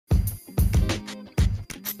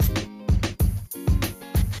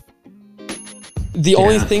the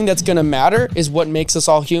only thing that's going to matter is what makes us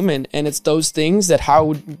all human. And it's those things that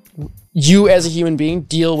how you as a human being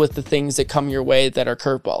deal with the things that come your way that are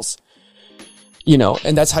curveballs, you know,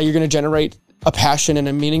 and that's how you're going to generate a passion and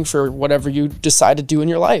a meaning for whatever you decide to do in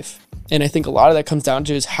your life. And I think a lot of that comes down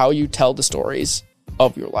to is how you tell the stories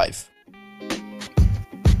of your life.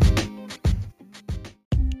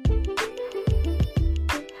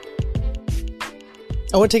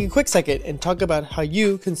 I want to take a quick second and talk about how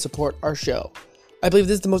you can support our show. I believe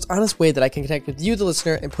this is the most honest way that I can connect with you, the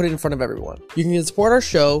listener, and put it in front of everyone. You can support our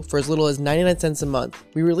show for as little as 99 cents a month.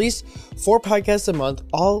 We release 4 podcasts a month,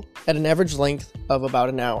 all at an average length of about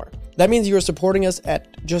an hour. That means you are supporting us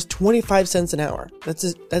at just 25 cents an hour.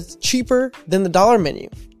 That's cheaper than the dollar menu.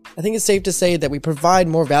 I think it's safe to say that we provide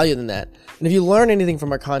more value than that. And if you learn anything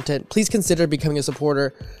from our content, please consider becoming a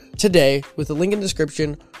supporter today with the link in the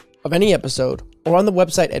description of any episode or on the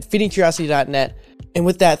website at feedingcuriosity.net. And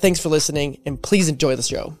with that, thanks for listening, and please enjoy the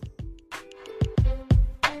show.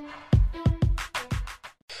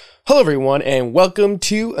 Hello, everyone, and welcome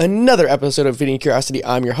to another episode of Feeding Curiosity.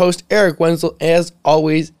 I'm your host, Eric Wenzel, as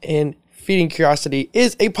always, and Feeding Curiosity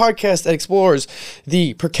is a podcast that explores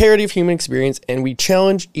the precarity of human experience, and we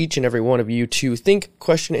challenge each and every one of you to think,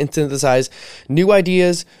 question, and synthesize new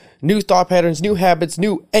ideas, new thought patterns, new habits,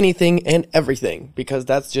 new anything and everything, because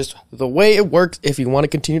that's just the way it works if you want to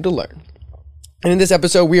continue to learn. And in this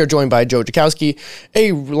episode, we are joined by Joe Jackowski,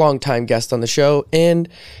 a longtime guest on the show. And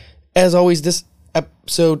as always, this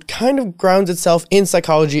episode kind of grounds itself in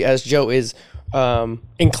psychology, as Joe is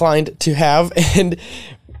inclined to have. And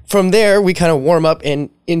from there, we kind of warm up. And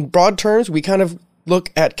in broad terms, we kind of look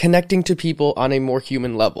at connecting to people on a more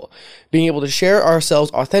human level, being able to share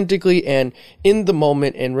ourselves authentically and in the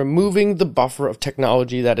moment, and removing the buffer of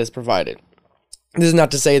technology that is provided. This is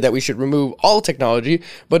not to say that we should remove all technology,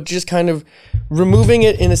 but just kind of removing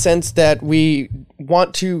it in a sense that we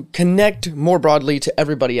want to connect more broadly to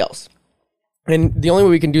everybody else. And the only way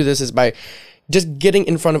we can do this is by just getting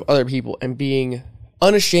in front of other people and being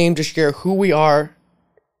unashamed to share who we are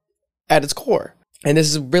at its core. And this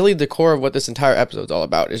is really the core of what this entire episode is all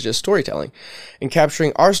about, is just storytelling and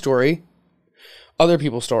capturing our story, other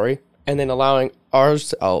people's story, and then allowing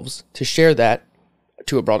ourselves to share that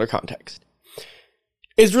to a broader context.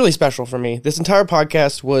 It's really special for me. This entire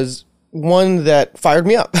podcast was one that fired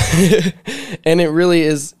me up. And it really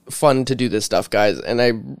is fun to do this stuff, guys. And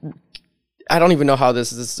I don't even know how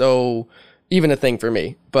this is so even a thing for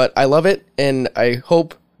me, but I love it. And I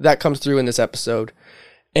hope that comes through in this episode.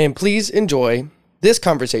 And please enjoy this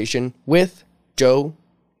conversation with Joe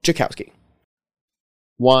Jackowski.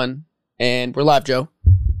 And we're live, Joe.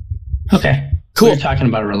 Okay. Cool. We're talking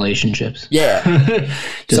about relationships. Yeah.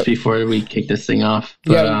 Before we kick this thing off.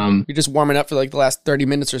 But, yeah, you're just warming up for like the last 30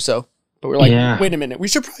 minutes or so. But we're like, Wait a minute, we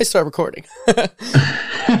should probably start recording.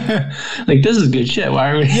 Like, this is good shit.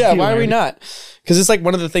 Why are we? Yeah, why are we not? Because it's like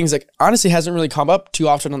one of the things that honestly hasn't really come up too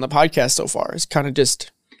often on the podcast so far. It's kind of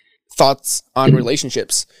just thoughts on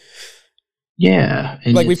relationships. Yeah.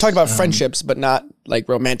 Like we've talked about friendships, but not like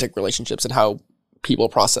romantic relationships and how people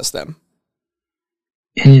process them.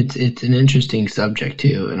 And it's an interesting subject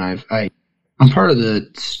too. And I'm part of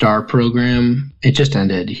the STAR program. It just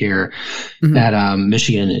ended here at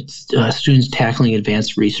Michigan. It's Students Tackling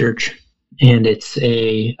Advanced Research. And it's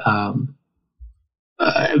a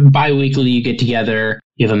bi-weekly, you get together,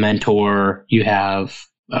 you have a mentor, you have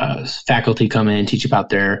faculty come in, teach about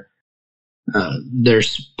their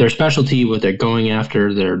specialty, what they're going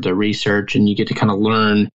after, their research, and you get to kind of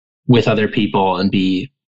learn with other people and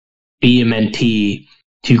be a mentee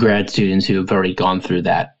to grad students who have already gone through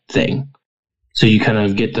that thing. So you kind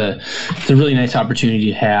of get it's a really nice opportunity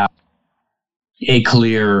to have a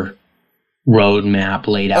clear roadmap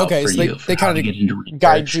laid out for you. They kind of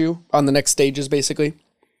guide you on the next stages, basically.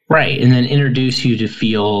 Right, and then introduce you to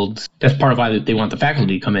fields. That's part of why they want the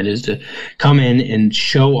faculty to come in, is to come in and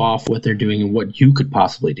show off what they're doing and what you could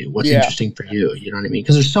possibly do, what's interesting for you, you know what I mean?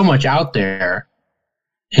 Because there's so much out there,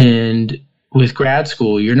 and with grad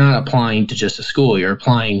school, you're not applying to just a school, you're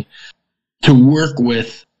applying to work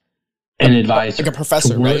with an advisor. Like a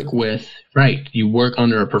professor, right? You work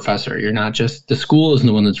under a professor. You're not just, the school isn't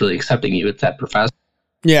the one that's really accepting you, it's that professor.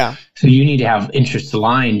 Yeah. So you need to have interests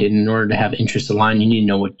aligned. And in order to have interests aligned, you need to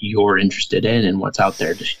know what you're interested in and what's out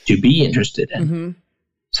there to be interested in. Mm-hmm.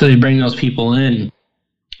 So they bring those people in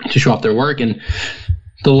to show off their work. And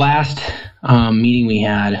the last meeting we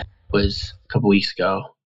had was a couple weeks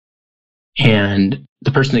ago. And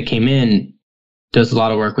the person that came in does a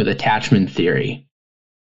lot of work with attachment theory,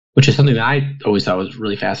 which is something that I always thought was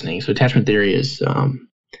really fascinating. So attachment theory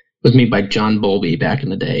was made by John Bowlby back in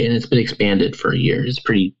the day, and it's been expanded for years. It's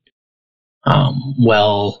pretty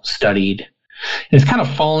well studied. It's kind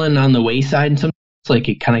of fallen on the wayside, and sometimes like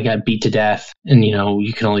it kind of got beat to death, and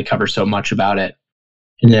you can only cover so much about it,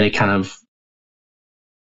 and then it kind of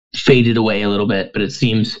faded away a little bit. But it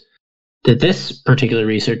seems that this particular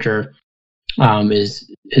researcher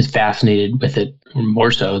is fascinated with it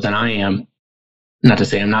more so than I am. Not to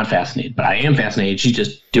say I'm not fascinated, but I am fascinated. She's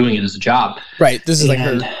just doing it as a job. Right. This is like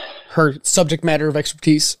her subject matter of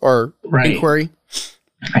expertise or inquiry.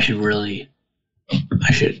 I should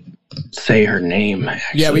say her name.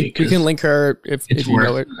 Actually, yeah, we can link her if you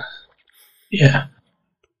know it. Yeah.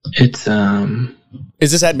 It's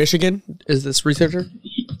Is this at Michigan? Is this researcher?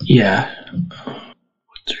 Yeah.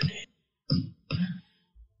 What's her name?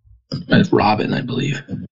 It's Robin, I believe.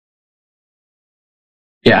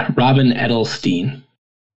 Yeah, Robin Edelstein,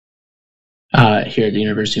 here at the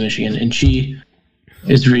University of Michigan, and she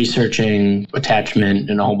is researching attachment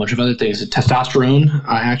and a whole bunch of other things. Testosterone,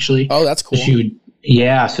 actually. Oh, that's cool.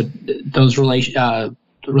 So those the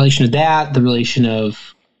relation of that, the relation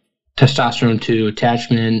of testosterone to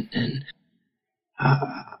attachment, and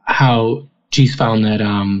how she's found that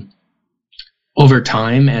over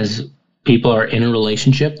time, as people are in a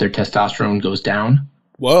relationship, their testosterone goes down.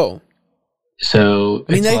 Whoa. So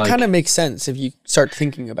I mean, that kind of makes sense if you start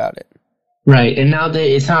thinking about it. Right. And now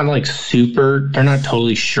it's not like they're not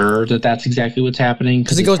totally sure that that's exactly what's happening.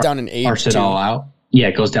 Because it goes down in age. Parse it all out. Yeah,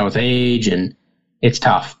 it goes down with age, and it's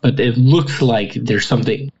tough. But it looks like there's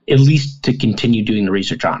something, at least to continue doing the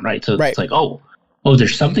research on, right? So it's like, oh,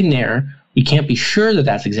 there's something there. We can't be sure that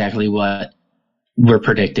that's exactly what we're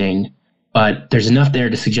predicting, but there's enough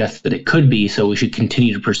there to suggest that it could be, so we should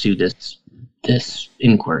continue to pursue this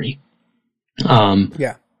inquiry.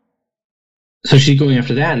 Yeah. So she's going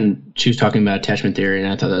after that, and she was talking about attachment theory,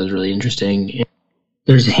 and I thought that was really interesting. And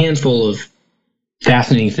there's a handful of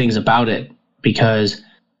fascinating things about it because,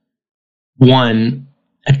 one,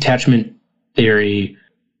 attachment theory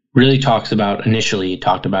really initially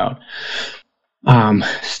talked about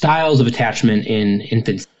styles of attachment in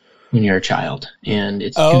infancy when you're a child, and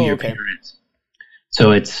it's to your parents.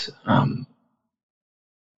 So it's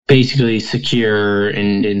basically secure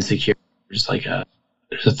and insecure.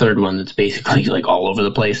 There's a third one that's basically like all over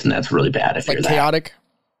the place, and that's really bad if you're chaotic.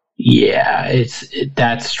 Yeah,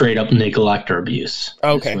 that's straight up neglect or abuse.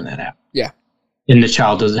 Okay, when that happens. Yeah, and the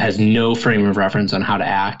child has no frame of reference on how to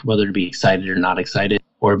act, whether to be excited or not excited,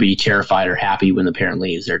 or be terrified or happy when the parent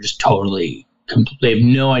leaves. They're just totally. They have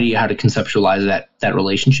no idea how to conceptualize that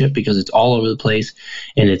relationship because it's all over the place,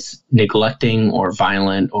 and it's neglecting or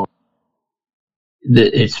violent, or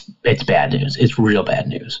it's bad news. It's real bad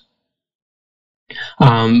news.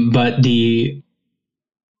 But the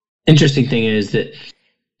interesting thing is that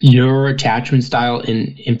your attachment style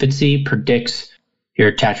in infancy predicts your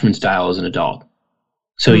attachment style as an adult.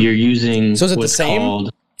 So you're using is it the same,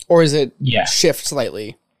 or is it shift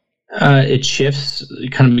slightly? It shifts.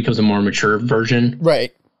 It kind of becomes a more mature version.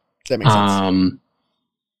 Right. That makes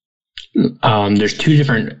sense. There's two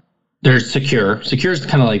different. There's secure. Secure is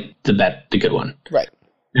kind of like the good one. Right.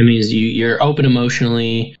 That means you're open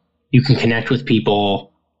emotionally. You can connect with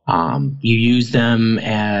people. You use them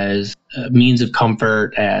as a means of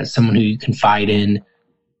comfort, as someone who you confide in,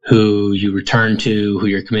 who you return to, who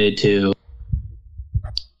you're committed to.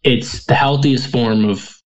 It's the healthiest form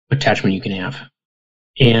of attachment you can have.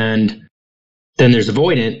 And then there's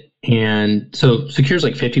avoidant. And so secure is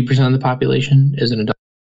like 50% of the population is an adult.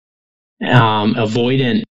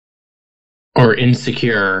 Avoidant or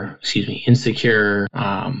insecure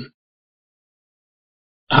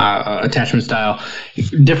attachment style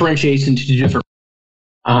differentiates into two different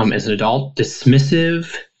as an adult: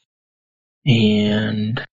 dismissive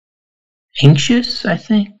and anxious, I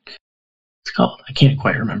think it's called. I can't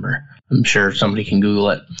quite remember. I'm sure somebody can Google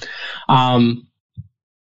it.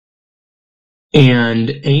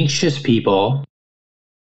 And anxious people,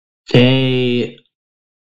 there's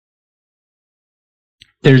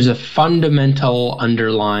a fundamental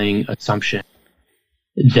underlying assumption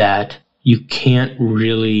that you can't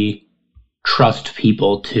really trust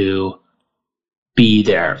people to be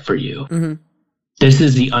there for you. Mm-hmm. This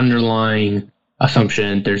is the underlying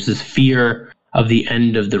assumption. There's this fear of the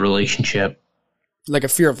end of the relationship. Like a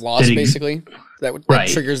fear of loss, basically? That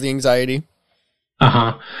triggers the anxiety?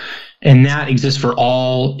 Uh-huh. And that exists for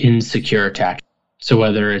all insecure attachment. So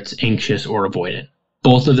whether it's anxious or avoidant,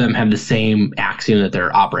 both of them have the same axiom that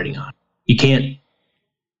they're operating on. You can't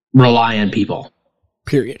rely on people.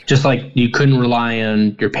 Period. Just like you couldn't rely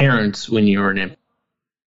on your parents when you were an infant.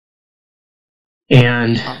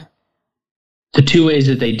 And the two ways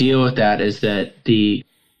that they deal with that is that the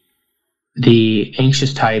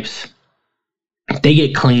anxious types, they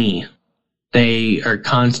get clingy. They are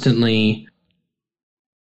constantly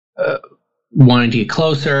wanting to get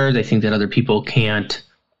closer. They think that other people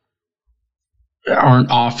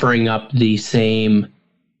aren't offering up the same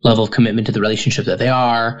level of commitment to the relationship that they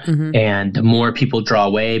are. Mm-hmm. And the more people draw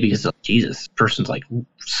away because, Jesus, this person's like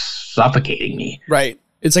suffocating me. Right.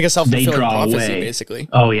 It's like a self-fulfilling prophecy, basically.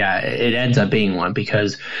 Oh, yeah. It ends up being one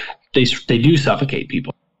because they do suffocate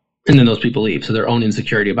people. And then those people leave. So their own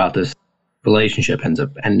insecurity about this relationship ends up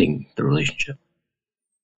ending the relationship.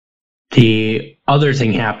 The other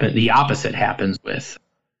thing the opposite happens with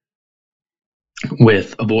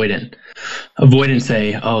avoidant. Avoidant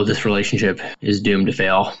say, oh, this relationship is doomed to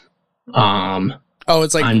fail.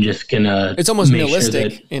 It's like I'm just gonna. It's almost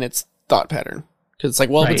nihilistic in its thought pattern because it's like,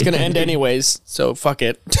 well, it's gonna end anyways, so fuck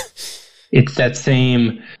it. It's that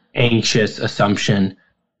same anxious assumption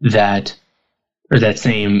that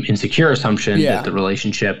same insecure assumption that the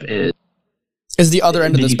relationship is the other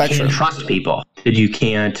end of the spectrum. You can't trust people. That you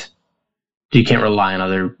can't rely on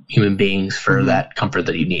other human beings for that comfort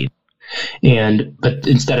that you need. But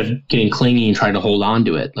instead of getting clingy and trying to hold on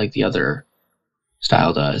to it like the other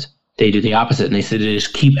style does, they do the opposite. And they say they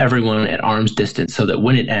just keep everyone at arm's distance so that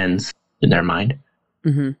when it ends in their mind,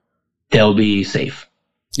 they'll be safe.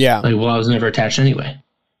 Yeah. Like, well, I was never attached anyway.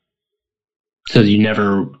 So you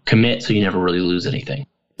never commit, so you never really lose anything.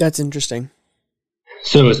 That's interesting.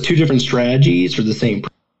 So it's two different strategies for the same.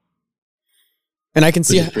 And I can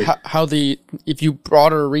see how if you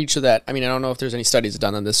broader reach of that, I mean, I don't know if there's any studies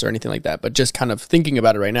done on this or anything like that, but just kind of thinking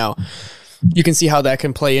about it right now, you can see how that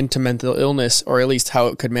can play into mental illness, or at least how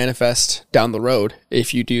it could manifest down the road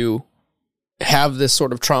if you do have this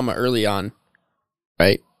sort of trauma early on,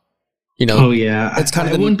 right? You know, oh yeah, it's kind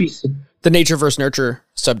of the nature versus nurture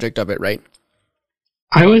subject of it, right?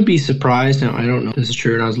 I wouldn't be surprised. Now, I don't know if this is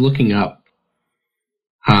true, and I was looking up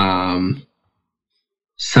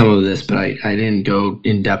some of this, but I didn't go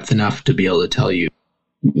in depth enough to be able to tell you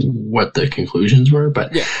what the conclusions were.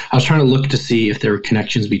 But I was trying to look to see if there were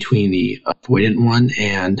connections between the avoidant one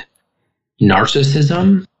and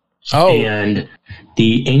narcissism, and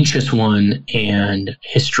the anxious one and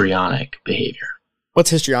histrionic behavior. What's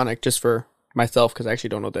histrionic, just for myself, because I actually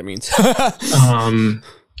don't know what that means.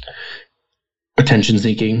 Attention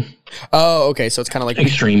seeking. Oh, okay. So it's kind of like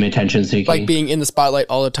extreme attention seeking, like being in the spotlight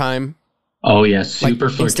all the time. Oh yeah, super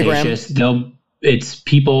like flirtatious. It's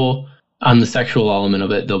people on the sexual element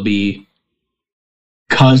of it. They'll be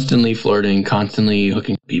constantly flirting, constantly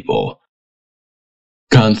hooking people,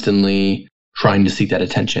 constantly trying to seek that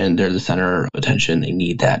attention. They're the center of attention. They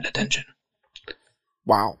need that attention.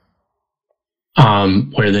 Wow.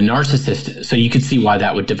 Where the narcissist, so you could see why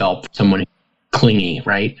that would develop someone clingy,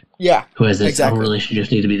 right? Yeah. Who has this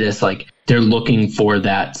relationships need to be this, like they're looking for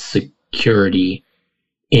that security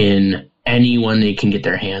in anyone they can get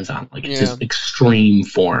their hands on. Like it's this extreme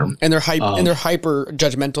form. And they're hyper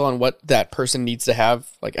judgmental on what that person needs to have,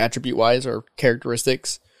 like attribute wise or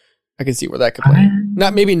characteristics. I can see where that could play.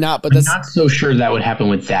 Maybe not, but I'm not so sure that would happen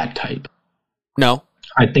with that type. No.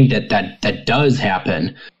 I think that does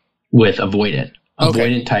happen with avoidant.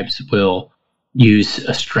 Avoidant types will use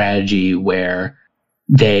a strategy where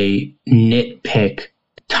they nitpick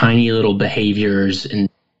tiny little behaviors and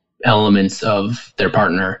elements of their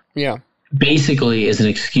partner. Yeah. Basically as an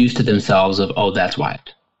excuse to themselves of, oh, that's why.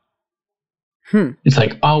 It's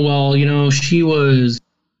like, oh, well, you know, she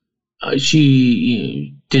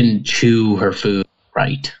didn't chew her food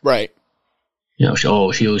right. Right. You know, she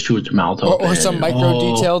always chews her mouth open. Or some micro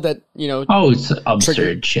detail that, you know. Oh, it's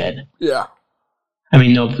absurd shit. Yeah. I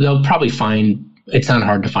mean, they'll probably find, it's not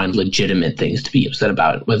hard to find legitimate things to be upset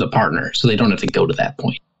about with a partner, so they don't have to go to that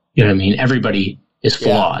point. You know what I mean? Everybody is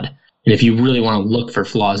flawed. Yeah. And if you really want to look for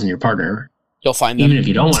flaws in your partner, you'll find them. Even if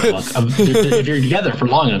you don't want to look, if you're together for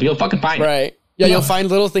long enough, you'll fucking find it. Right. Yeah, you'll find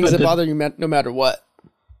little things that bother you no matter what.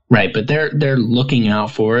 Right, but they're looking out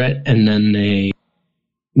for it, and then they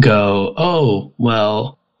go, oh,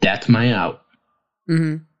 well, that's my out.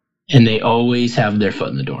 Mm-hmm. And they always have their foot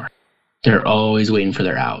in the door. They're always waiting for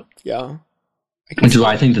their out. Yeah. Which is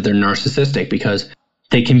why I think that they're narcissistic, because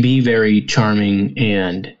they can be very charming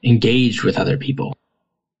and engaged with other people.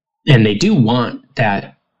 And they do want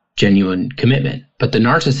that genuine commitment. But the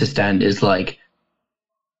narcissist end is like,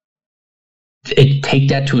 take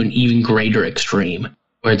that to an even greater extreme,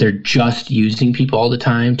 where they're just using people all the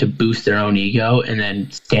time to boost their own ego and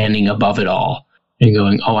then standing above it all and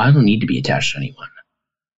going, oh, I don't need to be attached to anyone.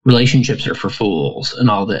 Relationships are for fools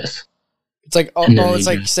and all this. It's like, it's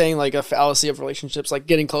like saying like a fallacy of relationships, like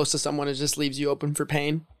getting close to someone, it just leaves you open for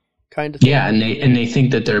pain kind of thing. Yeah. And they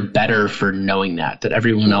think that they're better for knowing that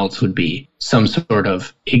everyone else would be some sort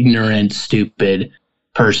of ignorant, stupid,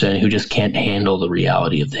 person who just can't handle the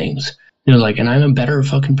reality of things. They're like, and I'm a better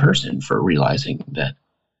fucking person for realizing that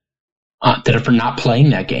if we're not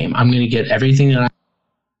playing that game, I'm going to get everything that I'm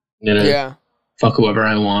going to fuck whoever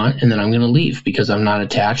I want, and then I'm going to leave because I'm not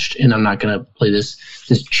attached, and I'm not going to play this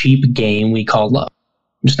cheap game we call love.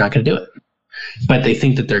 I'm just not going to do it. But they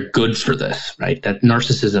think that they're good for this, right? That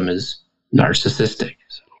narcissism is narcissistic.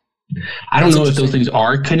 So I don't know if those things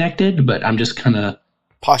are connected, but I'm just kind of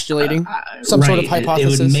postulating some sort of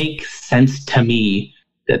hypothesis. It would make sense to me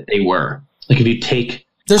that they were. Like if you take,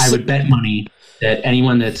 I would bet money that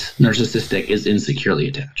anyone that's narcissistic is insecurely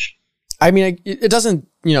attached. I mean, it doesn't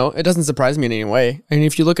surprise me in any way. I mean,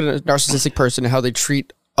 if you look at a narcissistic person and how they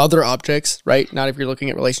treat other objects, right? Not if you're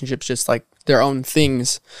looking at relationships, just like their own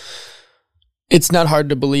things. It's not hard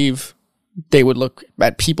to believe they would look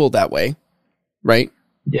at people that way, right?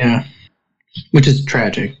 Yeah. Which is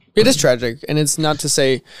tragic. It is tragic. And it's not to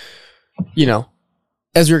say,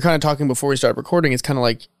 as we were kind of talking before we started recording, it's kind of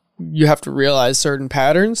like you have to realize certain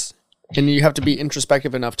patterns and you have to be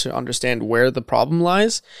introspective enough to understand where the problem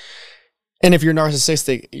lies. And if you're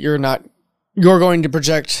narcissistic, you're going to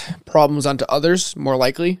project problems onto others more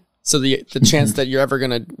likely. So the chance that you're ever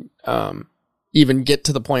going to even get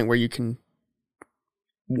to the point where you can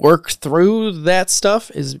work through that stuff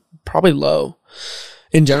is probably low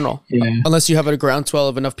in general. Yeah. Unless you have a groundswell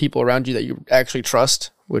of enough people around you that you actually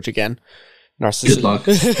trust, which again,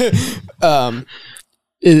 narcissism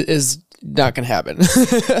is not going to happen.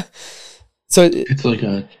 So it's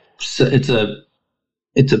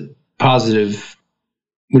a positive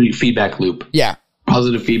feedback loop. Yeah.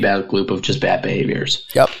 Positive feedback loop of just bad behaviors.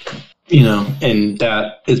 Yep. And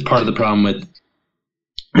that is part of the problem with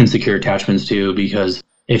insecure attachments too, because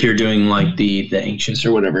if you're doing like the anxious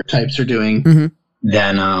or whatever types are doing,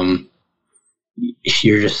 then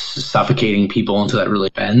you're just suffocating people into that really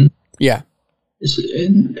bend. Yeah.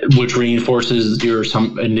 Which reinforces your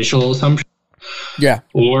initial assumption. Yeah.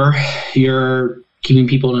 Or you're keeping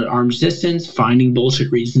people at arm's distance, finding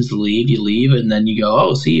bullshit reasons to leave. You leave, and then you go,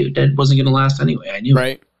 "Oh, see, that wasn't going to last anyway. I knew."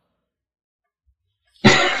 Right.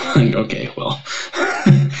 Like, okay, well,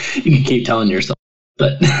 you can keep telling yourself,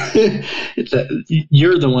 but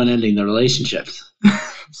you're the one ending the relationships.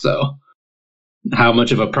 So, how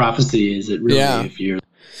much of a prophecy is it really if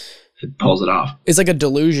it pulls it off? It's like a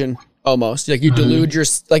delusion almost. Like you delude your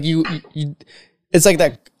you. It's like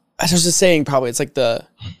that. I was just saying, probably it's like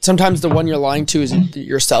sometimes the one you're lying to is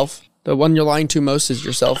yourself. The one you're lying to most is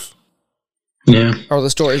yourself. Yeah. Or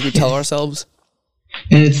the stories we tell ourselves.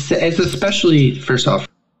 And it's especially, first off,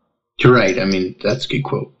 you're right. I mean, that's a good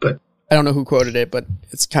quote, but I don't know who quoted it, but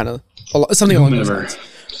it's kind of something along those lines.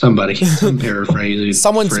 Somebody, some paraphrase.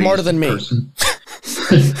 Someone smarter than me.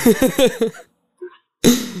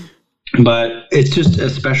 But it's just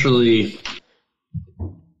especially,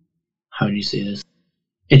 how do you say this?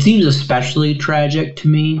 It seems especially tragic to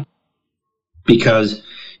me because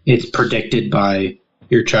it's predicted by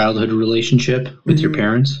your childhood relationship with your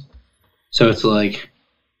parents. So it's like,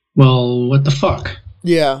 well, what the fuck?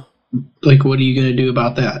 Yeah. Like, what are you going to do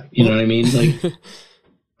about that? You know what I mean? Like,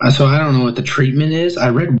 so I don't know what the treatment is. I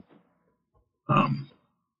read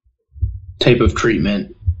type of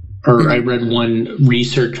treatment, or I read one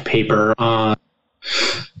research paper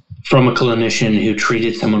from a clinician who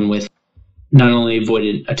treated someone with not only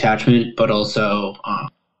avoidant attachment, but also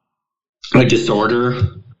a disorder.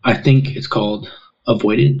 I think it's called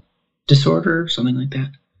avoidant disorder, something like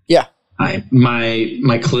that. Yeah.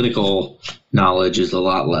 My clinical knowledge is a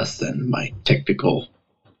lot less than my technical,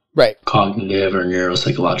 cognitive or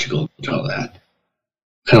neuropsychological, all that.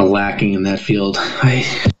 Kind of lacking in that field. I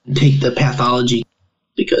take the pathology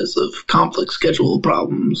because of conflict schedule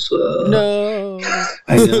problems. No.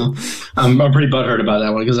 I know. I'm pretty butthurt about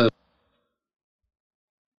that one because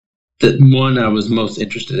the one I was most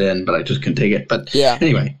interested in, but I just couldn't take it. But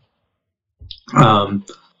anyway,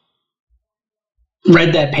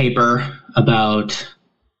 read that paper about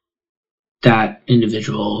that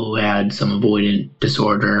individual who had some avoidant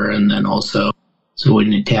disorder and then also was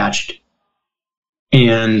avoidant attached.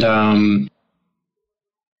 And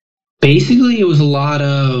basically it was a lot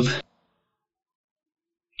of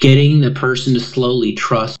getting the person to slowly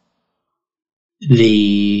trust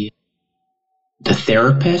the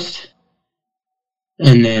therapist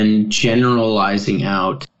and then generalizing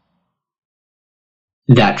out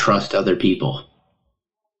that trust to other people.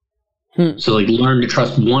 So like learn to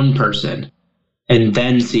trust one person and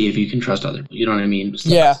then see if you can trust other people. You know what I mean?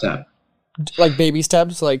 Step. Like baby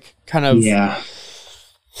steps, like kind of. Yeah.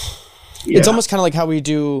 It's almost kind of like how we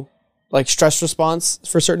do like stress response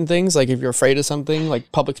for certain things. Like if you're afraid of something,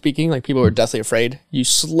 like public speaking, like people are deathly afraid. You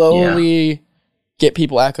slowly get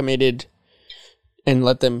people acclimated and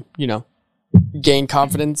let them, gain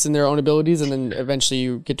confidence in their own abilities. And then eventually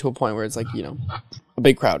you get to a point where it's like, a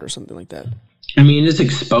big crowd or something like that. I mean, it's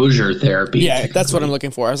exposure therapy. Yeah, that's what I'm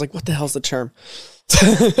looking for. I was like, what the hell's the term?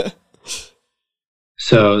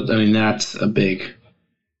 So, I mean, that's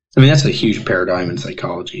a huge paradigm in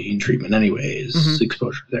psychology and treatment anyway, is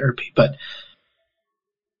exposure therapy. But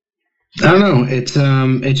I don't know.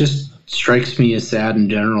 It just strikes me as sad in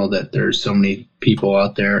general that there's so many people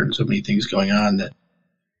out there and so many things going on that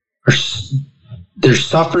they're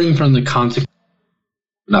suffering from the consequence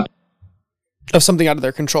of something out of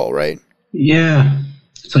their control, right? Yeah.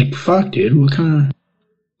 It's like, fuck, dude, what kind of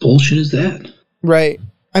bullshit is that? Right.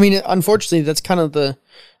 I mean, unfortunately, that's kind of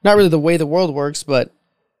not really the way the world works, but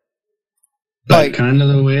like kind of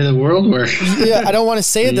the way the world works. Yeah, I don't want to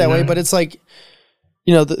say it that way, but it's like,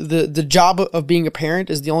 the job of being a parent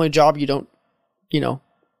is the only job you don't,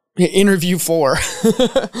 interview for,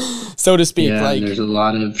 so to speak. Yeah, like, there's a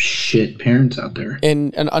lot of shit parents out there,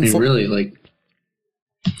 and really, like,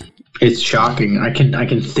 it's shocking. I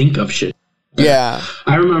can think of shit. Yeah,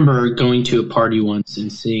 I remember going to a party once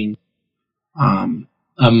and seeing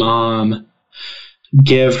a mom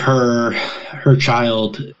give her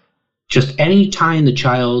child, just any time the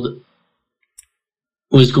child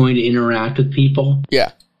was going to interact with people.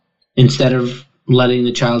 Yeah. Instead of letting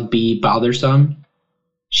the child be bothersome,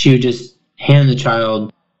 she would just hand the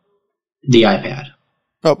child the iPad.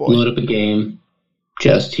 Oh boy. Load up a game.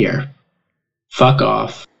 Just here. Fuck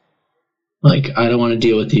off. Like, I don't want to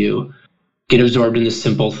deal with you. Get absorbed in this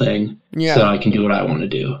simple thing so that I can do what I want to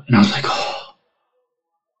do. And I was like,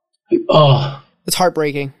 oh. It's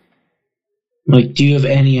heartbreaking. Like, do you have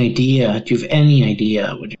any idea?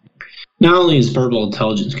 Not only is verbal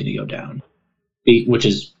intelligence going to go down, which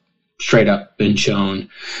is straight up been shown,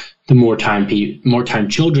 the more time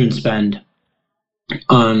children spend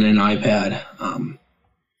on an iPad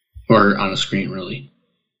or on a screen, really,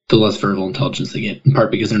 the less verbal intelligence they get, in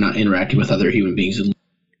part because they're not interacting with other human beings.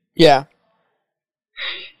 Yeah.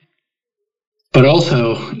 But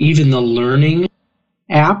also, even the learning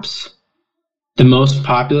apps, the most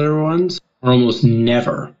popular ones, are almost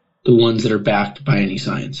never the ones that are backed by any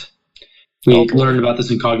science. We learned about this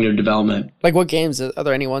in cognitive development. Like, what games? Are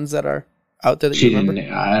there any ones that are out there that you remember?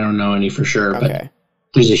 I don't know any for sure, but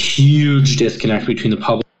there's a huge disconnect between the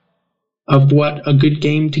public of what a good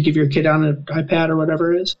game to give your kid on an iPad or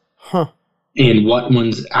whatever is, and what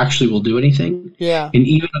ones actually will do anything. Yeah. And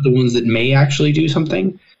even of the ones that may actually do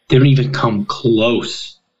something, they don't even come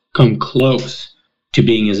close to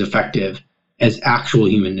being as effective as actual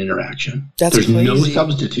human interaction. There's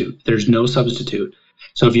crazy. There's no substitute.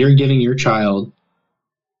 So if you're giving your child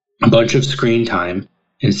a bunch of screen time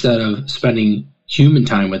instead of spending human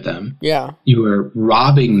time with them, you are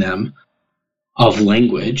robbing them of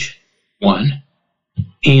language, one,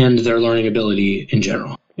 and their learning ability in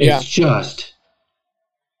general. It's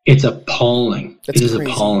appalling. It is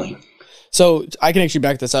crazy. Appalling. So I can actually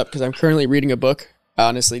back this up because I'm currently reading a book,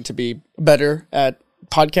 honestly, to be better at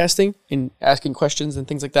podcasting and asking questions and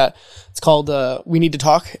things like that. It's called We Need to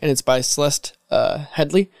Talk, and it's by Celeste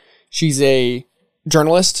Headley. She's a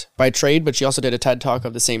journalist by trade, but she also did a TED Talk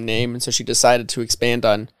of the same name, and so she decided to expand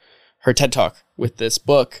on her TED Talk with this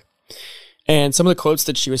book. And some of the quotes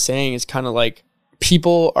that she was saying is kind of like,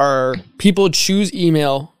 people choose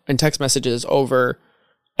email and text messages over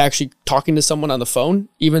actually talking to someone on the phone,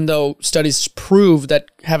 even though studies prove that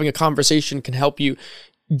having a conversation can help you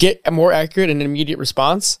get a more accurate and immediate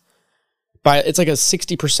response. It's like a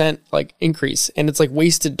 60% like increase, and it's like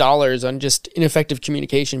wasted dollars on just ineffective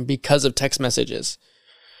communication because of text messages,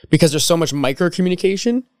 because there's so much micro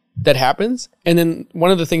communication that happens. And then one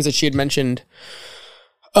of the things that she had mentioned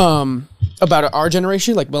about our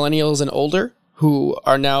generation, like millennials and older, who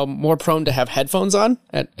are now more prone to have headphones on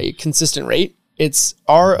at a consistent rate, it's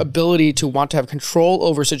our ability to want to have control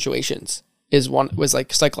over situations was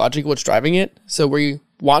like psychologically what's driving it. So we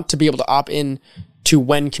want to be able to opt in to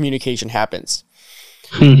when communication happens,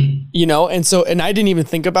 and I didn't even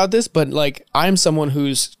think about this, but like, I'm someone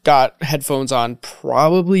who's got headphones on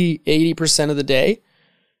probably 80% of the day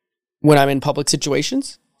when I'm in public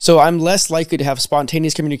situations. So I'm less likely to have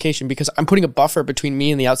spontaneous communication because I'm putting a buffer between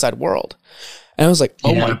me and the outside world. And I was like,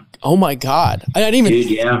 oh my God. I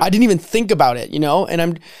didn't even think about it,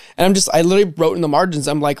 and I literally wrote in the margins,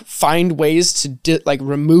 I'm like, find ways to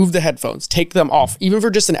remove the headphones, take them off, even for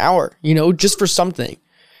just an hour, just for something.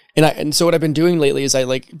 And so what I've been doing lately is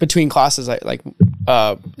between classes,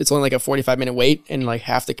 it's only like a 45-minute wait, and like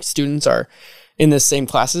half the students are in the same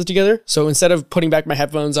classes together. So instead of putting back my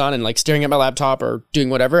headphones on and like staring at my laptop or doing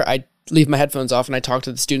whatever, I leave my headphones off and I talk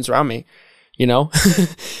to the students around me. you know?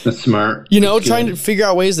 That's smart. You know, That's trying good. to figure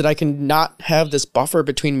out ways that I can not have this buffer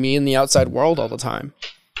between me and the outside world all the time.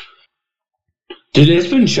 Dude, it's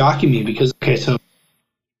been shocking me because, okay, so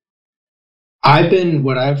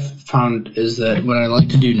what I've found is that what I like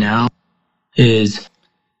to do now is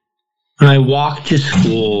when I walk to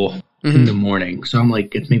school in the morning, so I'm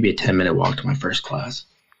like, it's maybe a 10-minute walk to my first class.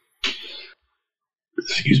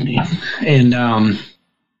 Excuse me. And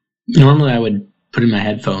normally I would put in my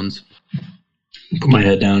headphones, put my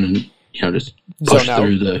head down, and just push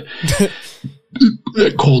through the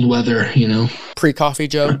cold weather. Pre-coffee,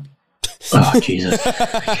 Joe. Oh Jesus!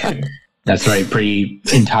 That's right.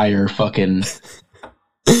 Entire fucking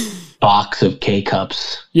box of K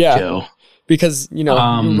cups. Yeah, Joe. Because you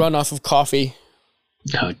run off of coffee.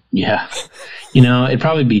 Oh, yeah. It'd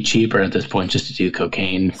probably be cheaper at this point just to do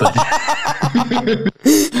cocaine, but I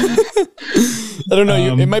don't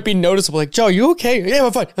know. It might be noticeable. Like, Joe, you okay? Yeah,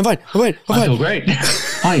 I'm fine. I feel great.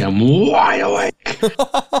 I am wide awake.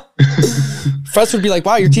 Friends would be like,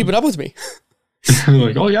 wow, you're keeping up with me.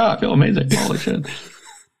 Like, oh yeah, I feel amazing. Holy shit.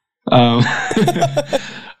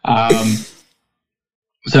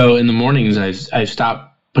 So in the mornings, I've stopped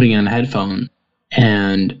putting on a headphone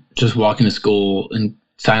and just walking to school in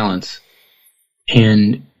silence.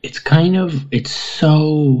 And it's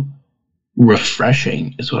so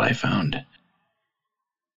refreshing is what I found.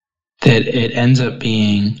 That it ends up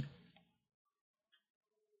being,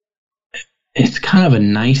 it's kind of a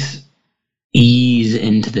nice ease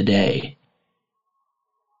into the day.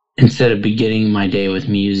 Instead of beginning my day with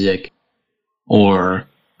music or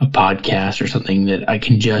a podcast or something, that I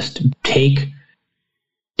can just take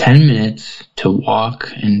 10 minutes to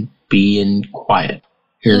walk and be in quiet.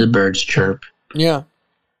 Hear the birds chirp. Yeah.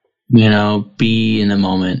 Be in the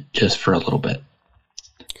moment just for a little bit.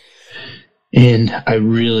 And I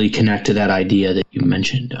really connect to that idea that you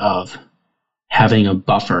mentioned of having a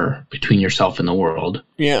buffer between yourself and the world.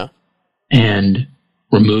 Yeah. And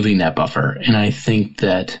removing that buffer. And I think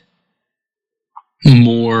that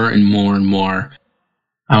more and more and more,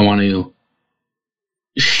 I want to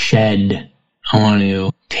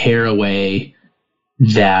tear away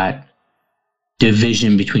that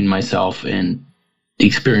division between myself and the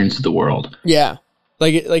experience of the world. Yeah.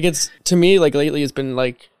 It's, to me, lately it's been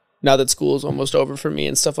now that school is almost over for me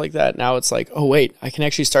and stuff like that, now it's like, oh wait, I can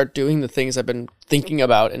actually start doing the things I've been thinking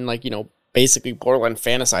about and basically borderline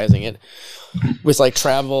fantasizing it with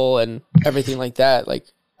travel and everything like that.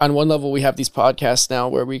 On one level, we have these podcasts now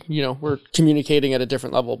where we're communicating at a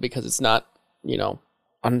different level because it's not,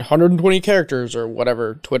 on 120 characters or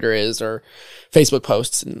whatever Twitter is or Facebook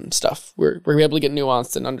posts and stuff. We're able to get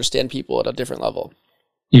nuanced and understand people at a different level.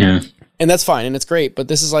 Yeah. And that's fine. And it's great. But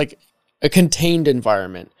this is a contained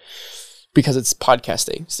environment because it's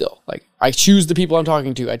podcasting still. I choose the people I'm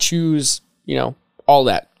talking to. I choose, all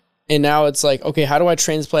that. And now it's okay, how do I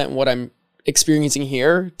transplant what I'm experiencing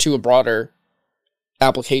here to a broader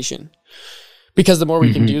application? Because the more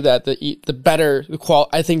we can do that, the better the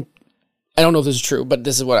quality. I think, I don't know if this is true, but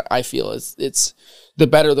this is what I feel is it's the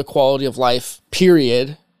better the quality of life,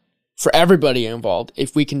 period, for everybody involved.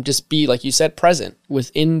 If we can just be, like you said, present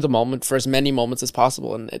within the moment for as many moments as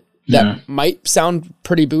possible. And that might sound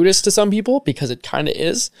pretty Buddhist to some people because it kind of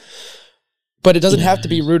is, but it doesn't have to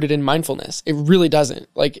be rooted in mindfulness. It really doesn't.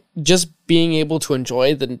 Just being able to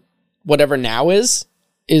enjoy whatever now is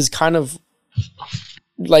kind of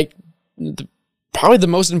probably the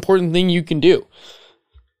most important thing you can do.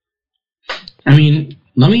 I mean,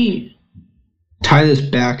 let me tie this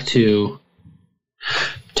back to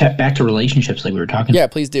relationships like we were talking. Yeah,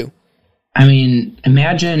 please do. I mean,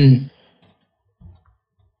 imagine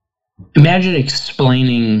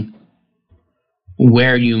explaining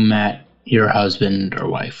where you met your husband or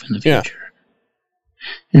wife in the future. Yeah.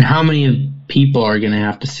 And how many people are going to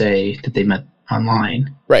have to say that they met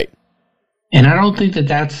online. Right. And I don't think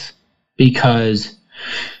that's because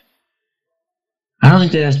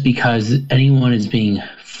anyone is being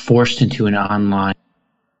forced into an online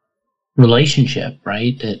relationship,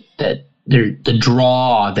 right? That the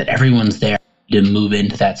draw that everyone's there to move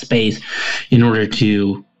into that space in order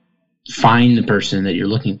to find the person that you're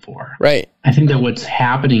looking for. Right. I think that what's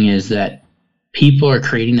happening is that people are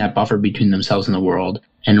creating that buffer between themselves and the world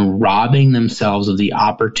and robbing themselves of the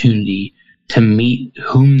opportunity to meet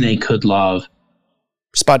whom they could love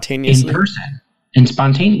spontaneously in person and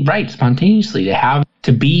spontaneously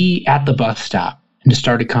to be at the bus stop and to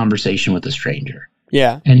start a conversation with a stranger.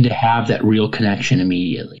 Yeah. And to have that real connection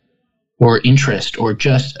immediately, or interest, or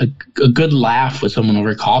just a good laugh with someone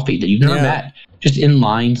over coffee that you've never met, just in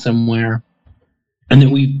line somewhere. And that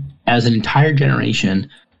we, as an entire generation,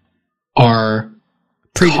 are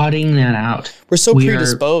cutting that out. We're so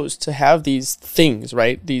predisposed to have these things,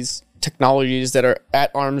 right? These technologies that are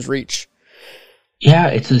at arm's reach. Yeah,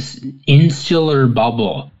 it's this insular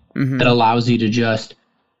bubble that allows you to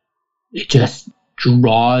it just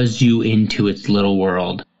draws you into its little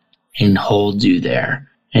world and holds you there.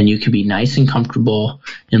 And you can be nice and comfortable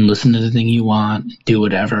and listen to the thing you want, do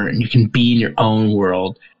whatever, and you can be in your own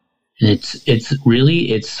world. And it's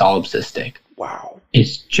solipsistic. Wow.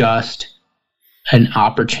 It's just an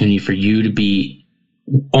opportunity for you to be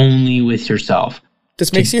only with yourself.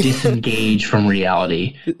 This makes you disengage from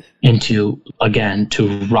reality and to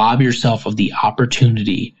rob yourself of the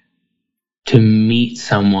opportunity to meet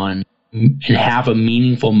someone and have a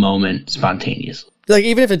meaningful moment spontaneously. Like,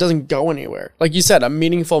 even if it doesn't go anywhere, like you said, a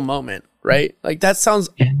meaningful moment, right? Like, that sounds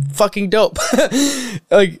fucking dope.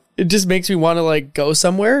 Like, it just makes me want to, like, go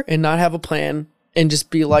somewhere and not have a plan and just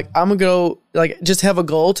be like, I'm gonna go, like, just have a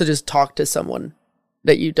goal to just talk to someone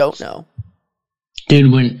that you don't know.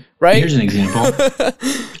 Dude, right? Here's an example.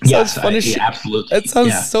 Yes, fun as shit. Absolutely. That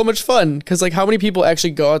sounds so much fun. Because, like, how many people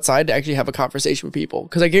actually go outside to actually have a conversation with people?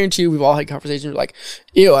 Because I guarantee you, we've all had conversations like,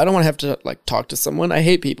 ew, I don't want to have to, like, talk to someone. I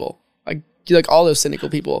hate people. Like all those cynical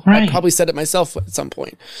people. Right. I probably said it myself at some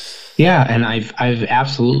point. Yeah, and I've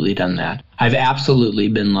absolutely done that. I've absolutely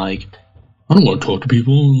been like, I don't want to talk to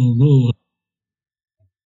people.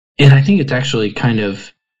 And I think it's actually I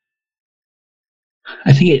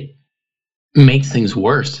think it makes things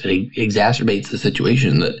worse. It exacerbates the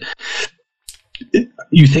situation that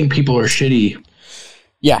you think people are shitty.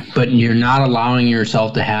 Yeah. But you're not allowing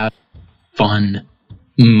yourself to have fun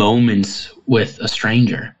moments with a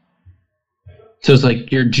stranger. So it's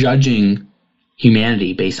like you're judging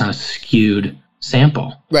humanity based on a skewed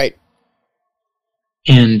sample. Right.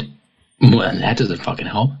 And that doesn't fucking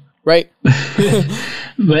help. Right.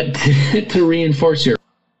 But to reinforce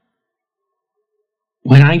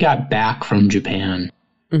when I got back from Japan,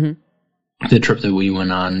 the trip that we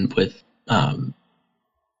went on with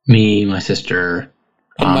me, my sister,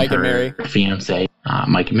 and Mike and Mary, fiance,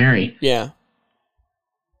 Mike and Mary. Yeah.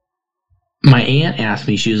 My aunt asked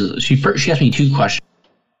me, she asked me 2 questions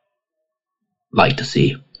I'd like to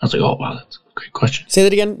see. I was like, oh, wow, that's a great question. Say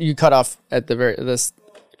that again. You cut off at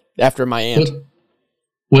after my aunt.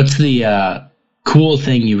 What's the cool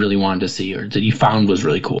thing you really wanted to see or that you found was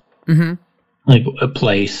really cool? Mm-hmm. Like a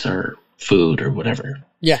place or food or whatever.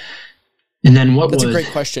 Yeah. And then that's a great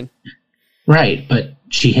question. Right. But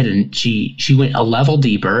she went a level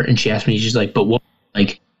deeper and she asked me, she's like, but what,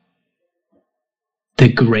 like, the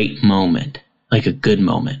great moment, like a good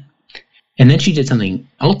moment. And then she did something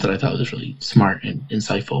else that I thought was really smart and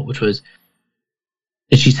insightful, which was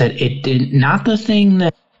that she said not the thing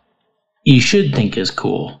that you should think is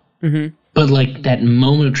cool, but like that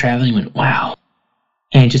moment of traveling went, wow,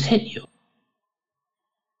 and it just hit you.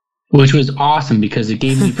 Which was awesome because it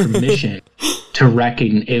gave me permission to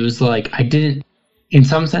reckon. It was like, in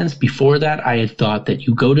some sense, before that, I had thought that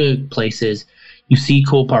you go to places, you see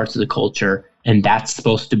cool parts of the culture, and that's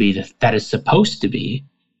supposed to be the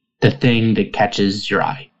thing that catches your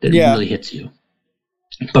eye, that really hits you.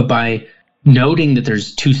 But by noting that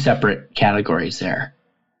there's 2 separate categories there,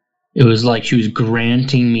 it was like she was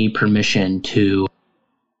granting me permission to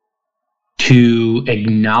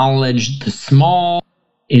acknowledge the small,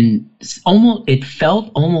 it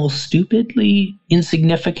felt almost stupidly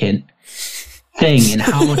insignificant thing and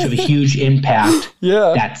how much of a huge impact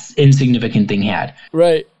that insignificant thing had.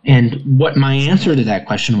 Right. And what my answer to that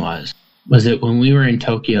question was that when we were in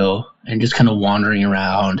Tokyo and just kind of wandering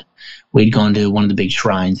around, we'd gone to one of the big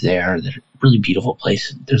shrines there. They're a really beautiful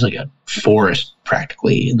place. There's like a forest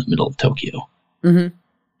practically in the middle of Tokyo. Mm-hmm.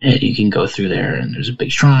 And you can go through there and there's a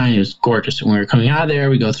big shrine. It was gorgeous. And when we were coming out of there,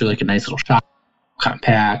 we go through like a nice little shop,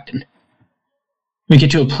 compact, and we get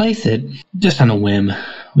to a place that just on a whim,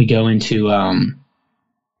 we go into a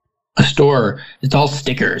store. It's all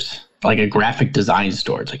stickers, like a graphic design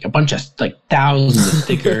store. It's like a bunch of like thousands of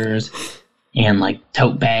stickers and like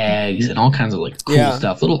tote bags and all kinds of like cool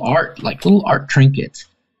stuff, little art trinkets.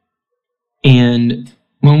 And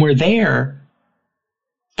when we're there,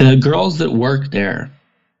 the girls that work there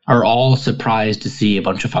are all surprised to see a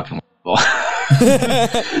bunch of fucking people.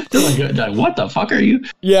 they're like, what the fuck are you?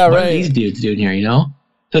 Yeah, what right. Are these dudes doing here, you know?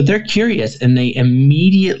 So they're curious and they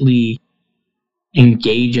immediately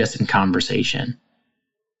engage us in conversation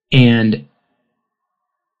and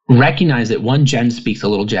recognize that one, Jen speaks a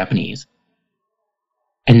little Japanese,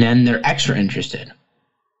 and then they're extra interested.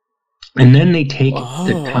 And then they take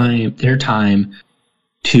their time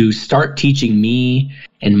to start teaching me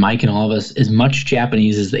and Mike and all of us as much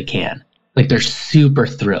Japanese as they can. Like, they're super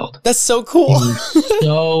thrilled. That's so cool. They were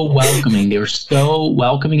so welcoming. They were so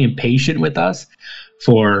welcoming and patient with us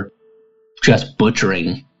for just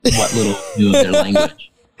butchering what little we knew of their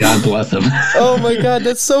language. God bless them. Oh my God,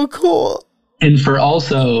 that's so cool. And for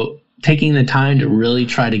also taking the time to really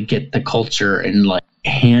try to get the culture and like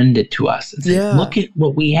hand it to us. And say, look at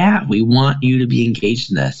what we have. We want you to be engaged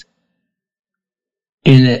in this.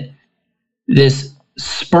 And that this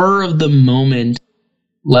spur of the moment,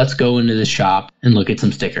 let's go into the shop and look at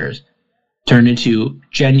some stickers, turned into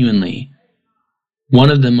genuinely one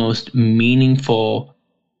of the most meaningful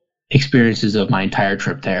experiences of my entire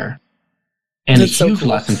trip there. And that's a huge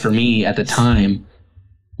lesson for me at the time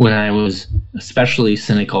when I was especially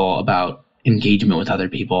cynical about engagement with other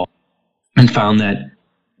people, and found that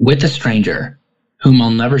with a stranger whom I'll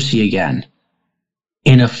never see again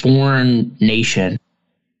in a foreign nation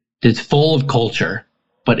that's full of culture,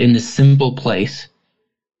 but in this simple place,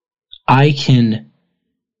 I can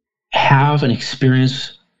have an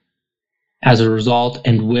experience as a result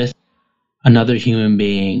and with another human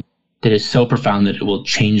being that is so profound that it will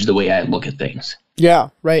change the way I look at things. Yeah,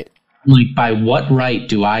 right. Like, by what right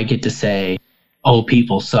do I get to say, oh,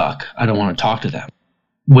 people suck, I don't want to talk to them,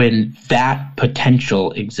 when that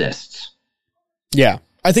potential exists? Yeah.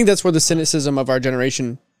 I think that's where the cynicism of our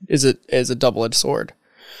generation is a double-edged sword.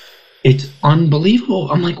 It's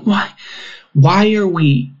unbelievable. I'm like, why are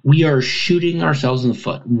we are shooting ourselves in the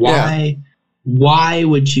foot? Why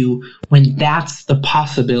would you, when that's the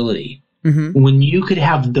possibility, when you could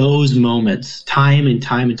have those moments time and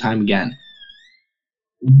time and time again,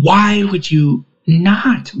 why would you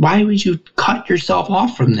not? Why would you cut yourself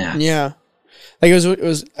off from that? Yeah. Like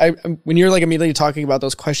when you're like immediately talking about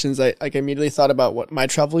those questions, I like immediately thought about what my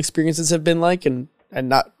travel experiences have been like, and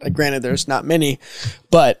not, granted, there's not many,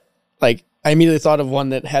 but like I immediately thought of one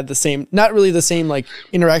that had the same, not really the same like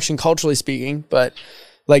interaction culturally speaking, but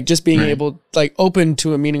like just being able, like, open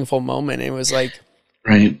to a meaningful moment. It was like,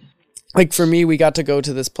 like for me, we got to go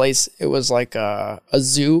to this place. It was like a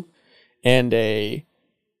zoo and a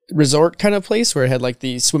resort kind of place where it had like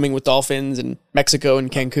the swimming with dolphins in Mexico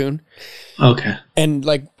and Cancun. Okay. And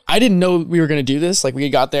like, I didn't know we were going to do this. Like, we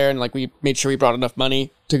got there and like we made sure we brought enough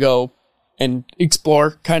money to go and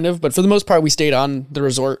explore kind of, but for the most part we stayed on the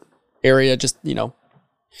resort area, just, you know,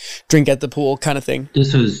 drink at the pool kind of thing.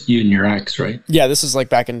 This was you and your ex, right? Yeah, this was like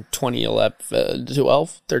back in 2011,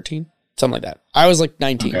 12, 13, something like that. I was like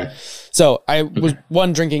 19. Okay. So I was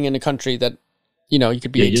drinking in a country that, you know, you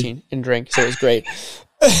could be 18 and drink. So it was great.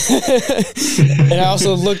 And I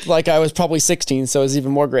also looked like I was probably 16, so it was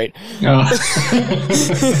even more great.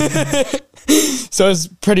 So it was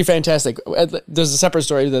pretty fantastic. There's a separate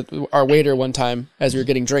story that our waiter one time, as we were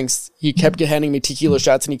getting drinks, he kept handing me tequila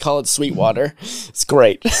shots and he called it sweet water. It's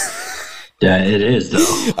great. Yeah, it is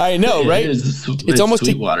though. I know, right? It's almost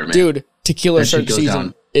sweet water, man. Dude, tequila shot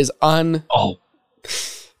season is on. Oh,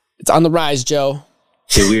 it's on the rise, Joe.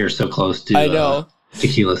 Dude, we are so close to. I know.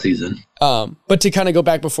 Tequila season. But to kind of go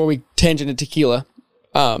back before we tangent to tequila,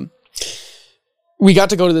 we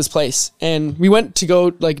got to go to this place and we went to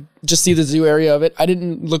go like just see the zoo area of it. I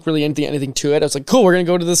didn't look really anything to it. I was like, cool, we're going to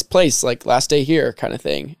go to this place, like last day here kind of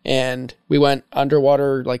thing. And we went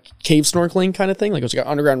underwater, like cave snorkeling kind of thing. Like it was like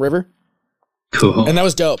an underground river. Cool. And that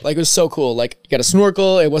was dope. Like it was so cool. Like you got a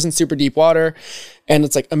snorkel. It wasn't super deep water and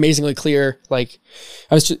it's like amazingly clear. Like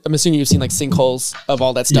I'm assuming you've seen like sinkholes of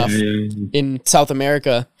all that stuff in South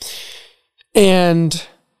America. And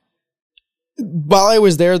while I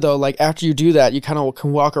was there though, like after you do that, you kind of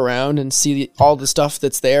can walk around and see all the stuff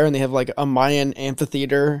that's there. And they have like a Mayan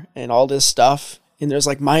amphitheater and all this stuff. And there's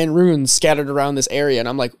like Mayan ruins scattered around this area. And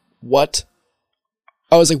I'm like, what?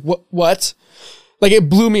 I was like, what? Like it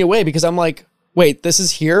blew me away because I'm like, wait, this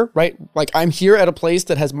is here, right? Like I'm here at a place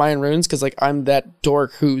that has Mayan ruins because like I'm that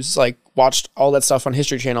dork who's like watched all that stuff on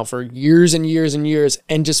History Channel for years and years and years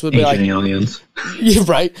and just would be like aliens. Yeah,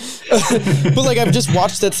 right. But like I've just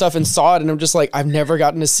watched that stuff and saw it and I'm just like I've never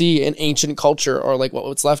gotten to see an ancient culture or like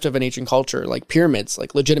what's left of an ancient culture, like pyramids,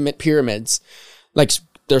 like legitimate pyramids. Like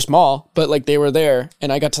they're small, but like they were there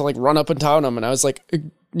and I got to like run up and down them and I was like,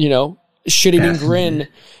 you know, shit-eating grin.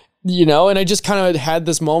 You know, and I just kind of had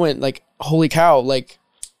this moment like, holy cow, like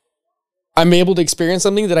I'm able to experience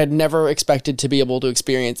something that I'd never expected to be able to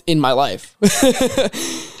experience in my life.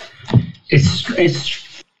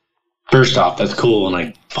 It's first off, that's cool. And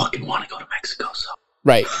I fucking want to go to Mexico. So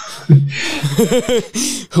right.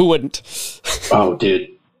 Who wouldn't? Oh, dude.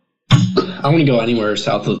 I want to go anywhere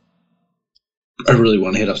south of, I really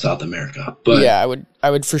want to hit up South America, but yeah,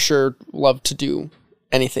 I would for sure love to do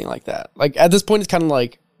anything like that. Like at this point, it's kind of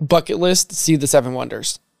like, bucket list, see the 7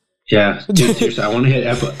 wonders. Yeah, dude, seriously, I want to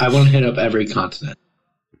hit up every continent.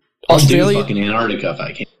 Australia, I'll do fucking Antarctica if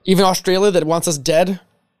I can. even Australia that wants us dead.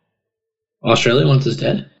 Australia wants us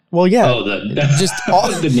dead? Well, yeah. Oh, just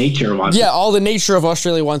all the nature wants. Yeah, all the nature of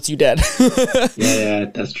Australia wants you dead. Yeah,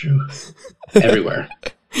 that's true. Everywhere,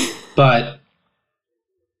 but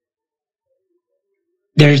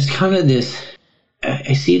there's kind of this.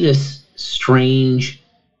 I see this strange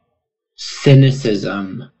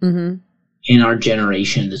cynicism in our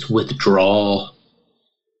generation. This withdrawal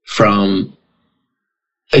from.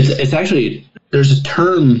 It's actually, there's a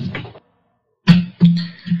term.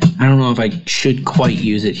 I don't know if I should quite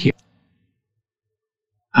use it here.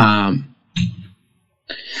 But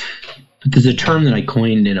there's a term that I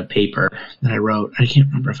coined in a paper that I wrote. I can't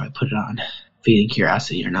remember if I put it on Feeding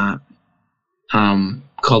Curiosity or not.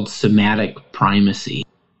 Called somatic primacy.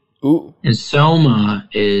 Ooh. And soma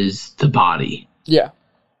is the body. Yeah.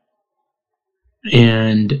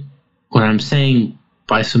 And what I'm saying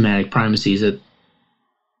by somatic primacy is that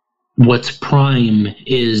what's prime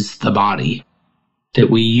is the body. That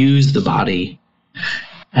we use the body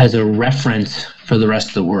as a reference for the rest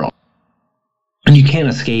of the world. And you can't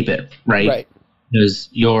escape it, right? Right. Because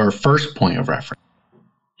your first point of reference,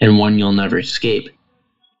 and one you'll never escape,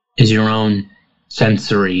 is your own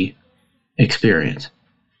sensory experience,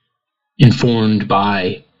 informed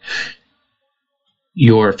by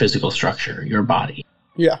your physical structure, your body.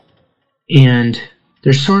 Yeah. And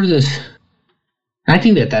there's sort of this, I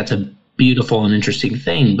think that that's a beautiful and interesting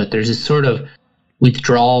thing, but there's this sort of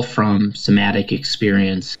withdrawal from somatic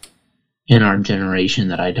experience in our generation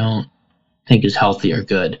that I don't think is healthy or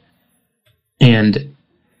good. And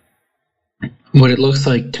what it looks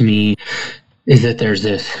like to me is that there's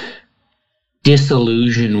this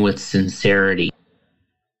disillusion with sincerity.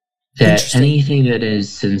 That anything that is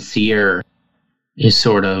sincere is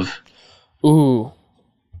sort of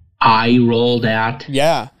eye rolled at.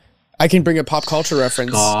 Yeah. I can bring a pop culture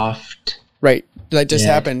reference. Scoffed. Right. That just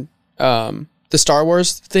happened. The Star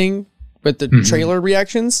Wars thing with the trailer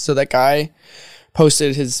reactions. So that guy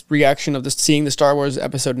posted his reaction of seeing the Star Wars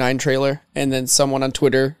Episode 9 trailer, and then someone on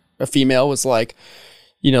Twitter, a female, was like,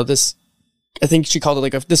 this, I think she called it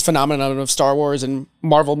like this phenomenon of Star Wars and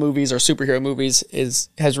Marvel movies or superhero movies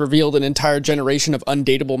has revealed an entire generation of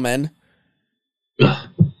undateable men. Ugh.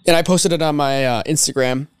 And I posted it on my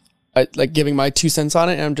Instagram, like giving my 2 cents on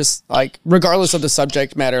it. And I'm just like, regardless of the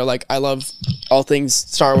subject matter, like I love all things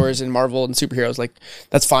Star Wars and Marvel and superheroes. Like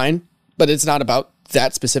that's fine, but it's not about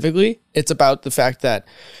that specifically. It's about the fact that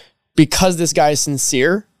because this guy is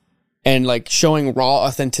sincere and like showing raw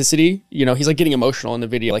authenticity, he's like getting emotional in the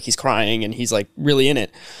video, like he's crying and he's like really in it.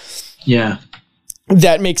 Yeah.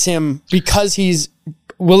 That makes him, because he's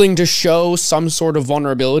willing to show some sort of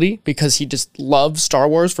vulnerability because he just loves Star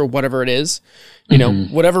Wars for whatever it is,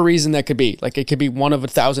 whatever reason that could be. Like it could be one of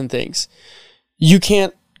 1,000 things. You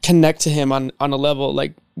can't connect to him on a level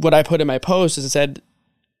like what I put in my post is it said,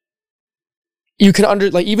 you can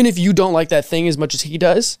even if you don't like that thing as much as he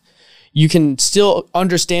does, you can still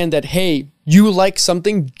understand that, hey, you like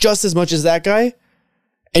something just as much as that guy,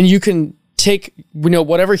 and you can take,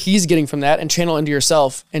 whatever he's getting from that and channel into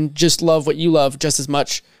yourself and just love what you love just as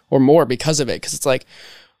much or more because of it. Because it's like,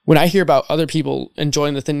 when I hear about other people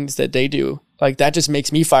enjoying the things that they do, like that just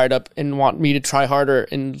makes me fired up and want me to try harder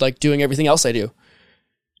and like doing everything else I do.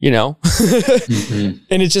 And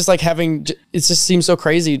it's just like it just seems so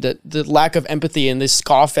crazy that the lack of empathy and this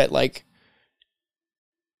scoff at like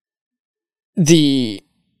the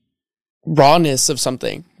rawness of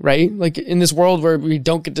something, right? Like in this world where we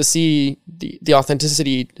don't get to see the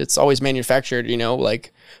authenticity, it's always manufactured,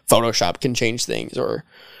 like Photoshop can change things or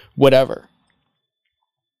whatever.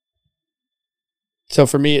 So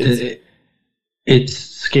for me, it's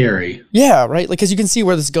scary. Yeah, right? Like, cause you can see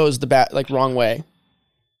where this goes wrong way.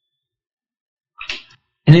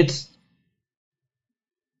 And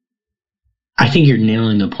I think you're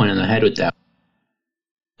nailing the point on the head with that.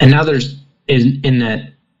 And now there's in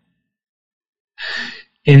that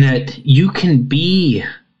you can be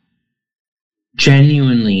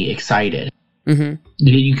genuinely excited, that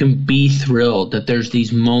you can be thrilled, that there's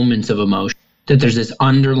these moments of emotion, that there's this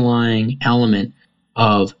underlying element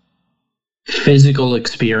of physical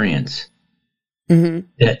experience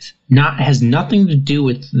that has nothing to do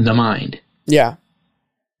with the mind. Yeah.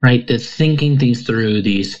 Right? The thinking things through,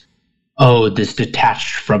 this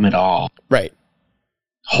detached from it all. Right.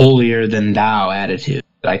 Holier than thou attitude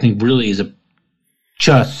that I think really is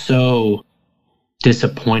just so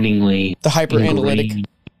disappointingly the hyper analytic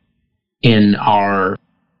in our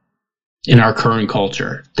current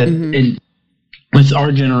culture that with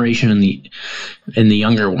our generation and the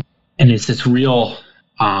younger one, and it's this real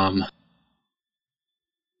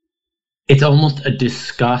it's almost a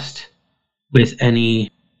disgust with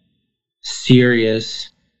any serious.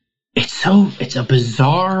 It's a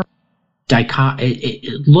bizarre dichotomy.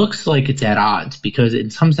 It looks like it's at odds because in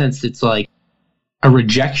some sense it's like a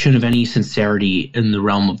rejection of any sincerity in the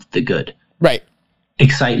realm of the good. Right.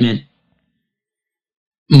 Excitement,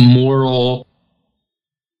 moral,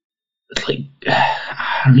 like,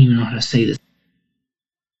 I don't even know how to say this.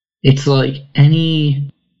 It's like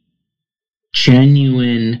any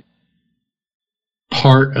genuine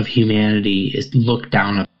part of humanity is looked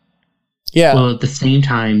down upon. Yeah. Well, at the same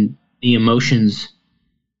time, the emotions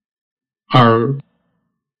are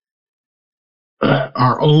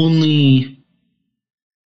only.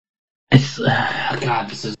 It's God.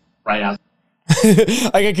 This is right out.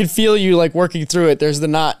 Like I could feel you like working through it. There's the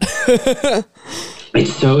knot.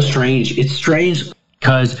 It's so strange. It's strange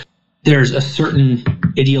because there's a certain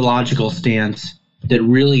ideological stance that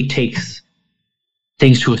really takes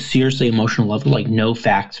things to a seriously emotional level, like no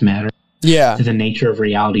facts matter. Yeah. That the nature of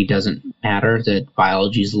reality doesn't matter, that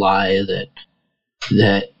biology's lie,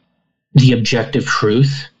 that the objective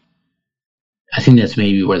truth. I think that's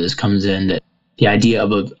maybe where this comes in, that the idea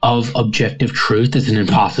of objective truth is an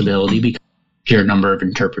impossibility because there are a number of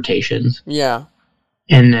interpretations. Yeah.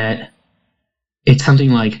 And that it's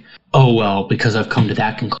something like, oh, well, because I've come to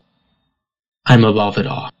that conclusion, I'm above it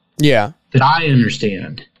all. Yeah. That I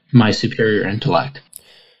understand my superior intellect,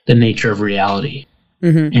 the nature of reality,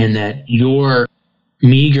 and that your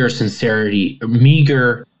meager sincerity,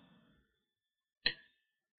 meager,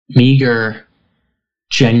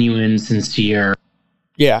 genuine, sincere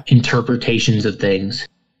interpretations of things,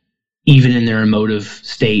 even in their emotive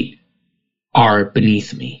state, are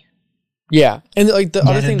beneath me. Yeah. And like the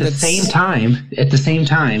other thing at the same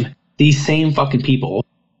time, these same fucking people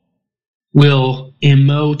will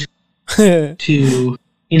emote to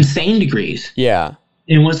insane degrees. Yeah.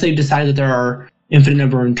 And once they've decided that there are infinite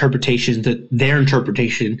number of interpretations, that their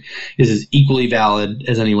interpretation is as equally valid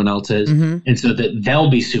as anyone else's, and so that they'll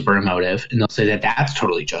be super emotive and they'll say that that's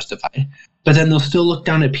totally justified. But then they'll still look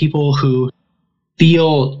down at people who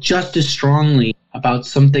feel just as strongly about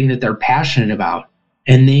something that they're passionate about,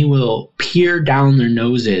 and they will peer down their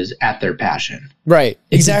noses at their passion. Right.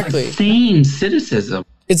 Exactly. It's insane cynicism.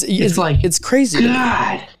 It's like it's crazy.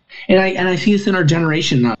 God. And I see this in our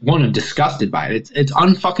generation. One, I'm disgusted by it. It's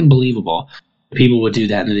unfucking believable. People would do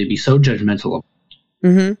that and they'd be so judgmental.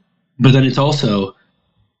 But then it's also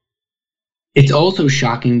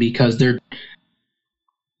shocking because they're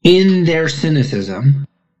in their cynicism,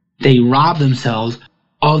 they rob themselves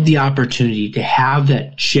of the opportunity to have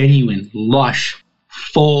that genuine, lush,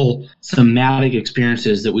 full somatic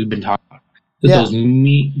experiences that we've been talking about. Those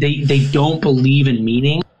they don't believe in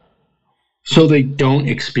meaning, so they don't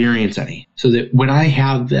experience any. So that when I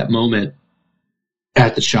have that moment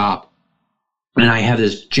at the shop, and I have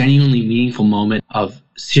this genuinely meaningful moment of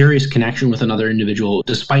serious connection with another individual,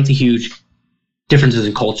 despite the huge differences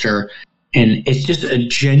in culture, and it's just a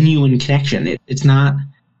genuine connection. It's not.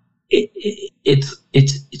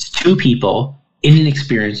 It's two people in an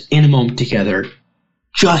experience, in a moment together,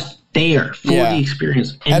 just there for the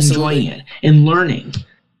experience and enjoying it and learning,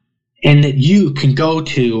 and that you can go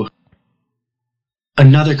to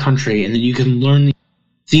another country and then you can learn,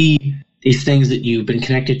 see these things that you've been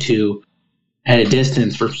connected to at a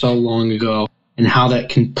distance for so long ago, and how that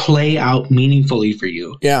can play out meaningfully for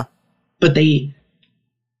you. Yeah. But it's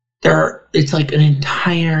like an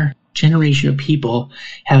entire generation of people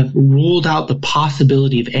have ruled out the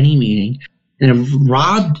possibility of any meaning and have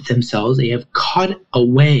robbed themselves. They have cut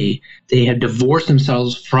away. They have divorced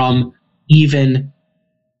themselves from even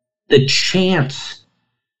the chance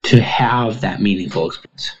to have that meaningful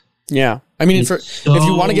experience. Yeah. I mean, if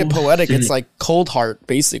you want to get poetic, it's like cold heart,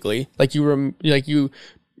 basically. Like you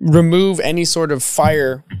remove any sort of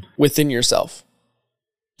fire within yourself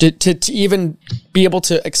to even be able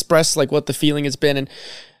to express like what the feeling has been. And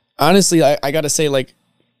honestly, I got to say, like,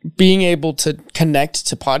 being able to connect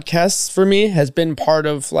to podcasts for me has been part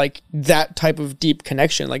of like that type of deep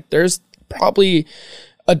connection. Like there's probably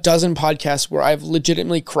a dozen podcasts where I've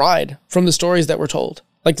legitimately cried from the stories that were told.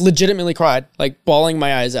 Like legitimately cried, like bawling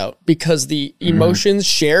my eyes out because the emotions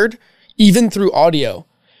shared even through audio,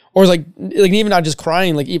 or like even not just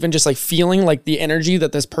crying, like even just like feeling like the energy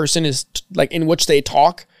that this person is like in which they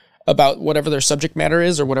talk about whatever their subject matter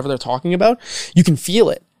is or whatever they're talking about. You can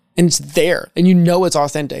feel it and it's there and you know it's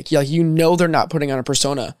authentic. Like, you know, they're not putting on a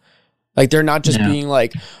persona. Like they're not just being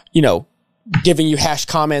like, you know, giving you hash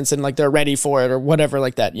comments and like they're ready for it or whatever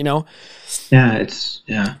like that, you know? Yeah, it's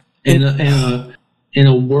in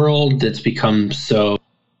a world that's become so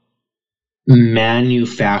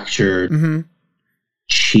manufactured,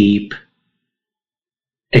 cheap,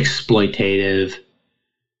 exploitative,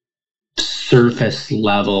 surface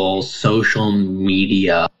level social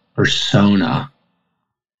media persona.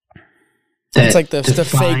 It's like the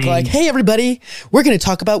fake, like, hey, everybody, we're going to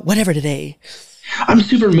talk about whatever today. I'm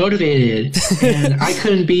super motivated, and I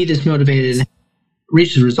couldn't be this motivated and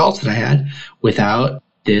reach the results that I had without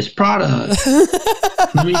this product.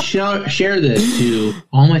 Let me share this to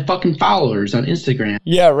all my fucking followers on Instagram.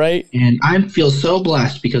 Yeah, right. And I feel so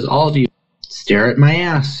blessed because all of you stare at my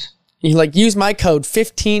ass. You like use my code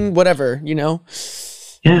 15 whatever, you know?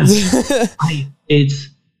 Yeah. It's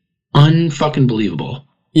unfucking believable.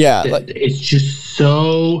 Yeah. It's just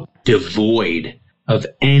so devoid of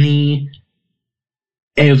anything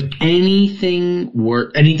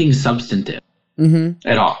substantive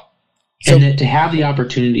at all. So, and that to have the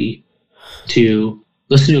opportunity to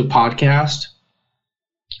listen to a podcast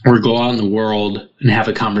or go out in the world and have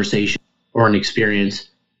a conversation or an experience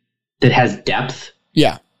that has depth.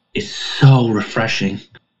 Yeah. Is so refreshing.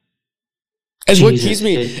 As what keeps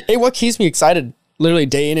me excited literally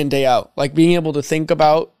day in and day out, like being able to think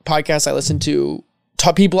about podcasts I listen to,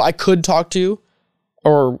 people I could talk to,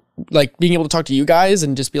 or like being able to talk to you guys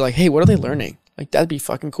and just be like, hey, what are they learning? Like, that'd be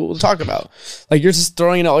fucking cool to talk about. Like, you're just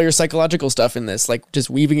throwing in all your psychological stuff in this, like just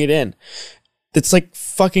weaving it in. It's like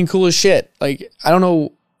fucking cool as shit. Like, I don't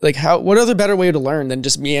know, like what other better way to learn than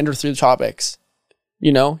just meander through the topics?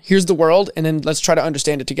 You know, here's the world, and then let's try to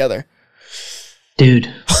understand it together.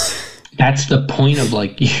 Dude, that's the point of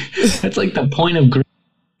that's like the point of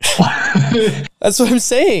That's what I'm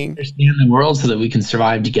saying. Understand the world so that we can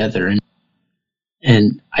survive together.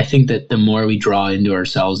 And I think that the more we draw into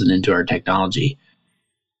ourselves and into our technology,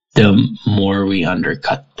 the more we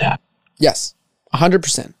undercut that. Yes,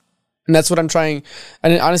 100%. And that's what I'm trying.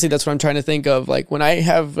 And honestly, that's what I'm trying to think of. Like when I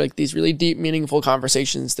have like these really deep, meaningful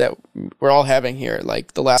conversations that we're all having here,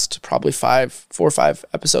 like the last probably 4 or 5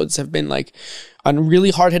 episodes have been like on really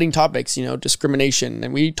hard hitting topics, you know, discrimination.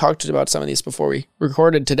 And we talked about some of these before we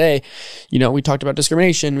recorded today. You know, we talked about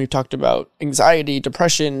discrimination. We've talked about anxiety,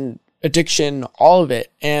 depression, addiction, all of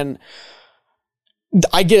it. And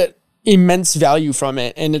I get immense value from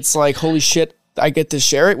it. And it's like, holy shit, I get to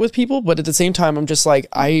share it with people, but at the same time, I'm just like,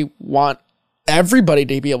 I want everybody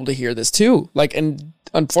to be able to hear this too. Like, and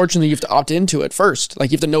unfortunately, you have to opt into it first.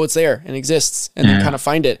 Like, you have to know it's there and exists and then kind of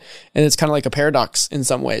find it. And it's kind of like a paradox in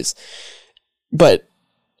some ways. But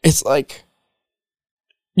it's like,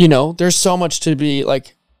 you know, there's so much to be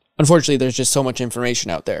like, unfortunately, there's just so much information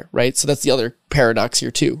out there, right? So that's the other paradox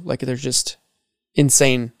here too. Like, there's just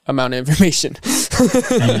insane amount of information.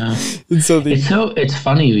 And so it's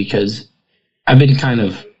funny because I've been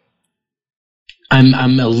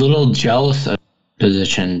I'm a little jealous of the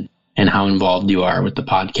position and how involved you are with the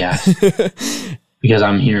podcast because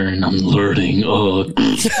I'm here and I'm learning. Oh,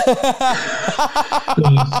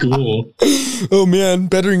 cool. Oh man,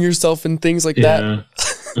 bettering yourself and things like that.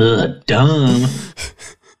 Dumb.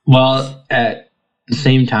 Well, at the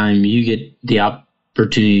same time, you get the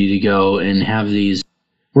opportunity to go and have these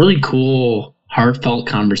really cool, heartfelt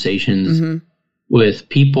conversations with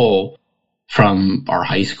people from our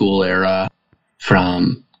high school era,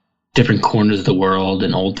 from different corners of the world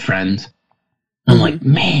and old friends. I'm like,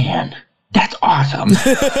 man, that's awesome.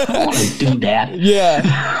 I want to do that. Yeah.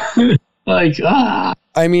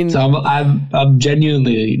 I mean, so I'm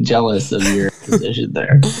genuinely jealous of your position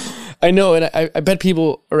there. I know, and I bet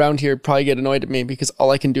people around here probably get annoyed at me because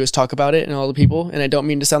all I can do is talk about it and all the people, and I don't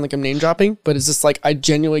mean to sound like I'm name dropping, but it's just like I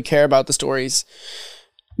genuinely care about the stories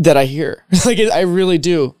that I hear. Like, I really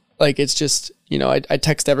do. Like, it's just, you know, I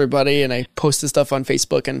text everybody and I post this stuff on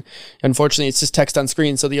Facebook, and unfortunately it's just text on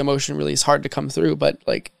screen, so the emotion really is hard to come through, but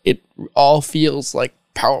like it all feels like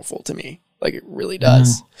powerful to me. Like, it really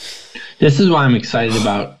does. This is why I'm excited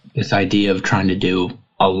about this idea of trying to do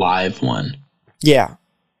a live one. Yeah.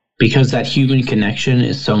 Because that human connection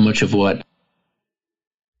is so much of what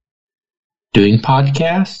doing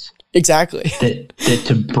podcasts. Exactly. That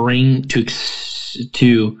to bring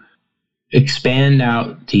to expand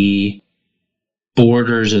out the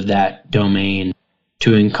borders of that domain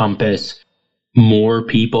to encompass more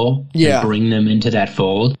people and bring them into that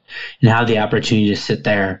fold, and have the opportunity to sit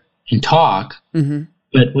there and talk.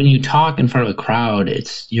 But when you talk in front of a crowd,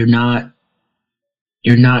 you're not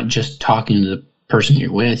just talking to the person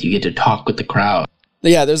you're with. You get to talk with the crowd.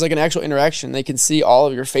 Yeah, there's like an actual interaction. They can see all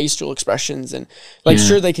of your facial expressions, and like,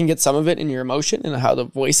 sure, they can get some of it in your emotion and how the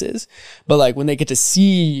voice is, but like when they get to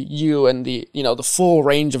see you and the, you know, the full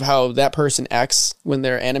range of how that person acts when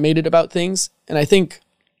they're animated about things. And I think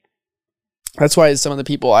That's why some of the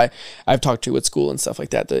people I've talked to at school and stuff like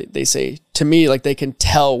that, they say to me, like, they can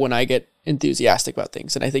tell when I get enthusiastic about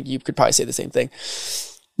things. And I think you could probably say the same thing.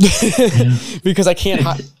 Because I can't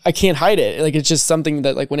hide it. Like, it's just something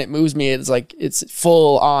that, like, when it moves me, it's like, it's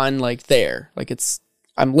full on, like, there. Like,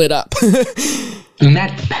 I'm lit up. And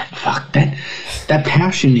that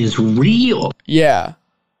passion is real. Yeah.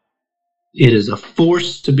 It is a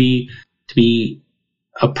force to be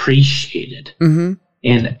appreciated. Mm-hmm.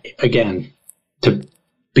 And again, to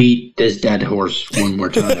beat this dead horse one more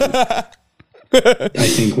time, I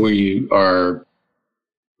think we are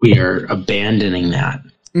abandoning that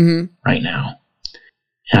right now.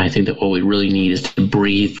 And I think that what we really need is to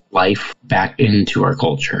breathe life back into our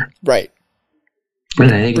culture. Right.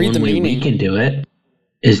 And I think one way we can do it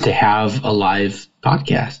is to have a live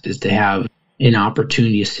podcast, is to have an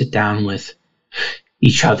opportunity to sit down with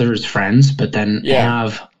each other as friends, but then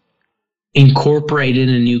have incorporated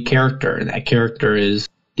a new character. And that character is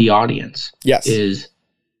the audience. Yes.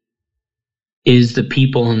 Is the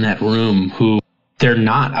people in that room who they're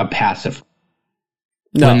not a passive.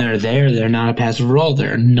 No. When they're there, they're not a passive role.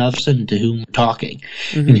 They're another person to whom we're talking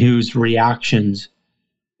and whose reactions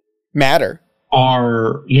matter. They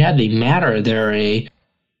matter.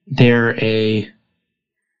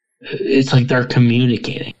 It's like they're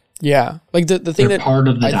communicating. Yeah. Like the thing they're that part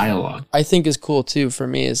of the dialogue I think is cool too for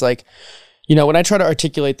me is, like, you know, when I try to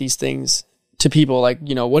articulate these things to people, like,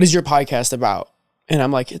 you know, what is your podcast about? And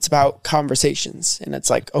I'm like, it's about conversations. And it's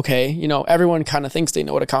like, okay, you know, everyone kind of thinks they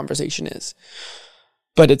know what a conversation is,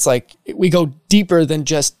 but it's like, we go deeper than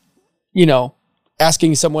just, you know,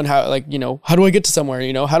 asking someone how, like, you know, how do I get to somewhere?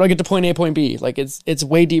 You know, how do I get to point A, point B? Like, it's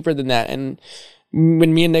way deeper than that. And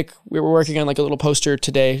when me and Nick, we were working on like a little poster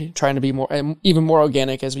today, trying to be even more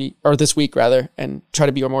organic this week rather, and try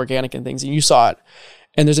to be more organic in things. And you saw it.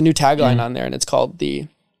 And there's a new tagline on there, and it's called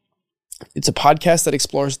it's a podcast that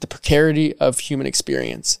explores the precarity of human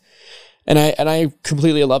experience. And I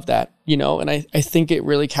completely love that, you know, and I think it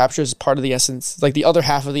really captures part of the essence, like the other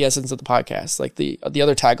half of the essence of the podcast. Like the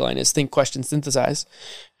other tagline is think, question, synthesize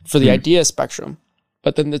for the idea spectrum.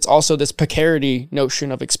 But then it's also this precarity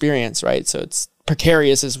notion of experience, right? So it's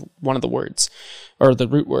precarious is one of the words, or the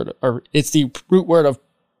root word, or it's the root word of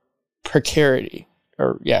precarity,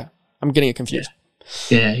 I'm getting it confused.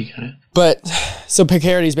 Yeah, you got it. But so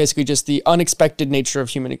precarity is basically just the unexpected nature of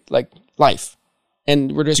human, like, life.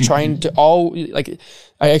 And we're just trying to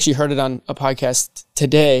I actually heard it on a podcast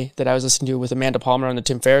today that I was listening to with Amanda Palmer on the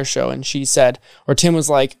Tim Ferriss show. And she said, or Tim was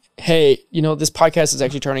like, hey, you know, this podcast is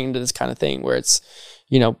actually turning into this kind of thing where it's,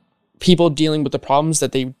 you know, people dealing with the problems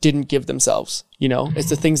that they didn't give themselves. You know, it's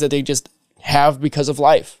the things that they just have because of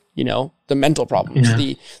life, you know, the mental problems,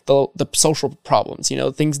 the social problems, you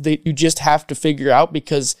know, things that you just have to figure out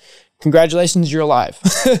because congratulations, you're alive.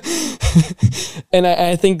 And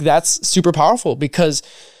I think that's super powerful because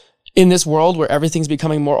in this world where everything's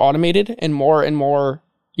becoming more automated and more,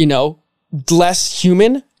 you know, less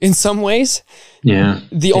human in some ways. Yeah.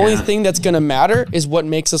 The only thing that's going to matter is what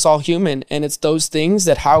makes us all human. And it's those things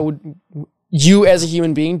that how would you as a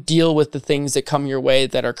human being deal with the things that come your way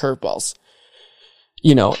that are curveballs,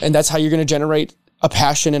 you know, and that's how you're going to generate a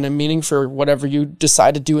passion and a meaning for whatever you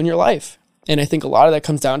decide to do in your life. And I think a lot of that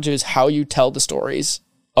comes down to is how you tell the stories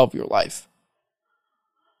of your life.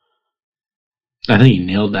 I think you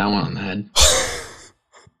nailed that one on the head.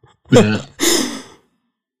 Yeah.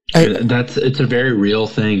 It's a very real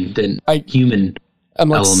thing. The human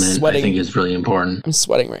element, sweating. I think, is really important. I'm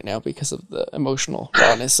sweating right now because of the emotional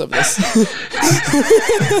rawness of this.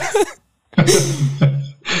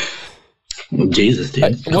 Well, Jesus,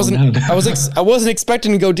 dude. I wasn't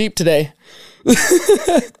expecting to go deep today.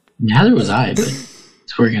 Neither was I, but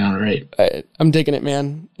it's working out right. I'm digging it,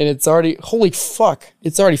 man. And it's already, holy fuck,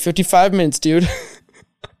 it's already 55 minutes, dude.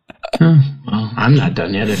 Well, I'm not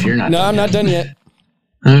done yet if you're not done yet. No, I'm not done yet.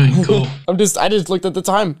 All right, cool. I just looked at the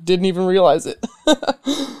time, didn't even realize it.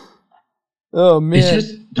 Oh, man. It's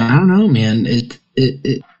just, I don't know, man.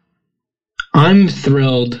 I'm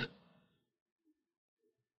thrilled.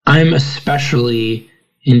 I'm especially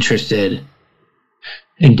interested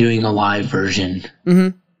in doing a live version.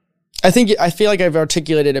 Mm-hmm. I feel like I've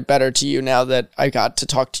articulated it better to you now that I got to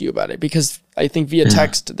talk to you about it, because I think via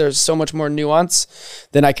text, there's so much more nuance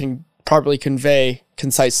than I can probably convey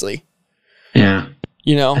concisely. Yeah.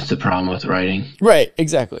 You know? That's the problem with writing. Right,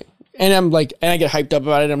 exactly. And I get hyped up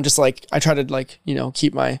about it. I'm just like, I try to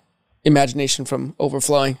keep my imagination from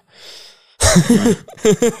overflowing.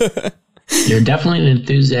 You're definitely an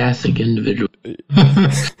enthusiastic individual.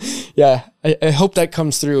 Yeah, I hope that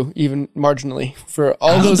comes through even marginally for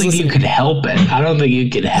all those listeners. I don't think you could help it. I don't think you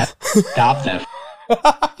could stop that.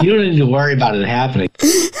 You don't need to worry about it happening.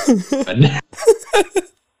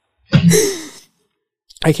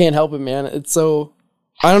 I can't help it, man. It's so,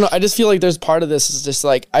 I don't know. I just feel like there's part of this is just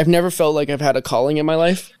like, I've never felt like I've had a calling in my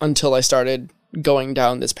life until I started going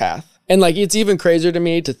down this path. And like, it's even crazier to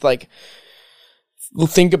me to like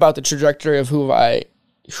think about the trajectory of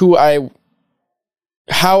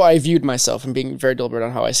how I viewed myself, and being very deliberate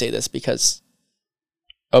on how I say this because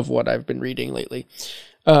of what I've been reading lately.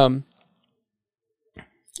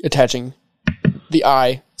 Attaching the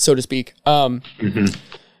I, so to speak.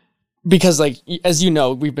 Because like, as you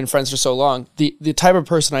know, we've been friends for so long. The type of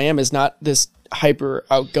person I am is not this hyper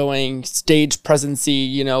outgoing stage presency,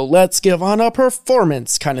 you know, let's give on a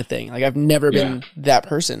performance kind of thing. Like I've never been that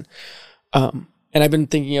person. And I've been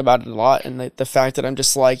thinking about it a lot. And the fact that I'm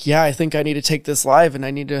just like, yeah, I think I need to take this live and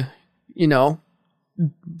I need to, you know,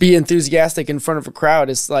 be enthusiastic in front of a crowd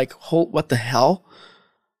is like, what the hell?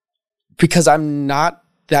 Because I'm not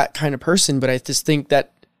that kind of person, but I just think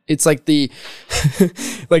that it's like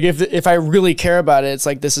like if I really care about it, it's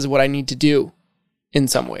like, this is what I need to do in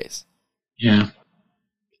some ways. Yeah.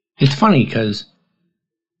 It's funny because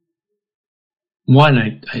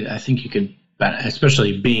one, I think you could,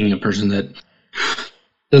 especially being a person that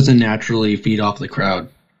doesn't naturally feed off the crowd,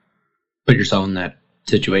 put yourself in that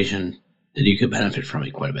situation that you could benefit from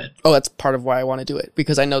it quite a bit. Oh, that's part of why I want to do it,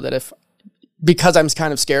 because I know that because I'm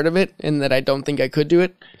kind of scared of it and that I don't think I could do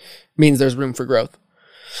it, means there's room for growth.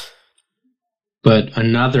 But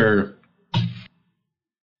another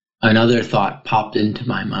thought popped into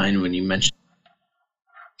my mind when you mentioned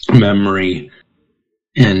memory,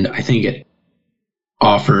 and I think it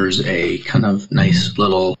offers a kind of nice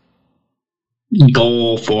little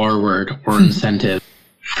goal forward or incentive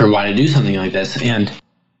for why to do something like this. And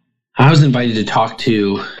I was invited to talk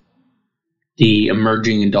to the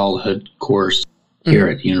Emerging Adulthood course here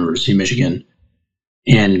at the University of Michigan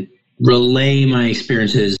and relay my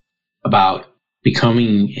experiences about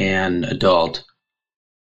becoming an adult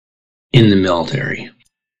in the military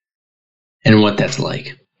and what that's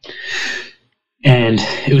like. And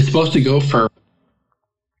it was supposed to go for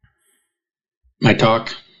my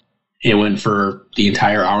talk. It went for the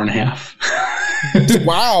entire hour and a half.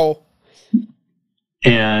 Wow.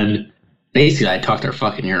 And basically I talked their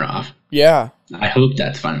fucking ear off. Yeah. I hope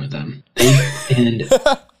that's fine with them. And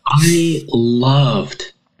I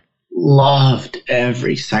loved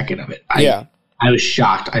every second of it. I was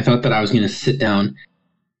shocked. I thought that I was going to sit down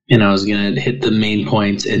and I was going to hit the main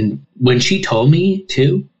points. And when she told me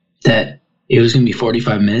too that it was going to be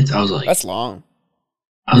 45 minutes, I was like, that's long.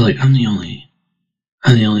 I was like, I'm the only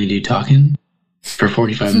dude talking for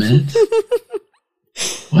 45 minutes.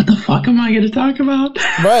 What the fuck am I going to talk about?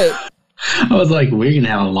 Right. I was like, we're going to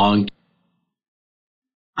have a long,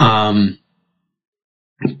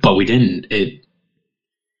 but we didn't.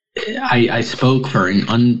 I spoke for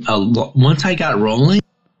once I got rolling,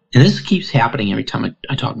 and this keeps happening every time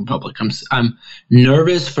I talk in public. I'm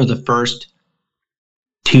nervous for the first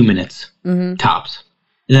 2 minutes tops,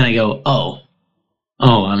 and then I go, oh,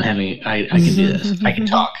 I can do this. I can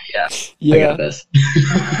talk. Yeah. I got this.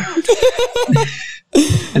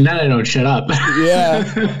 And then I don't shut up.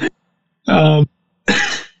 Yeah. I'm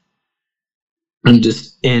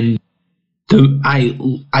just in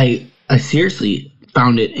I seriously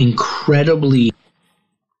found it incredibly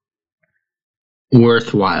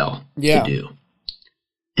worthwhile to do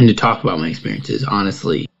and to talk about my experiences,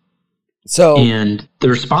 honestly. And the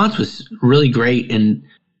response was really great. And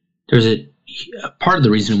there's a part of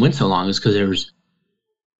the reason it went so long is because there was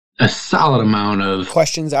a solid amount of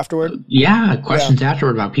questions afterward. Questions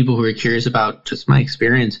afterward about people who were curious about just my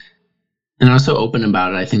experience. And I was so open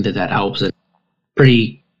about it. I think that helps. And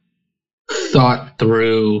pretty thought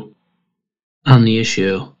through on the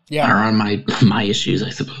issue, or on my issues, I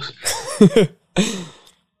suppose.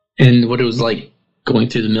 And what it was like going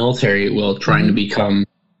through the military, trying to become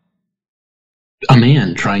a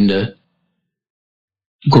man, trying to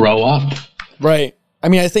grow up. Right. I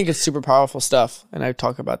mean, I think it's super powerful stuff, and I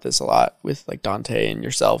talk about this a lot with like Dante and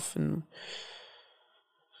yourself, and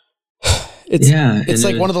it's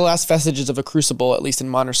like one of the last vestiges of a crucible, at least in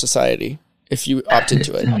modern society, if you opt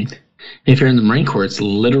into it. I mean, if you're in the Marine Corps, it's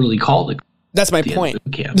literally called that's my point.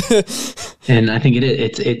 And I think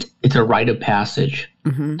it's a rite of passage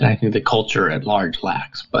that I think the culture at large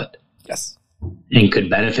lacks, but and could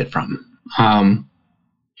benefit from.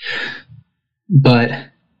 But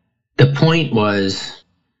the point was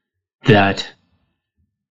that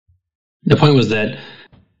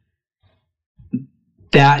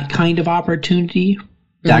kind of opportunity,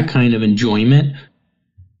 that kind of enjoyment,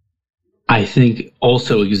 I think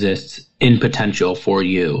also exists in potential for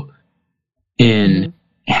you in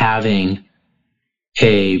having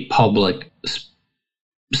a public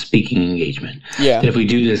speaking engagement. Yeah. That if we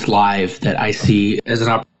do this live, that I see as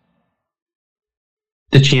the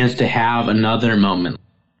chance to have another moment.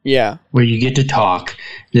 Yeah. Where you get to talk,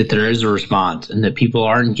 that there is a response, and that people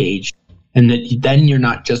are engaged, and that then you're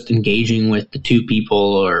not just engaging with the two people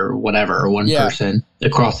or whatever, or one person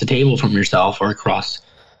across the table from yourself or across,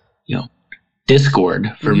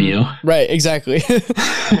 Discord from you. Right, exactly.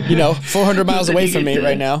 400 miles away from me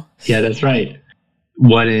right now. Yeah, that's right.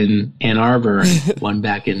 One in Ann Arbor and one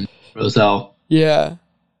back in Roselle. Yeah.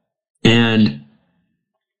 And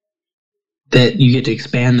that you get to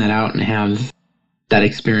expand that out and have that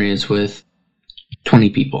experience with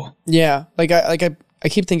 20 people. Yeah. I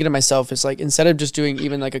keep thinking to myself, it's like, instead of just doing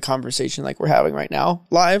even like a conversation like we're having right now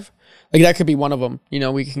live, like that could be one of them,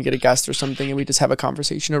 we can get a guest or something and we just have a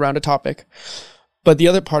conversation around a topic. But the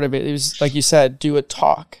other part of it is, like you said, do a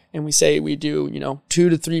talk. And we say we do, 2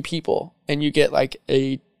 to 3 people, and you get like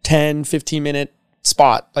a 10, 15 minute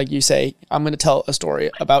spot. Like you say, I'm going to tell a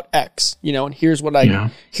story about X, and here's what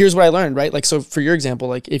I learned, right? Like, so for your example,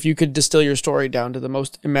 like if you could distill your story down to the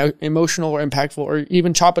most emotional or impactful, or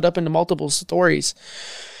even chop it up into multiple stories,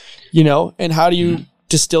 and how do you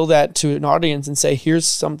distill that to an audience and say, here's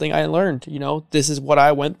something I learned, this is what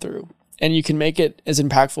I went through. And you can make it as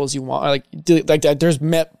impactful as you want. Like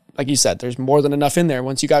that, like you said, there's more than enough in there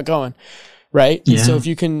once you got going, right? Yeah. So if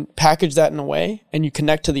you can package that in a way and you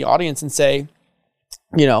connect to the audience and say,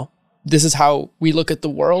 this is how we look at the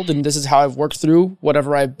world, and this is how I've worked through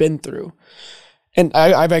whatever I've been through. And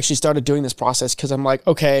I've actually started doing this process because I'm like,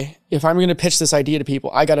 okay, if I'm going to pitch this idea to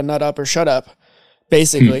people, I got to nut up or shut up,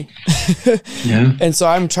 basically. Yeah. And so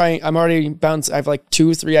I have like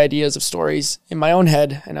 2 or 3 ideas of stories in my own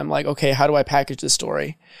head. And I'm like, okay, how do I package this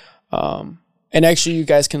story? And actually you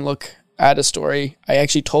guys can look at a story. I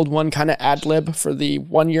actually told one kind of ad lib for the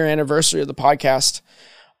 1-year anniversary of the podcast,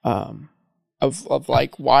 of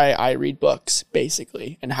like why I read books,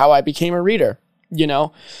 basically, and how I became a reader,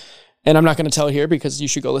 and I'm not going to tell here because you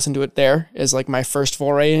should go listen to it there, as like my first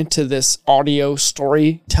foray into this audio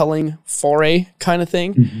storytelling foray kind of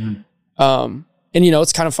thing. Mm-hmm. And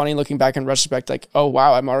it's kind of funny looking back in retrospect, like, oh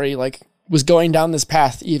wow, I'm already like was going down this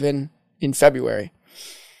path even in February.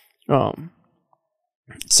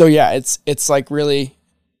 So yeah, it's like really,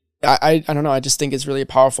 I don't know. I just think it's really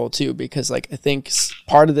powerful too, because like, I think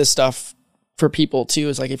part of this stuff for people too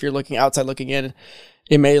is like, if you're looking outside looking in,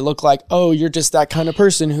 it may look like, oh, you're just that kind of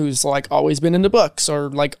person who's like always been into books or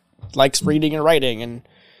like likes reading and writing. And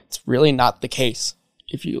it's really not the case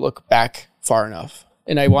if you look back far enough.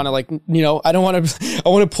 And I want to I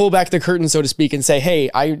want to pull back the curtain, so to speak, and say, hey,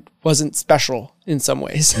 I wasn't special in some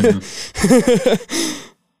ways. Mm-hmm.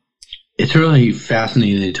 It's really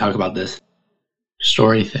fascinating to talk about this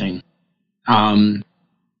story thing. In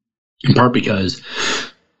part because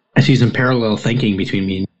I see some parallel thinking between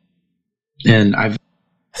me and I've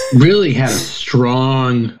really had a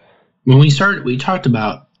strong, when we talked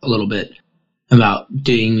about a little bit about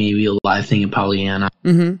doing maybe a live thing in Pollyanna,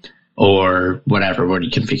 mm-hmm. or whatever, what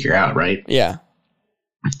you can figure out, right? Yeah.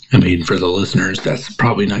 I mean, for the listeners, that's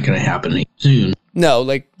probably not going to happen anytime soon. No,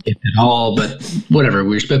 like, if at all, but whatever.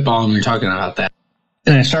 We were spitballing, we were talking about that.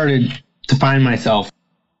 And I started to find myself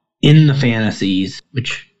in the fantasies,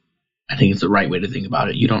 which I think is the right way to think about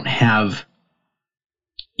it. You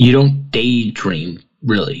don't daydream,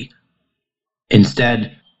 really.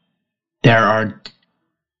 Instead, there are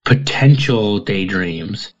potential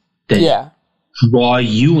daydreams that draw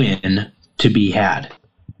you in to be had.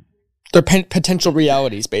 They're potential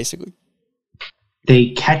realities, basically. They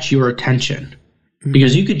catch your attention. Mm-hmm.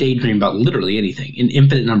 Because you could daydream about literally anything, an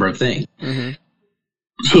infinite number of things. Mm-hmm.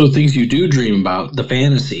 So the things you do dream about, the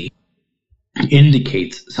fantasy,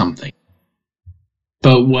 indicates something.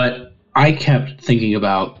 But what I kept thinking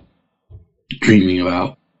about, dreaming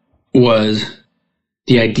about, was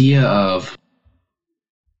the idea of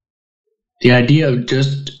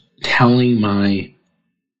just telling my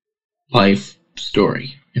life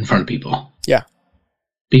story in front of people. Yeah.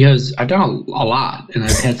 Because I've done a lot, and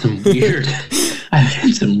I've had some weird, I've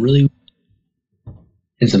had some really,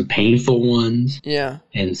 and some painful ones. Yeah.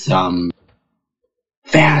 And some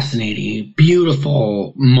fascinating,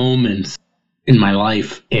 beautiful moments in my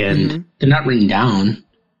life, and mm-hmm. they're not written down.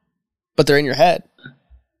 But they're in your head.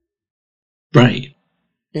 Right.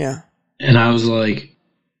 Yeah. And I was like,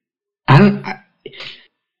 I don't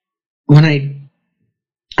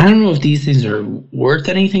know if these things are worth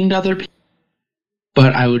anything to other people,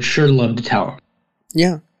 but I would sure love to tell them.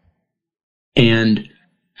 Yeah. And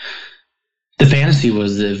the fantasy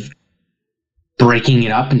was of breaking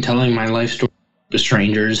it up and telling my life story to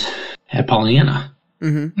strangers at Pollyanna.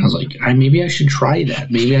 Mm-hmm. I was like, maybe I should try that.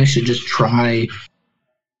 Maybe I should just try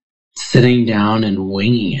sitting down and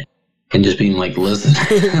winging it and just being like, listen,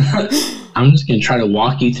 I'm just going to try to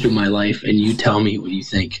walk you through my life and you tell me what you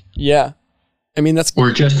think. Yeah. I mean, that's...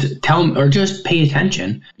 Or just pay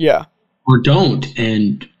attention. Yeah. Or don't.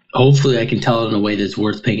 And hopefully I can tell it in a way that's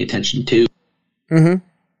worth paying attention to.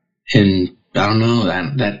 Mm-hmm. And I don't know,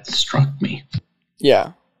 that struck me.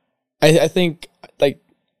 Yeah. I think, like,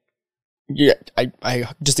 yeah, I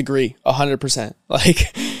just agree 100%.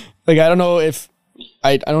 Like I don't know if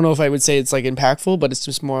I don't know if I would say it's like impactful, but it's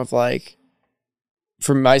just more of like,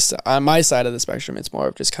 from on my side of the spectrum, it's more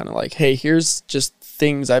of just kind of like, hey, here's just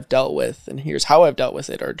things I've dealt with and here's how I've dealt with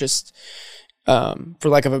it, or just for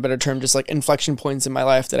lack of a better term, just like inflection points in my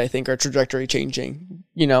life that I think are trajectory changing,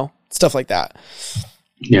 you know, stuff like that.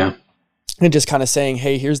 Yeah. And just kind of saying,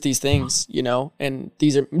 hey, here's these things, you know, and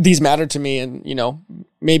these matter to me. And, you know,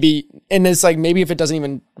 maybe, and it's like, maybe if it doesn't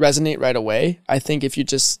even resonate right away, I think if you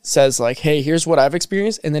just says like, hey, here's what I've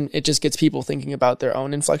experienced, and then it just gets people thinking about their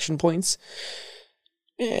own inflection points,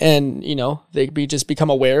 and, you know, they just become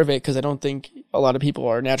aware of it. Cause I don't think a lot of people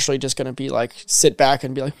are naturally just going to be like, sit back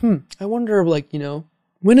and be like, I wonder, like, you know,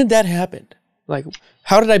 when did that happen? Like,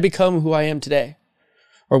 how did I become who I am today?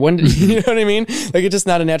 Or when did, you know what I mean? Like, it's just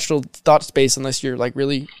not a natural thought space unless you're like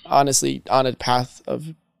really honestly on a path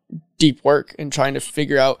of deep work and trying to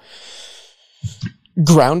figure out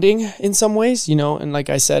grounding in some ways, you know? And like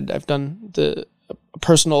I said, I've done the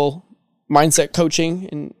personal mindset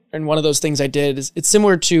coaching, and one of those things I did is, it's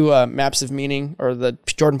similar to Maps of Meaning, or the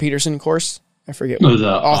Jordan Peterson course. I forget. Oh,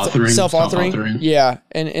 the self-authoring. Yeah.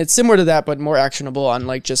 And it's similar to that, but more actionable on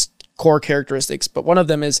like just core characteristics. But one of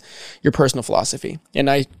them is your personal philosophy. And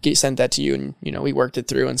I sent that to you, and, you know, we worked it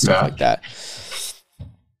through and stuff like that.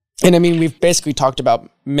 And I mean, we've basically talked about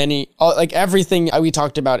like everything we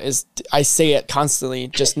talked about is, I say it constantly,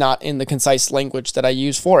 just not in the concise language that I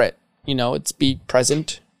use for it. You know, it's be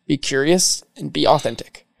present, be curious, and be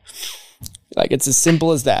authentic. Like, it's as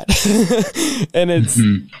simple as that. And it's,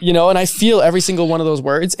 you know, and I feel every single one of those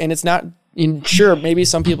words, and it's not, sure, maybe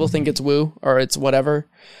some people think it's woo or it's whatever.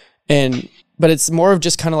 But it's more of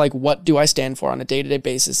just kind of like, what do I stand for on a day-to-day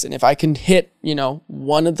basis? And if I can hit, you know,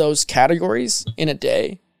 one of those categories in a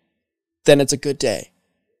day, then it's a good day,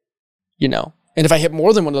 you know? And if I hit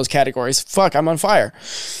more than one of those categories, fuck, I'm on fire.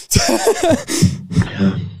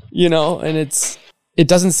 You know, and it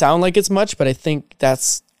doesn't sound like it's much, but I think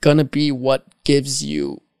that's going to be what gives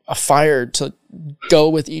you a fire to go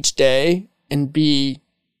with each day and be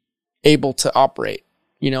able to operate,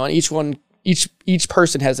 you know, and each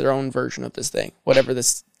person has their own version of this thing, whatever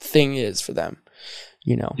this thing is for them,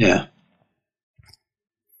 you know? Yeah.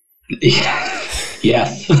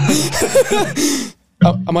 Yes.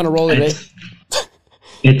 I'm on a roll today.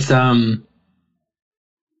 It's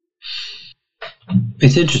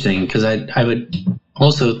interesting, because I would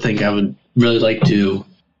also think I would really like to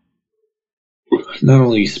not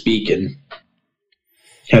only speak and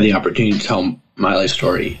have the opportunity to tell my life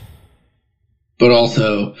story, but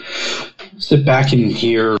also sit back and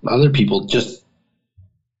hear other people just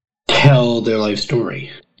tell their life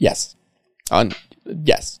story. Yes.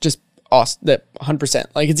 Yes. Just awesome. That 100%.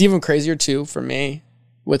 Like, it's even crazier too for me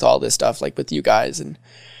with all this stuff, like with you guys, and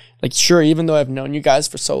like, sure, even though I've known you guys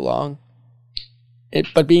for so long,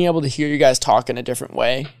 but being able to hear you guys talk in a different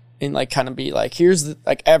way, and like kind of be like, here's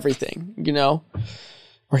like everything, you know,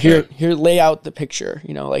 or here lay out the picture,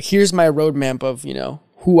 you know, like here's my roadmap of, you know,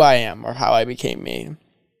 who I am or how I became me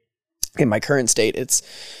in my current state. It's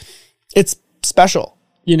special,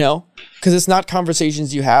 you know, because it's not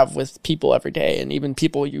conversations you have with people every day, and even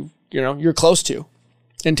people you know you're close to,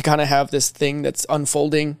 and to kind of have this thing that's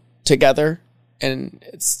unfolding together, and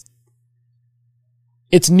it's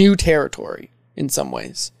new territory in some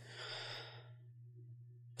ways,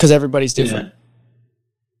 because everybody's different.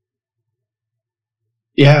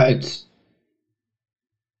 Yeah,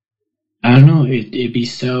 I don't know, it'd be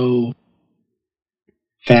so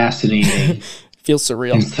fascinating. Feels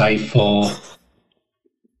surreal, insightful,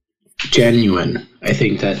 genuine. I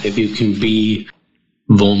think that if you can be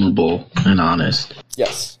vulnerable and honest,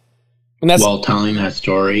 yes, and that's while telling that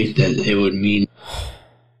story, that it would mean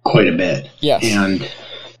quite a bit. Yes, and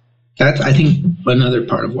that's, I think, another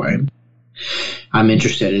part of why I'm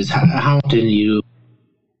interested is how often you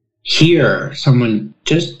hear someone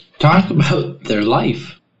just talk about their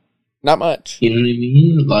life. Not much. You know what I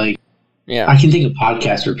mean? Like, yeah, I can think of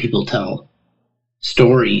podcasts where people tell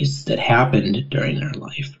stories that happened during their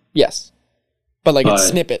life. Yes, but it's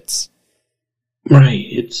snippets. Right.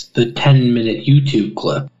 It's the 10-minute YouTube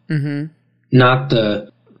clip, not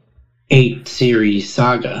the 8-series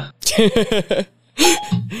saga.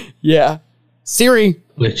 Yeah. Siri.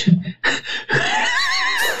 Which...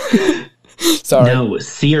 Sorry. No,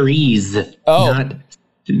 series. Oh. Not...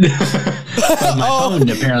 my phone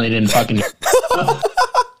apparently didn't fucking...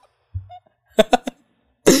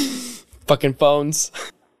 Fucking phones.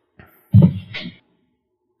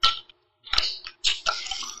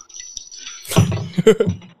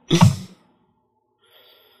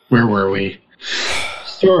 Where were we?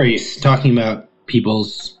 Stories. Talking about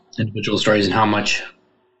people's individual stories and how much...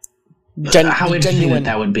 how interesting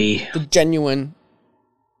that would be. The genuine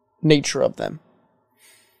nature of them.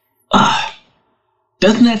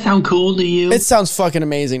 Doesn't that sound cool to you? It sounds fucking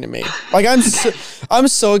amazing to me. Like I'm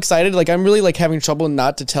so excited. Like I'm really like having trouble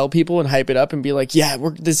not to tell people and hype it up and be like, yeah,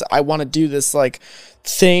 I want to do this like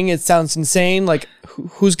thing. It sounds insane. Like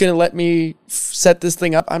who's gonna let me set this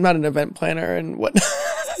thing up? I'm not an event planner and what.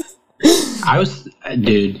 I was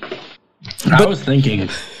thinking,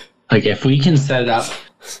 like, if we can set it up,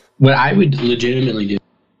 what I would legitimately do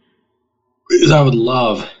is I would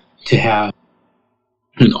love to have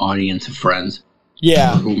an audience of friends.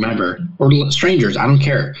 Yeah. Or whomever. Or strangers. I don't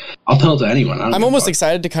care. I'll tell it to anyone. I'm almost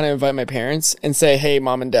excited to kind of invite my parents and say, hey,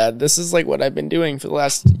 Mom and Dad, this is like what I've been doing for the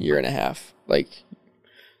last year and a half. Like,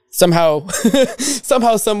 somehow,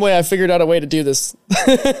 some way I figured out a way to do this.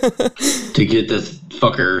 To get this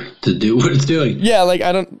fucker to do what it's doing. Yeah, like,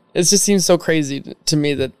 it just seems so crazy to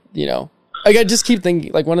me that, you know, like, I just keep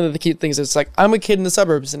thinking, like, one of the key things is, like, I'm a kid in the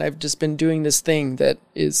suburbs, and I've just been doing this thing that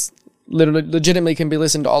is literally, legitimately can be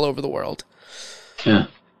listened to all over the world. Yeah.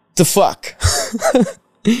 The fuck.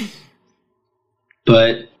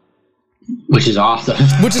 But, which is awesome.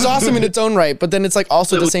 Which is awesome in its own right, but then it's, like,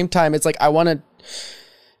 also at the same time, it's, like, I want to,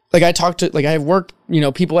 like, I talk to, like, I have work, you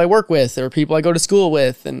know, people I work with, or people I go to school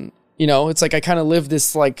with, and, you know, it's like I kind of live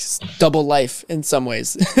this, like, double life in some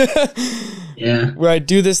ways. Yeah. Where I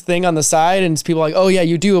do this thing on the side, and people are like, oh, yeah,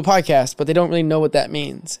 you do a podcast, but they don't really know what that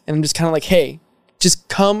means. And I'm just kind of like, hey, just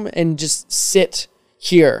come and just sit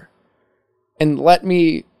here and let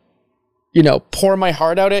me, you know, pour my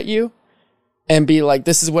heart out at you and be like,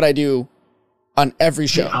 this is what I do on every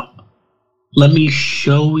show. Yeah. Let me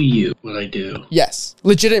show you what I do. Yes.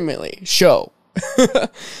 Legitimately. Show.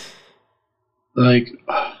 Like,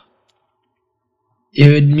 it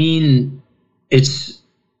would mean it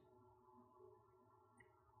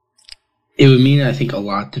would mean, I think, a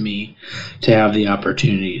lot to me to have the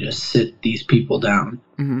opportunity to sit these people down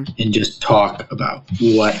and just talk about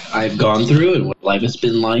what I've gone through and what life has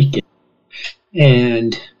been like.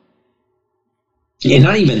 And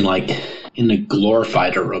not even like in a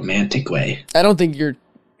glorified or romantic way. I don't think you're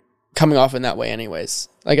coming off in that way anyways.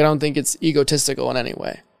 Like, I don't think it's egotistical in any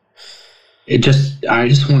way. I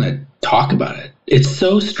just want to talk about it. It's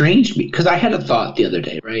so strange because I had a thought the other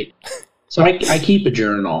day, right? So I keep a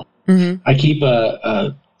journal. Mm-hmm. I keep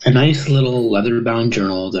a nice little leather-bound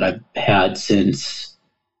journal that I've had since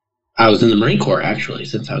I was in the Marine Corps, actually.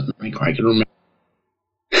 Since I was in the Marine Corps,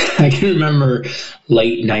 I can remember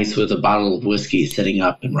late nights with a bottle of whiskey sitting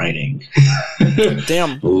up and writing.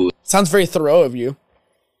 Damn. Ooh. Sounds very Thoreau of you.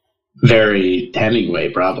 Very Hemingway,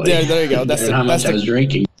 probably. Yeah, there you go. That's how much I was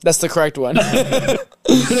drinking. That's the correct one.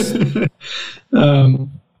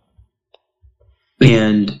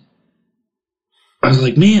 And I was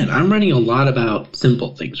like, man, I'm writing a lot about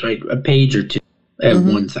simple things, right? A page or two at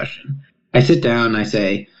one session. I sit down and I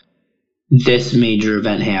say, this major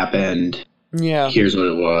event happened. Yeah. Here's what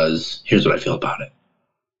it was. Here's what I feel about it.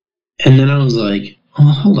 And then I was like,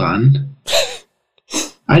 oh, hold on.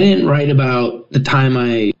 I didn't write about the time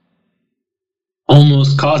I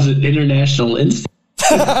almost caused an international incident.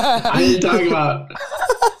 I didn't talk about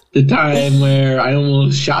the time where I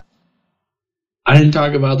almost shot. I didn't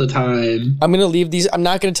talk about the time. I'm going to leave these. I'm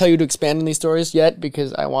not going to tell you to expand on these stories yet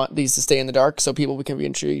because I want these to stay in the dark so people can be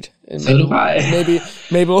intrigued. And so do I.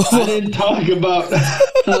 Maybe we'll, I didn't talk about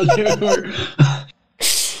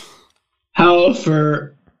how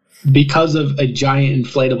because of a giant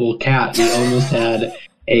inflatable cat, we almost had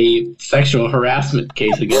a sexual harassment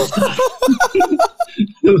case against us.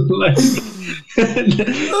 None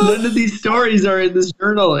of these stories are in this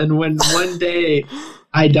journal, and when one day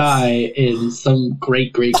I die and some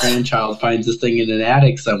great-great-grandchild finds this thing in an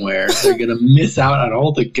attic somewhere, they're going to miss out on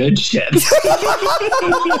all the good shit.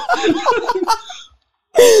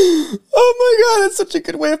 Oh my god, that's such a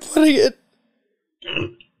good way of putting it.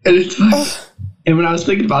 And it's like, and when I was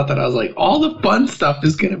thinking about that, I was like, all the fun stuff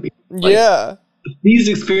is going to be like, yeah. These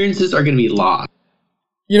experiences are going to be lost.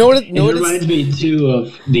 You know what? It reminds me too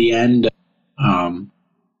of the end, the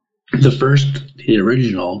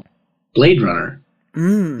original Blade Runner.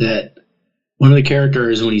 That one of the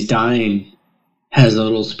characters, when he's dying, has a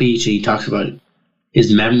little speech. And he talks about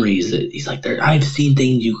his memories. That he's like, I've seen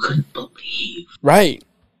things you couldn't believe. Right.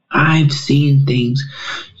 I've seen things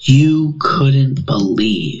you couldn't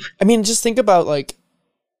believe. I mean, just think about, like,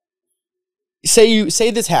 say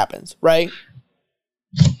this happens, right?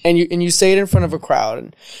 And you say it in front of a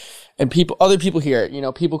crowd, and other people hear it, you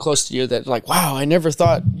know, people close to you that are like, wow, I never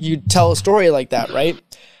thought you'd tell a story like that, right?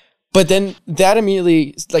 But then that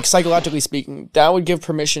immediately, like, psychologically speaking, that would give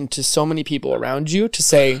permission to so many people around you to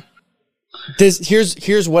say,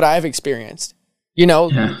 here's what I've experienced. You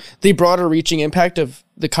know, the broader reaching impact of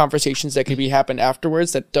the conversations that could be happen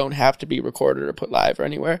afterwards that don't have to be recorded or put live or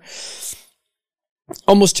anywhere.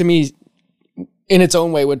 Almost, to me, in its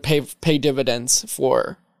own way, would pay dividends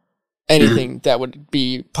for anything that would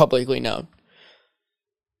be publicly known.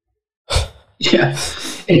 Yeah,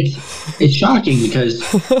 it's shocking because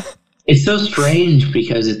it's so strange,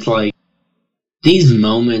 because it's like these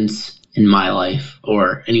moments in my life,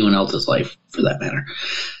 or anyone else's life for that matter,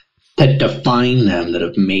 that define them, that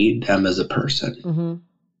have made them as a person.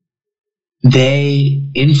 They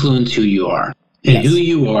influence who you are, and who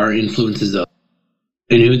you are influences those,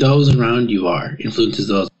 and who those around you are influences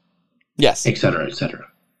those. Yes, et cetera, et cetera.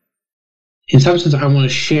 In some sense, I want to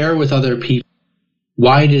share with other people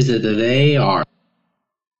why it is that they are,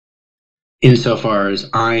 insofar as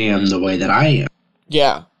I am the way that I am.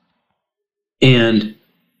 Yeah, and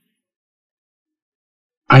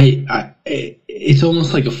it's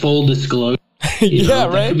almost like a full disclosure. Yeah,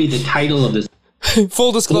 right. That could be the title of this.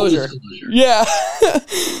 Full disclosure. Yeah.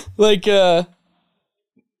 Like, I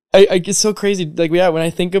get so crazy. Like, yeah, when I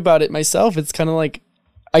think about it myself, it's kind of like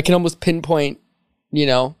I can almost pinpoint, you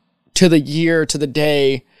know, to the year, to the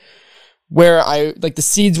day where the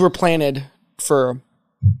seeds were planted for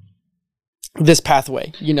this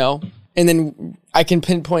pathway, you know, and then I can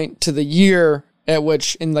pinpoint to the year at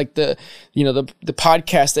which, in like the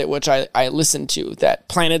podcast at which I listened to that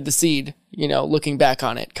planted the seed, you know, looking back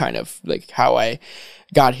on it, kind of like how I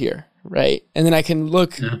got here. Right. And then I can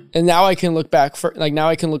look, and now I can look back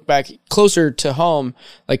closer to home,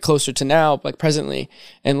 like closer to now, like presently,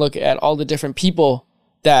 and look at all the different people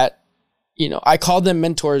that, you know, I call them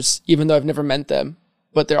mentors, even though I've never met them,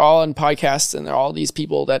 but they're all in podcasts, and they're all these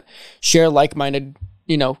people that share like-minded,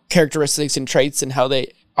 you know, characteristics and traits and how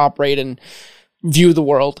they operate and view the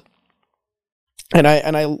world. And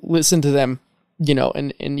I listen to them, you know,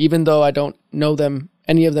 and even though I don't know them,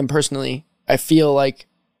 any of them personally, I feel like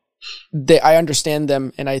I understand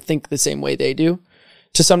them, and I think the same way they do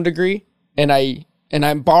to some degree. And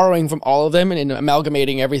I'm borrowing from all of them and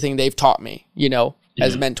amalgamating everything they've taught me, you know,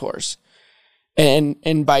 as mentors.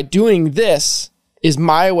 And by doing this is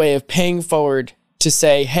my way of paying forward to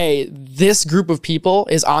say, hey, this group of people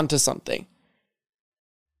is onto something.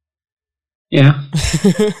 Yeah.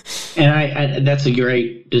 And I that's a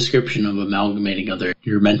great description of amalgamating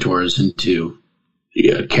your mentors into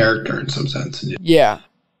a character in some sense. Yeah.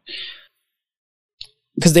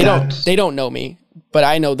 Because they don't know me, but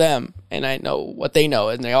I know them, and I know what they know,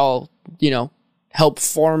 and they all, you know, help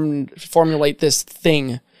formulate this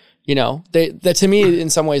thing. You know, that to me,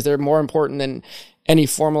 in some ways, they're more important than any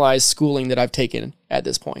formalized schooling that I've taken at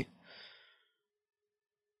this point.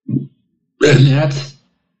 And that's,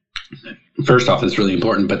 first off, it's really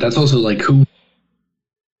important, but that's also like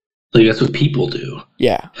that's what people do.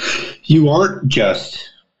 Yeah. You aren't just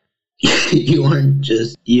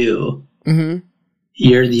you. Mm-hmm.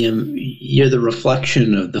 You're the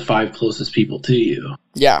reflection of the 5 closest people to you.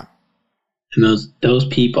 Yeah. And those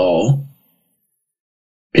people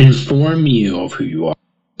inform you of who you are,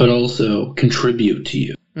 but also contribute to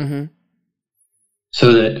you. Mm-hmm.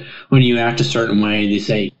 So that when you act a certain way, they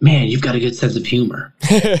say, man, you've got a good sense of humor.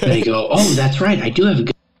 And they go, oh, that's right, I do have a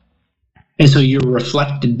good. And so you're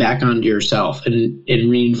reflected back onto yourself and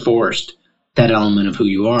reinforced that element of who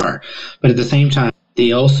you are. But at the same time,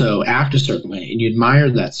 they also act a certain way, and you admire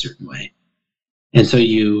that certain way. And so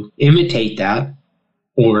you imitate that,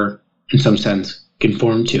 or in some sense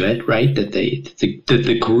conform to it, right? That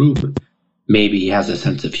the group maybe has a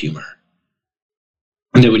sense of humor.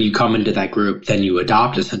 And then when you come into that group, then you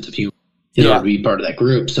adopt a sense of humor in order to be part of that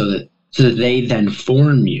group, so that they then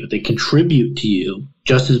form you, they contribute to you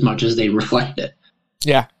just as much as they reflect it.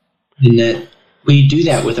 Yeah. And that we do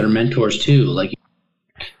that with our mentors too. Like,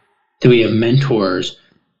 do we have mentors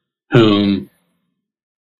whom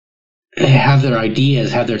have their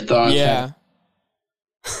ideas, have their thoughts,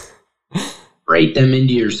 incorporate them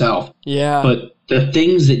into yourself. Yeah. But the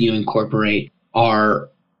things that you incorporate are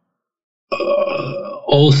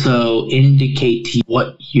also indicate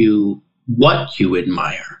to you what you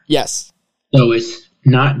admire. Yes. So it's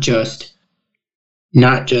not just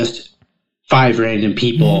not just 5 random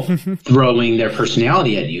people throwing their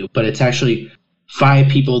personality at you, but it's actually 5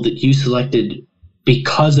 people that you selected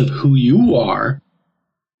because of who you are,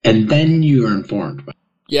 and then you're informed by.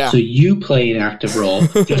 Yeah. So you play an active role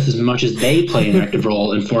just as much as they play an active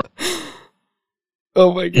role in for.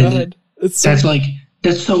 Oh my God. That's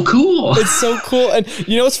so cool. It's so cool. And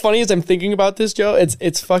you know what's funny is I'm thinking about this, Joe.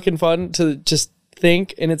 It's fucking fun to just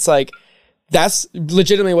think. And it's like, that's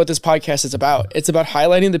legitimately what this podcast is about. It's about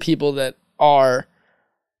highlighting the people that are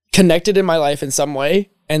connected in my life in some way.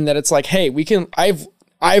 And that it's like, hey,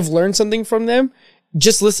 I've learned something from them.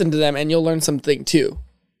 Just listen to them and you'll learn something too.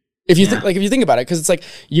 If you think about it, because it's like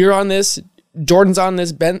you're on this, Jordan's on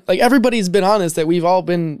this, Ben, like everybody's been on this, that we've all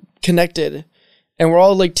been connected, and we're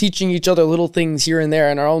all like teaching each other little things here and there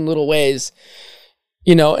in our own little ways,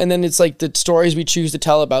 you know. And then it's like the stories we choose to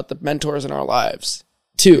tell about the mentors in our lives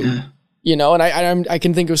too, you know. And I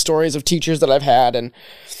can think of stories of teachers that I've had, and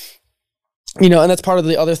you know, and that's part of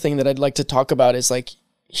the other thing that I'd like to talk about is like,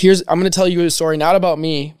 I'm going to tell you a story not about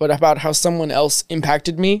me, but about how someone else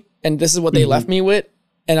impacted me, and this is what they left me with.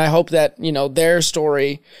 And I hope that, you know, their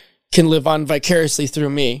story can live on vicariously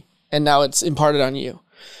through me. And now it's imparted on you.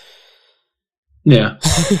 Yeah.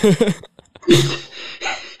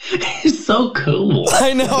 It's so cool.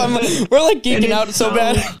 I know. We're like geeking out so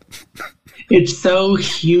bad. It's so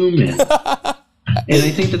human. And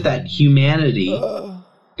I think that humanity,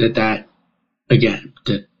 that again,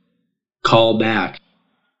 to call back,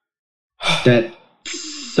 that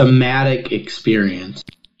somatic experience.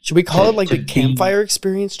 Should we call it like the campfire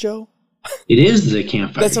experience, Joe? It is the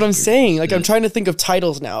campfire. That's what I'm saying. Like, I'm trying to think of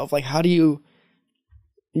titles now of like, how do you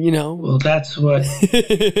know? Well, that's what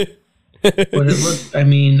it looks. I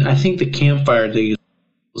mean, I think the campfire thing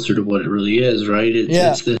is sort of what it really is, right?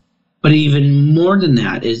 It's this, but even more than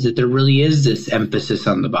that is that there really is this emphasis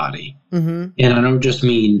on the body. Mm-hmm. And I don't just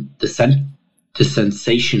mean the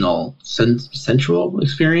sensational, sensual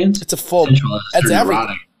experience. It's a full, it's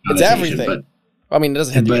everything. It's everything. But, I mean, it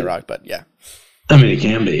doesn't have to be erotic, but yeah. I mean, it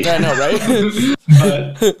can be. I know, right?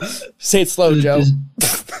 But say it slow, Joe.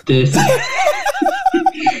 This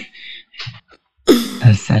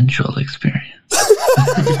essential experience.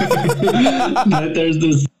 That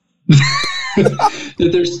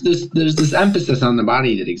there's this emphasis on the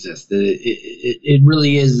body that exists. That it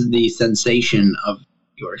really is the sensation of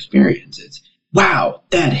your experience. It's wow,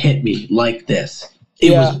 that hit me like this.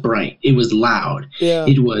 It was bright. It was loud. Yeah.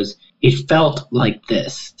 It felt like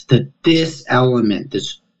this. That this element,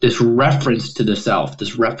 this reference to the self,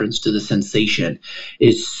 this reference to the sensation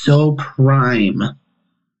is so prime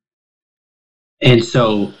and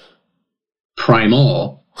so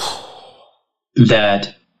primal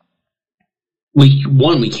that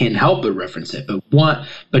we can't help but reference it,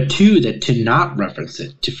 but two, that to not reference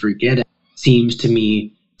it, to forget it, seems to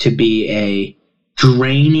me to be a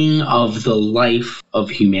draining of the life of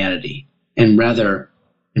humanity, and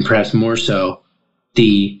perhaps more so,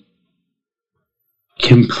 the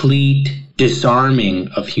complete disarming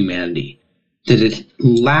of humanity, that it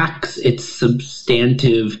lacks its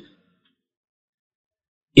substance.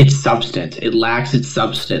 It lacks its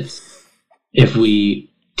substance if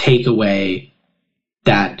we take away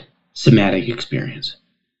that somatic experience.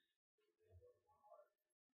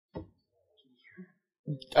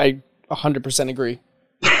 I 100% agree.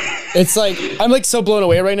 It's like, I'm like so blown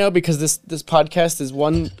away right now because this podcast is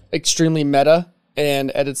one extremely meta,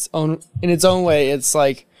 and in its own way, it's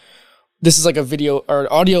like, this is like a video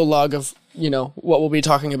or audio log of, you know, what we'll be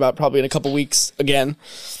talking about probably in a couple weeks again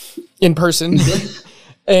in person.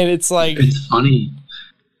 And it's like, it's funny.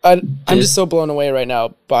 I'm just so blown away right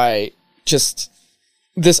now by just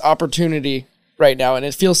this opportunity right now. And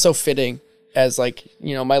it feels so fitting as, like,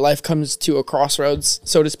 you know, my life comes to a crossroads,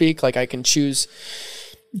 so to speak. Like, I can choose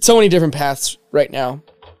so many different paths right now,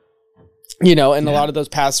 you know, and a lot of those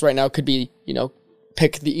paths right now could be, you know,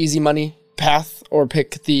 pick the easy money path, or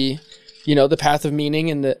pick the, you know, the path of meaning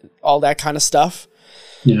and all that kind of stuff.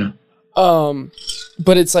 Yeah.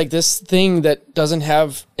 But it's like this thing that doesn't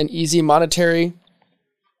have an easy monetary,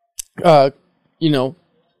 you know,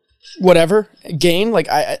 whatever gain. Like,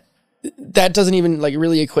 that doesn't even like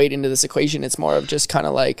really equate into this equation. It's more of just kind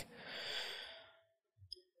of like,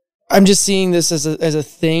 I'm just seeing this as a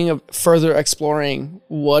thing of further exploring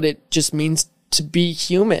what it just means to be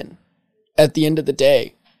human at the end of the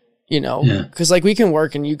day, you know, because like we can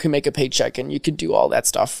work and you can make a paycheck and you can do all that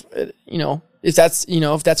stuff, you know, if that's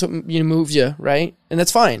what moves you, right? And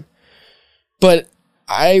that's fine. But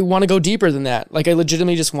I want to go deeper than that. Like, I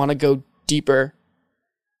legitimately just want to go deeper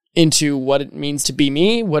into what it means to be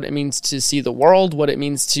me, what it means to see the world, what it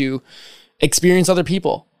means to experience other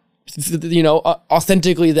people,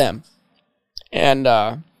 authentically them. And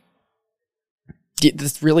that's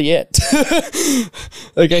really it.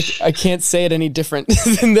 Like I can't say it any different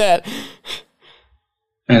than that.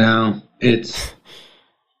 I know it's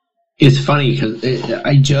funny because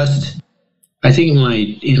I think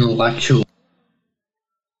my intellectual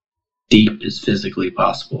deep is physically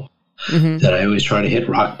possible. Mm-hmm. That I always try to hit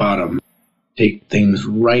rock bottom, take things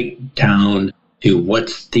right down to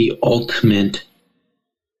what's the ultimate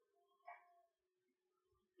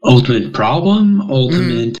problem,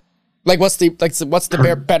 like what's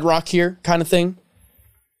the bedrock here kind of thing.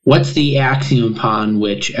 What's the axiom upon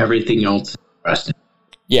which everything else is resting?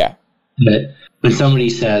 Yeah. That when somebody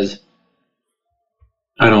says,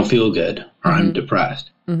 I don't feel good or I'm depressed,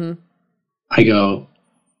 I go,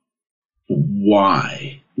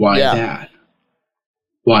 why? Why that?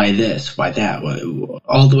 Why this? Why that?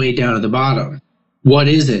 All the way down to the bottom. What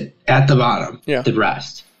is it at the bottom? Yeah. The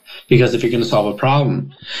rest. Because if you're going to solve a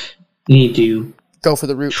problem, you need to go for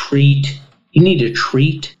the root. You need to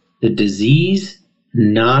treat the disease,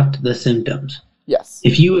 not the symptoms. Yes.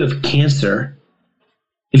 If you have cancer,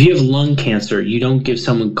 if you have lung cancer, you don't give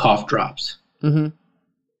someone cough drops. Mm-hmm.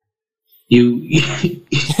 You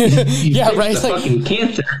yeah, right. Like, fucking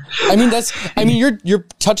cancer. You're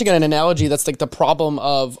touching on an analogy that's like the problem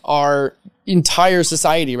of our entire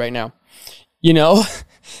society right now.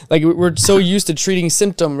 Like we're so used to treating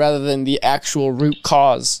symptom rather than the actual root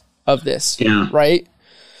cause of this. Yeah. Right.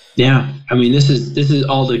 Yeah. I mean, this is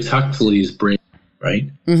Aldous Huxley's brain, right?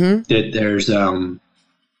 Mm-hmm. That there's a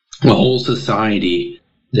whole society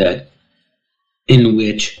in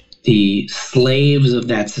which the slaves of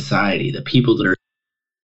that society, the people that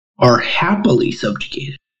are happily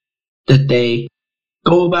subjugated, that they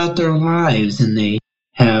go about their lives and they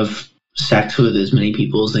have sex with as many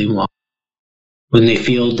people as they want. When they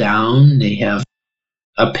feel down, they have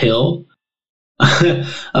a pill,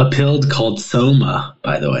 called Soma,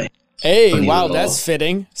 by the way. Hey, funny wow, that's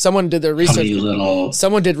fitting. Someone did their research.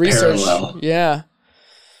 Someone did research. Parallel. Yeah.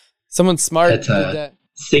 Someone smart did that.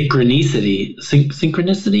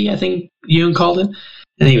 Synchronicity, I think you called it.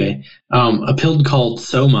 Anyway, a pill called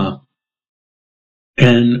Soma,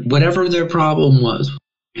 and whatever their problem was,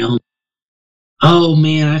 oh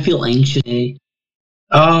man, I feel anxious today.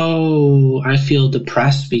 Oh, I feel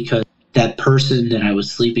depressed because that person that I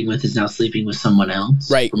was sleeping with is now sleeping with someone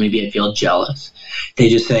else. Right. Or maybe I feel jealous. They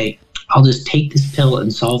just say, I'll just take this pill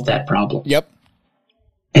and solve that problem. Yep.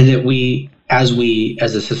 And that as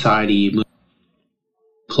a society, move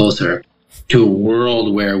closer to a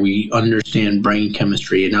world where we understand brain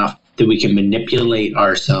chemistry enough that we can manipulate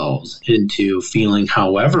ourselves into feeling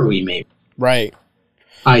however we may. Right.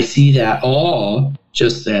 I see that all,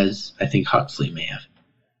 just as I think Huxley may have,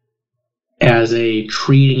 as a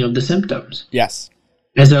treating of the symptoms. Yes.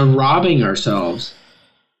 As a robbing ourselves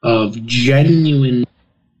of genuine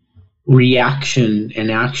reaction and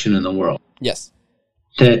action in the world. Yes.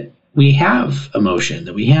 That we have emotion,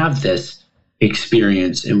 that we have this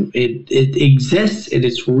experience, and it exists and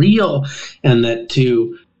it's real, and that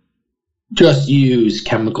to just use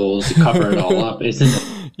chemicals to cover it all up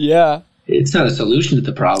isn't. Yeah. It's not a solution to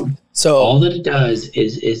the problem. So all that it does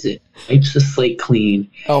is it wipes the slate clean.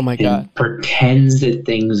 Oh my God! And pretends that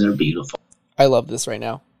things are beautiful. I love this right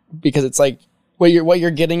now because it's like what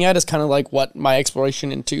you're getting at is kind of like what my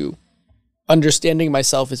exploration into understanding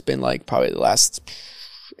myself has been like probably the last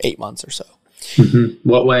 8 months or so. Mm-hmm.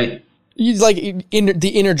 What way? Like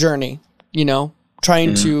the inner journey,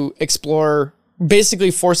 trying to explore,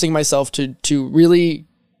 basically forcing myself to really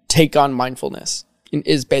take on mindfulness.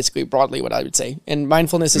 Is basically broadly what I would say. And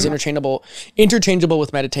mindfulness is interchangeable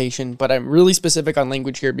with meditation, but I'm really specific on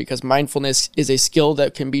language here because mindfulness is a skill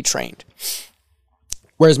that can be trained.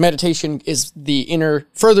 Whereas meditation is the inner,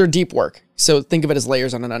 further deep work. So think of it as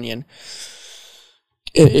layers on an onion.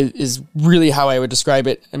 It is really how I would describe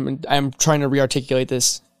it. I'm trying to re-articulate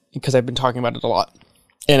this because I've been talking about it a lot.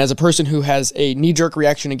 And as a person who has a knee-jerk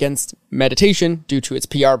reaction against meditation due to its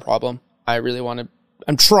PR problem,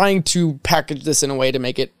 I'm trying to package this in a way to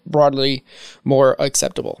make it broadly more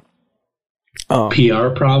acceptable. PR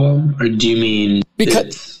problem? Or do you mean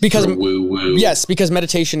because woo-woo? Yes, because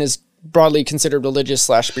meditation is broadly considered religious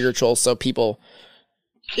 / spiritual, so people...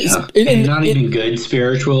 Yeah. Not even good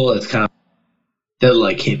spiritual. It's kind of... They're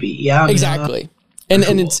like hippie. Yeah. Exactly. And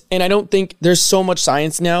I don't think... There's so much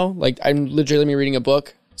science now. Like, I'm legitimately reading a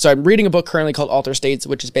book. So I'm reading a book currently called Alter States,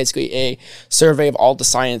 which is basically a survey of all the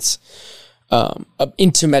science...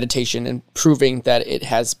 into meditation and proving that it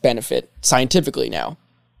has benefit scientifically now,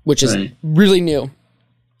 which is really new.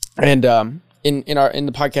 And in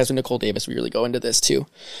the podcast with Nicole Davis, we really go into this too.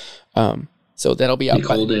 So that'll be out.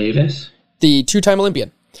 Nicole Davis? The 2-time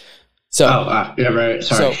Olympian. So, yeah, right.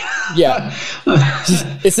 Sorry. So, yeah.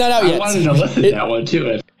 It's not out yet. I wanted to listen to that one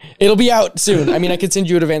too. It'll be out soon. I mean, I could send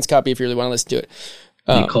you an advance copy if you really want to listen to it.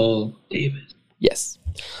 Nicole Davis. Yes.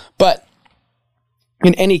 But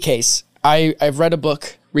in any case, I've read a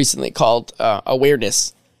book recently called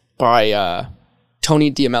Awareness by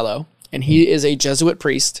Tony D'Amello, and he is a Jesuit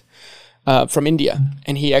priest from India,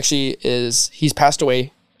 and he actually he's passed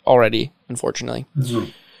away already, unfortunately. Mm-hmm.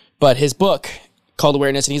 But his book called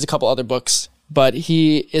Awareness, and he's a couple other books, but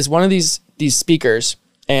he is one of these speakers,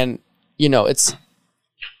 and it's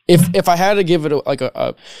if I had to give it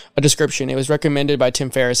a description, it was recommended by Tim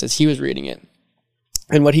Ferriss as he was reading it.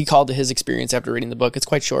 And what he called his experience after reading the book, it's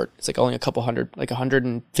quite short. It's like only a couple hundred, like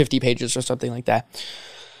 150 pages or something like that.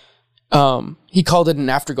 He called it an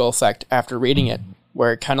afterglow effect after reading it,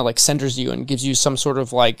 where it kind of like centers you and gives you some sort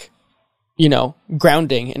of like,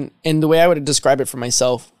 grounding. And the way I would describe it for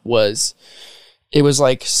myself was, it was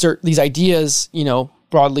like these ideas,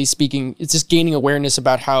 broadly speaking, it's just gaining awareness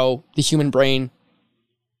about how the human brain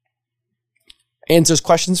answers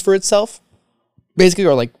questions for itself, basically,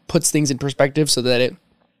 or like puts things in perspective so that it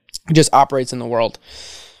just operates in the world.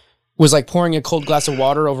 Was like pouring a cold glass of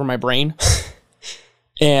water over my brain.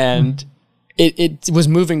 And it was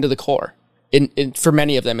moving to the core for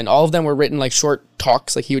many of them. And all of them were written like short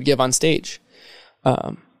talks like he would give on stage.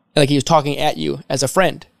 Like he was talking at you as a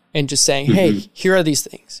friend and just saying, hey, here are these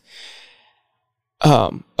things.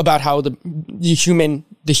 About how the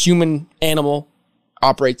human animal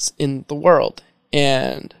operates in the world.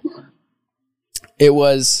 And it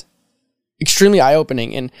was extremely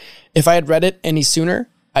eye-opening. And if I had read it any sooner,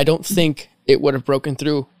 I don't think it would have broken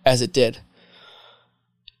through as it did.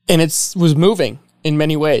 And it was moving in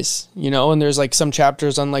many ways, and there's like some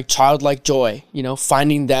chapters on like childlike joy,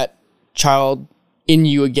 finding that child in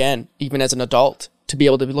you again, even as an adult, to be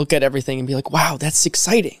able to look at everything and be like, wow, that's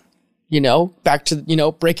exciting, back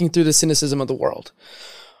to, breaking through the cynicism of the world,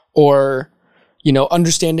 or,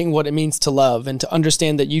 understanding what it means to love and to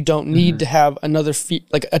understand that you don't need to have another,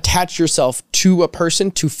 attach yourself to a person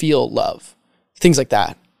to feel love, things like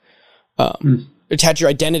that. Attach your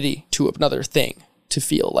identity to another thing to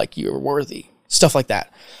feel like you're worthy, stuff like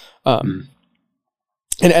that. And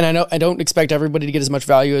I know I don't expect everybody to get as much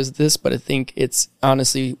value as this, but I think it's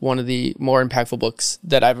honestly one of the more impactful books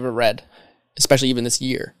that I've ever read, especially even this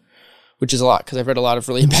year, which is a lot because I've read a lot of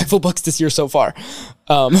really impactful books this year so far.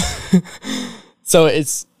 So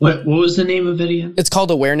it's... What was the name of it again? It's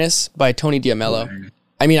called Awareness by Tony D'Amello.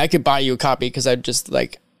 I mean, I could buy you a copy because I'm just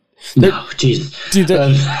like... No, jeez. Dude,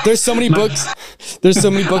 there's so many books. There's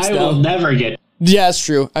so many books I now. will never get... Yeah, it's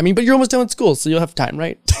true. I mean, but you're almost done with school, so you'll have time,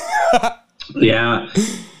 right? Yeah.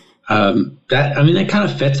 That kind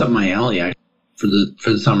of fits up my alley actually, for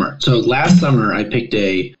the summer. So last summer I picked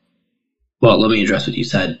well, let me address what you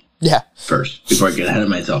said first before I get ahead of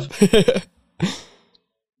myself.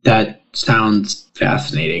 That sounds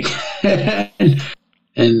fascinating.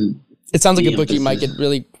 and it sounds like a book you might get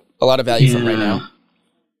really a lot of value from right now.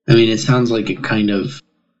 I mean, it sounds like a kind of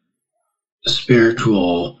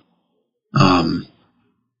spiritual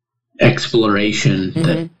exploration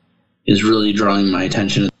that is really drawing my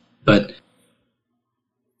attention. But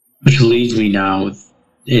which leads me now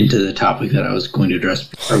into the topic that I was going to address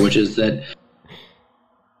before, which is that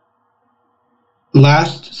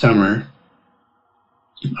last summer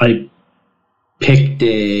I picked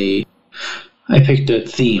a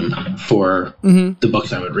theme for the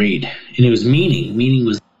books I would read, and it was meaning. Meaning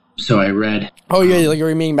was so I read. Oh yeah, like you're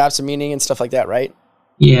reading Maps of Meaning and stuff like that, right?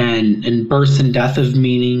 Yeah, and Birth and Death of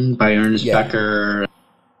Meaning by Ernest Becker.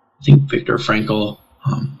 I think Viktor Frankl,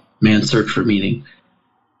 Man's Search for Meaning.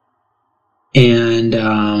 And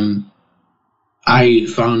I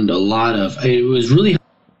found it was really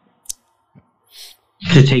hard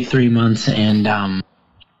to take 3 months and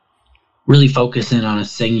really focus in on a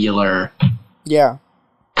singular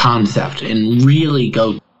concept and really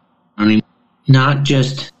go, not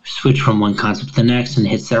just switch from one concept to the next and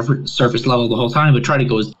hit surface level the whole time, but try to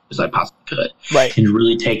go as deep as I possibly could. Right. And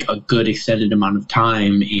really take a good extended amount of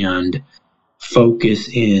time and focus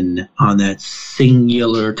in on that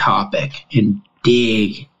singular topic and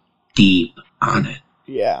dig deep on it.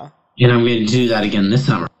 Yeah. And I'm going to do that again this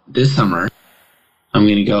summer. This summer, I'm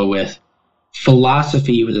going to go with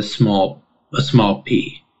philosophy with a small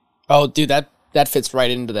p. Oh, dude, that fits right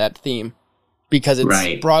into that theme because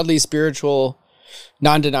it's broadly spiritual,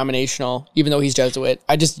 non-denominational, even though he's Jesuit.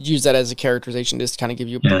 I just use that as a characterization just to kind of give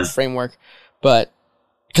you a framework. But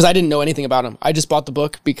because I didn't know anything about him. I just bought the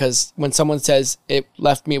book because when someone says it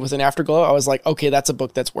left me with an afterglow, I was like, okay, that's a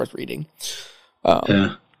book that's worth reading.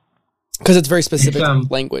 Because it's very specific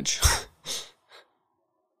language.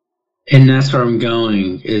 And that's where I'm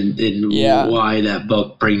going, and why that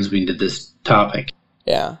book brings me to this topic.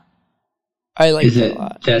 Yeah. I like that a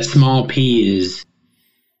lot. That small P is,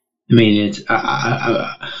 I mean, it's,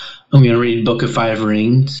 I'm going to read Book of Five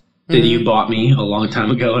Rings that you bought me a long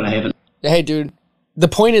time ago, and I haven't. Hey, dude. The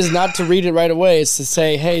point is not to read it right away. It's to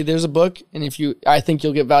say, hey, there's a book, and I think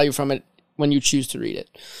you'll get value from it when you choose to read it.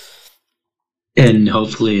 And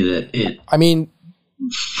hopefully that it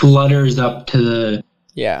flutters up to the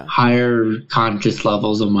higher conscious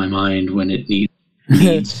levels of my mind when it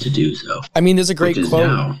needs to do so. I mean, there's a great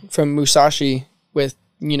quote from Musashi with,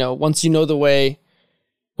 once you know the way,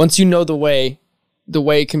 the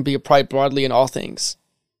way can be applied broadly in all things.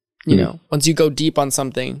 Once you go deep on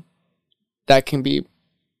something, that can be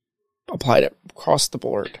applied across the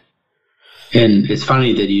board. And it's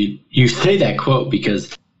funny that you say that quote,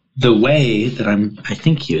 because the way that I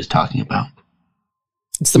think he was talking about,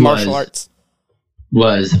 it's the martial arts.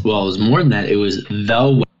 It was more than that. It was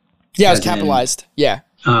the way. Yeah, it was capitalized. Yeah.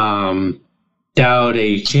 Dao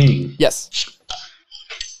De Ching. Yes.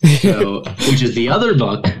 So, which is the other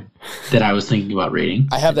book that I was thinking about reading.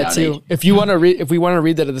 I have that too. If we want to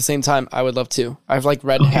read that at the same time, I would love to. I've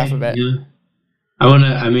read half of it.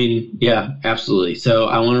 Yeah. Absolutely. So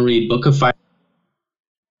I want to read Book of Five.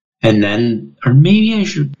 And then, or maybe I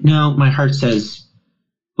should, no, my heart says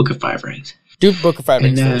Book of Five Rings. Do Book of Five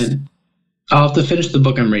Rings first. I'll have to finish the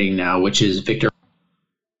book I'm reading now, which is Victor.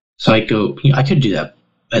 So I could do that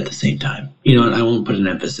at the same time. I won't put an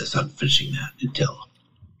emphasis on finishing that until.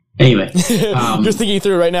 Anyway. Just thinking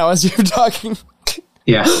through it right now as you're talking.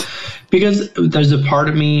 Yeah. Because there's a part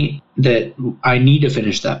of me that I need to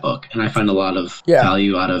finish that book, and I find a lot of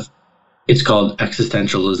value out of. It's called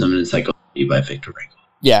Existentialism and Psychology by Viktor Frankl.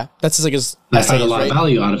 Yeah, that's just like his. I find a lot of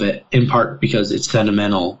value out of it, in part because it's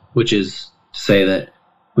sentimental, which is to say that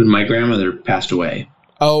when my grandmother passed away.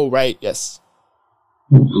 Oh, right, yes.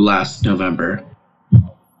 Last November,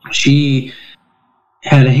 she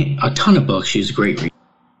had a ton of books. She was a great reader.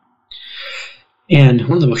 And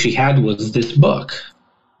one of the books she had was this book.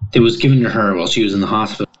 It was given to her while she was in the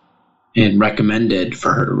hospital and recommended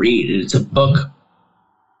for her to read. And it's a book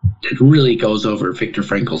that really goes over Viktor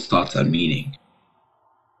Frankl's thoughts on meaning.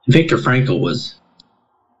 Viktor Frankl was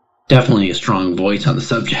definitely a strong voice on the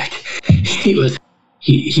subject. He was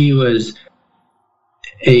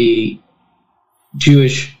a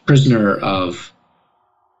Jewish prisoner of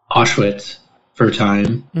Auschwitz for a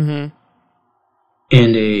time, and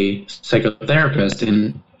a psychotherapist,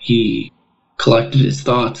 and he collected his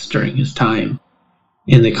thoughts during his time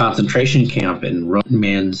in the concentration camp and wrote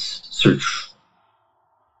Man's Search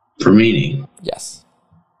for Meaning. Yes.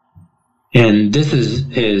 And this is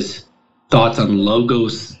his thoughts on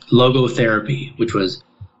logotherapy, which was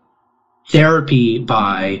therapy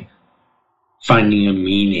by finding a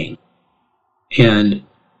meaning. And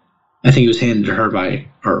I think it was handed to her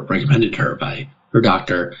recommended to her by her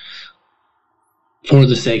doctor for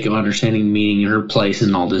the sake of understanding meaning and her place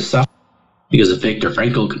in all this stuff. Because if Viktor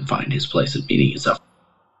Frankl could find his place of meaning and stuff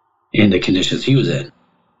in the conditions he was in,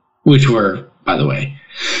 which were, by the way,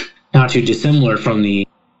 not too dissimilar from the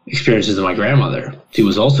experiences of my grandmother. She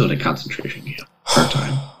was also in a concentration camp for a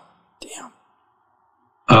time.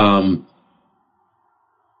 Damn.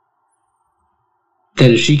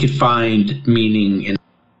 That if she could find meaning in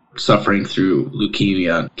suffering through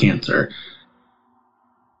leukemia and cancer,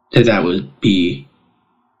 that would be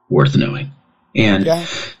worth knowing. And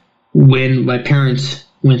when my parents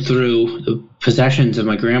went through the possessions of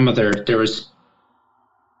my grandmother, there was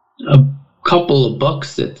a couple of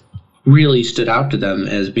books that really stood out to them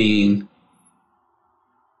as being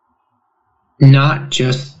not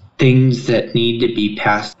just things that need to be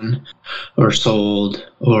passed on or sold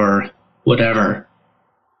or whatever,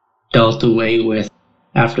 dealt away with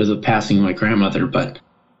after the passing of my grandmother, but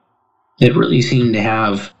it really seemed to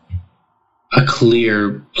have a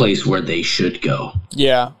clear place where they should go.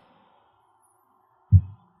 Yeah.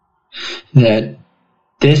 That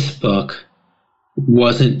this book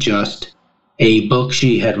wasn't just a book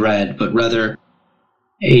she had read, but rather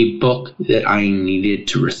a book that I needed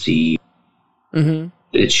to receive,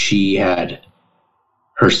 that she had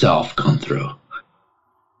herself gone through.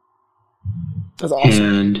 That's awesome.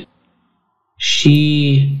 And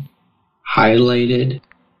she highlighted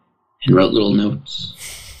and wrote little notes.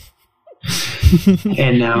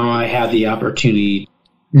 And now I have the opportunity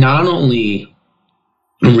not only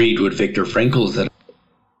read what Viktor Frankl said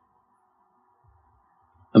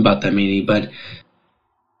about that meaning, but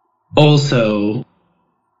also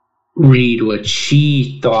read what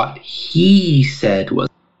she thought he said was.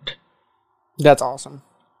 That's awesome.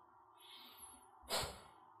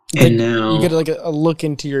 And now you get like a look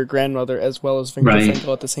into your grandmother as well as Viktor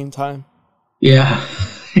Frankl at the same time. Yeah.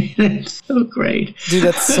 It's so great. Dude,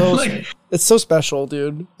 that's so it's so special,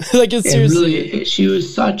 dude. Like it's seriously really, she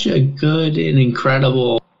was such a good and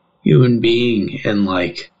incredible human being, and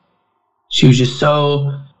like she was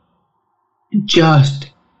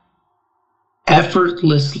just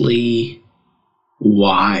effortlessly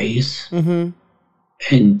wise and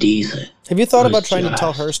decent. Have you thought about trying to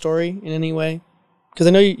tell her story in any way? Because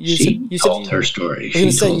I know you told her story.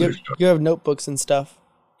 You have notebooks and stuff.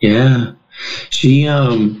 Yeah. She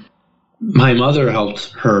my mother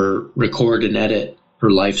helped her record and edit her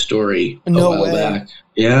life story a while back.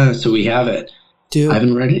 Yeah, so we have it. Dude, I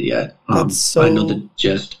haven't read it yet. I know the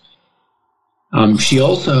gist. She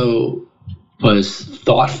also was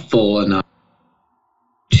thoughtful enough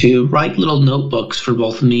to write little notebooks for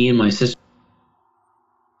both me and my sister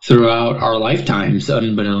throughout our lifetimes,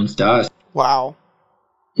 unbeknownst to us. Wow.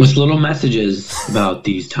 With little messages about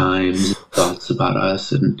these times, thoughts about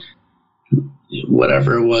us, and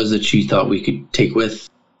whatever it was that she thought we could take with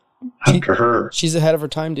after her. She's ahead of her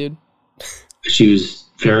time, dude. She was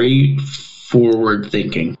very forward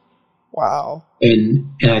thinking. Wow. And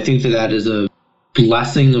I think that is a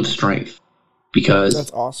blessing of strength, because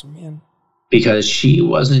that's awesome, man. Because she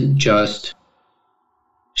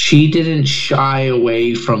didn't shy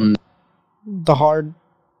away from the hard,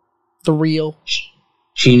 the real.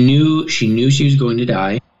 She knew she was going to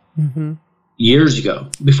die years ago,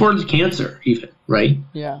 before the cancer even, right?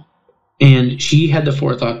 Yeah. And she had the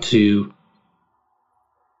forethought to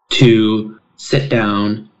sit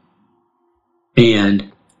down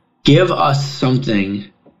and give us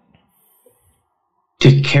something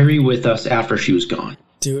to carry with us after she was gone.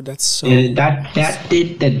 Dude, that's so... And that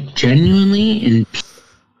genuinely and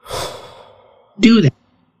do that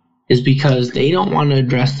is because they don't want to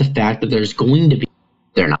address the fact that there's going to be...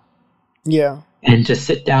 They're not. Yeah. And to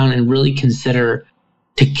sit down and really consider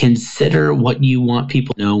what you want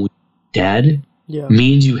people to know when you're dead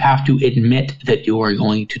means you have to admit that you are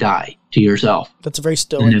going to die to yourself. That's very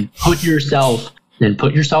stoic. And then put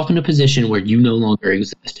yourself in a position where you no longer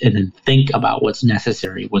exist, and then think about what's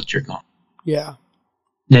necessary once you're gone. Yeah.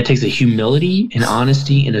 And that takes a humility, an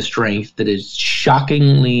honesty, and a strength that is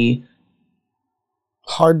shockingly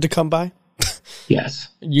hard to come by. Yes.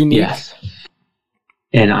 Unique. Yes.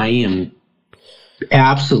 And I am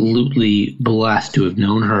absolutely blessed to have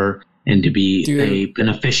known her and to be a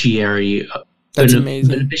beneficiary. That's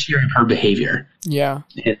amazing. Beneficiary of her behavior. Yeah.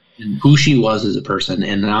 And who she was as a person.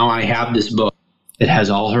 And now I have this book that has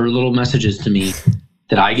all her little messages to me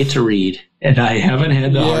that I get to read. And I haven't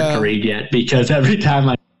had the heart to read yet, because every time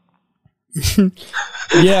I...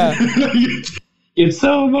 Yeah. It's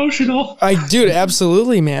so emotional. Dude,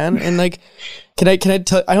 absolutely, man. And like, can I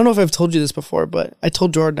tell, I don't know if I've told you this before, but I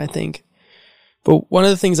told Jordan, I think, but one of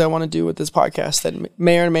the things I want to do with this podcast that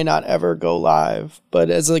may or may not ever go live, but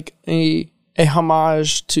as like a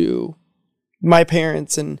homage to my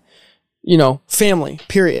parents and, family,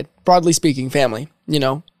 period. Broadly speaking, family,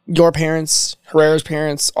 your parents, Herrera's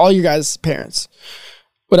parents, all you guys' parents.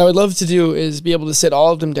 What I would love to do is be able to sit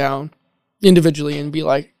all of them down individually and be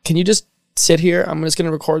like, can you just sit here? I'm just going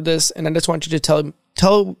to record this, and I just want you to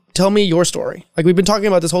tell me your story. Like we've been talking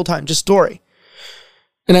about this whole time, just story.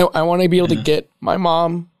 And I want to be able to get my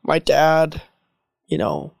mom, my dad,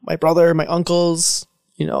 my brother, my uncles,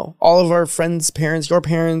 all of our friends' parents, your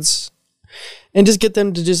parents, and just get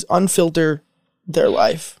them to just unfilter their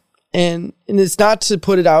life. And it's not to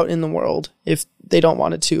put it out in the world if they don't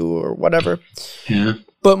want it to or whatever. Yeah.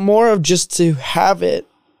 But more of just to have it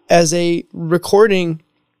as a recording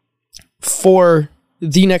for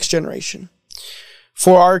the next generation,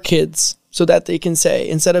 for our kids, so that they can say,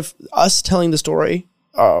 instead of us telling the story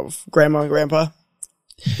of grandma and grandpa,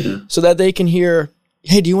 so that they can hear,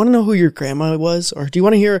 hey, do you want to know who your grandma was? Or do you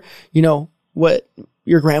want to hear, what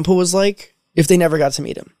your grandpa was like if they never got to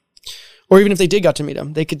meet him? Or even if they did got to meet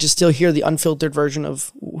him, they could just still hear the unfiltered version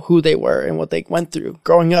of who they were and what they went through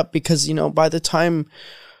growing up. Because, by the time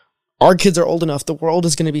our kids are old enough, the world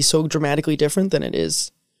is going to be so dramatically different than it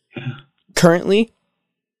is currently.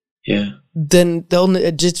 Yeah. Then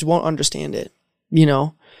it just won't understand it,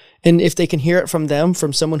 And if they can hear it from them,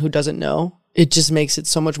 from someone who doesn't know, it just makes it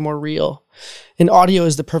so much more real. And audio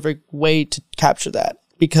is the perfect way to capture that,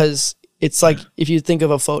 because it's like if you think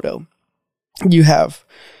of a photo, you have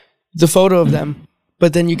the photo of them,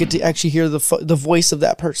 but then you get to actually hear the voice of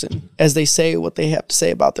that person as they say what they have to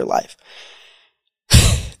say about their life.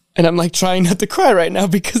 And I'm like trying not to cry right now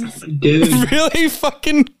because it's really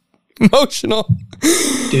fucking emotional.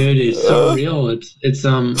 Dude, it's so real.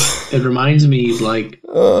 It reminds me like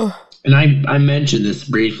And I mentioned this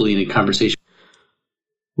briefly in a conversation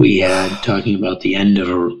we had talking about the end of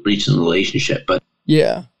a recent relationship, but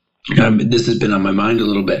yeah, this has been on my mind a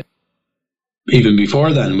little bit even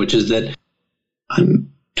before then, which is that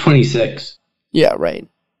I'm 26. Yeah, right.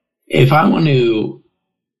 If I want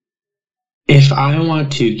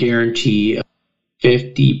to guarantee a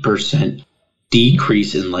 50%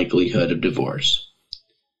 decrease in likelihood of divorce,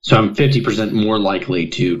 so I'm 50% more likely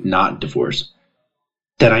to not divorce,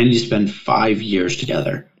 then I need to spend 5 years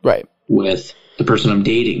together. Right. With the person I'm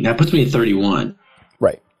dating. That puts me at 31.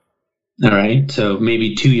 Right. All right. So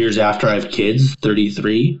maybe 2 years after I have kids,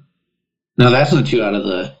 33. Now that's not too out of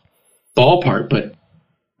the ballpark, but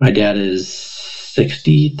my dad is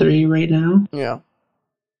 63 right now. Yeah.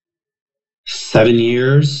 7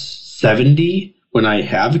 years, 70 when I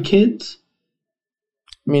have kids.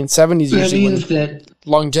 I mean, 70s That usually means when that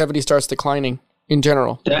longevity starts declining in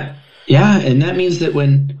general. Yeah, and that means that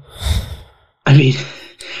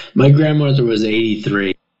my grandmother was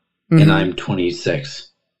 83 and I'm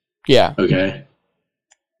 26. Yeah. Okay.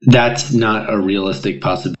 That's not a realistic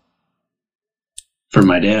possibility for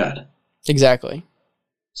my dad. Exactly.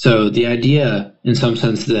 So the idea, in some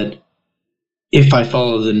sense, that if I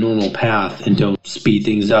follow the normal path and don't speed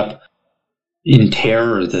things up in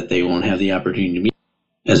terror that they won't have the opportunity to meet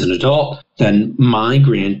as an adult, then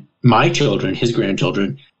my children, his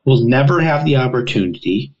grandchildren, will never have the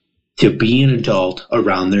opportunity to be an adult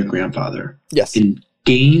around their grandfather. Yes. And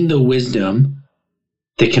gain the wisdom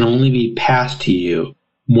that can only be passed to you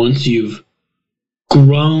once you've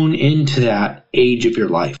grown into that age of your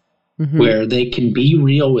life, where they can be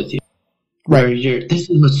real with you. Right. Where this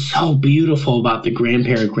is what's so beautiful about the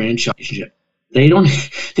grandparent-grandchild relationship. They don't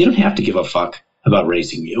have to give a fuck about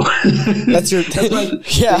raising you. That's why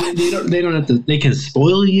yeah. They don't have to. They can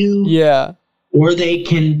spoil you. Yeah. Or they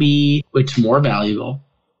can be, which is more valuable,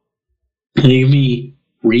 they can be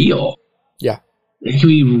real. Yeah. They can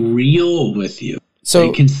be real with you. So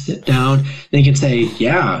they can sit down, they can say,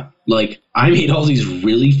 yeah, like, I made all these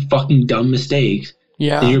really fucking dumb mistakes.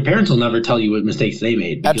 Yeah. And your parents will never tell you what mistakes they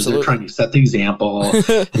made because they're trying to set the example and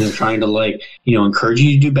they're trying to, like, encourage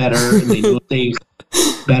you to do better, and they know they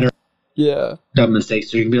better. Yeah. Dumb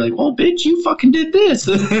mistakes. So you can be like, well, bitch, you fucking did this.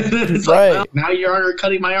 It's right. Like, now you're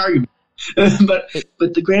undercutting my argument. but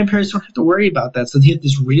the grandparents don't have to worry about that. So they have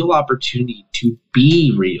this real opportunity to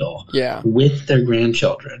be real with their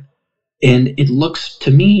grandchildren. And it looks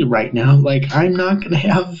to me right now like I'm not going to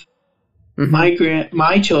have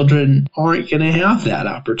my children aren't going to have that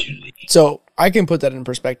opportunity. So I can put that in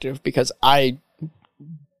perspective because I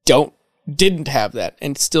didn't have that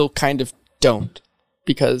and still kind of don't,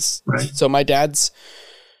 because so my dad's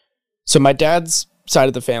side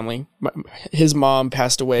of the family, his mom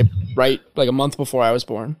passed away right like a month before I was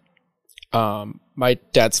born. My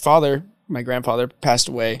dad's father, my grandfather, passed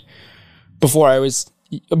away before I was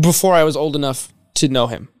old enough to know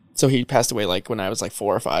him. So he passed away like when I was like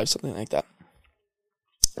 4 or 5, something like that.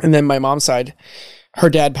 And then my mom's side, her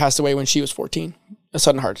dad passed away when she was 14, a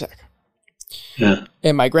sudden heart attack. Yeah.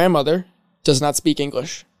 And my grandmother does not speak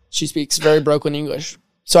English. She speaks very broken English.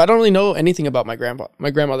 So I don't really know anything about my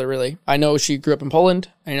grandmother, really. I know she grew up in Poland.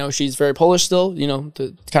 I know she's very Polish still,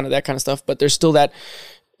 that kind of stuff. But there's still that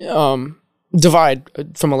divide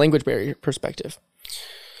from a language barrier perspective.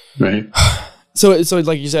 Right. So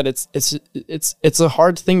like you said, it's a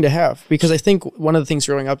hard thing to have, because I think one of the things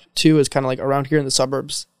growing up too is kind of like around here in the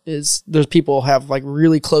suburbs is there's people have like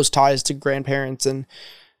really close ties to grandparents, and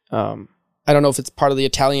I don't know if it's part of the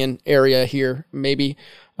Italian area here, maybe,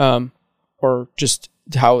 or just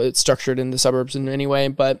how it's structured in the suburbs in any way,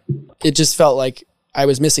 but it just felt like I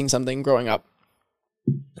was missing something growing up,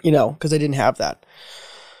 because I didn't have that.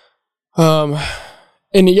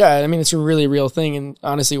 And yeah, I mean, it's a really real thing. And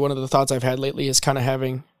honestly, one of the thoughts I've had lately is kind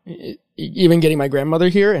of even getting my grandmother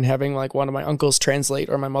here and having like one of my uncles translate,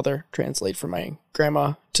 or my mother translate for my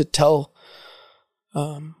grandma to tell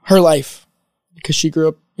her life, because she grew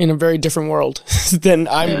up in a very different world than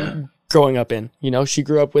I'm growing up in. She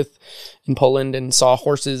grew up in Poland and saw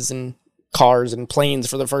horses and cars and planes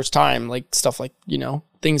for the first time, like stuff like,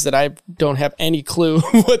 things that I don't have any clue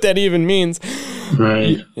what that even means.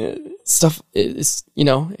 Right. Stuff is,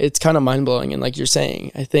 it's kind of mind blowing. And like you're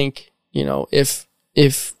saying, I think, if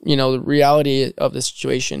the reality of the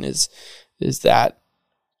situation is that,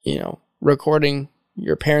 recording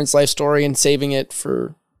your parents' life story and saving it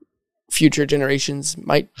for future generations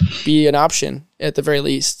might be an option, at the very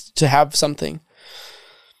least, to have something.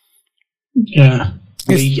 Yeah.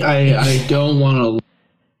 I do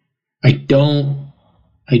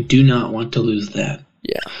not want to lose that.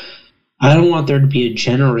 Yeah. I don't want there to be a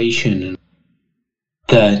generation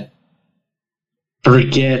that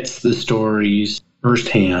forgets the stories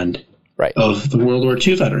firsthand of the World War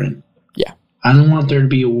II veteran. Yeah. I don't want there to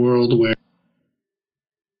be a world where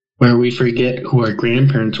we forget who our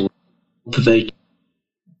grandparents were.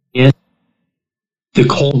 The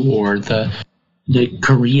Cold War, the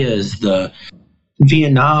Koreas, the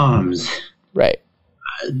Vietnams. Right.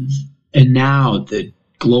 And now the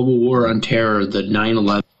global war on terror, the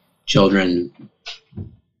 9/11 children.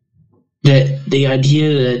 That the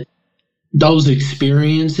idea that those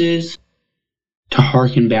experiences, to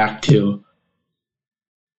harken back to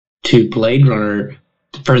Blade Runner,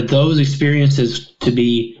 for those experiences to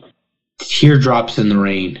be teardrops in the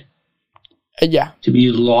rain. Yeah. To be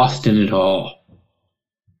lost in it all.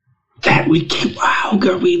 That how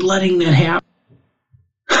are we letting that happen?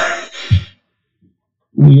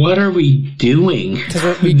 What are we doing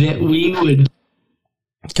that we would?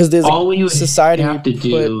 Because there's all we would society have to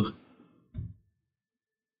do.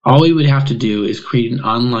 All we would have to do is create an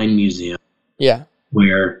online museum. Yeah.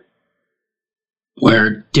 Where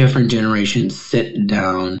different generations sit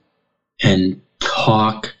down and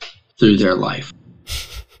talk through their life.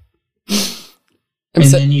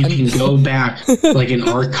 Then you can go back like an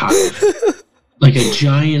archive. Like a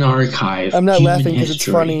giant archive. I'm not laughing because it's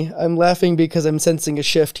funny. I'm laughing because I'm sensing a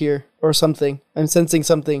shift here or something. I'm sensing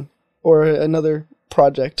something or another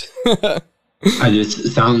project.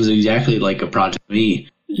 It sounds exactly like a project to me.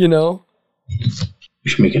 You know? We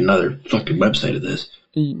should make another fucking website of this.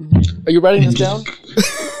 Are you writing this down?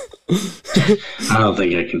 I don't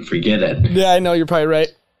think I can forget it. Yeah, I know. You're probably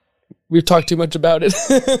right. We've talked too much about it.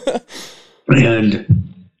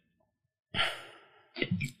 And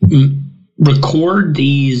record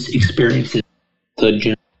these experiences.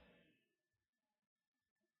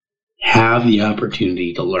 Have the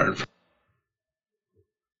opportunity to learn from.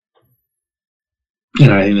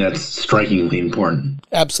 And I think that's strikingly important.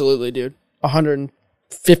 Absolutely, dude.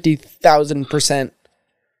 150,000%.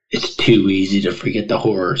 It's too easy to forget the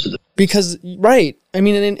horrors of the. Because, right. I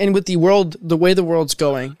mean, and with the world, the way the world's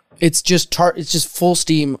going, it's just it's just full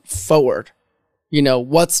steam forward. You know,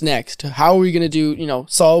 what's next? How are we going to do,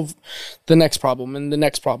 solve the next problem and the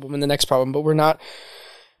next problem and the next problem? But we're not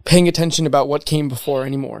paying attention about what came before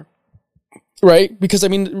anymore. Right? Because, I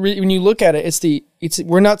mean, when you look at it,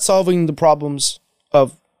 we're not solving the problems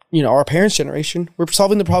of, our parents' generation. We're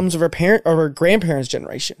solving the problems of our grandparents'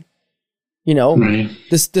 generation. Right.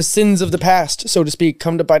 The sins of the past, so to speak,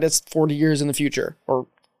 come to bite us 40 years in the future, or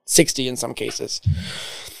 60 in some cases.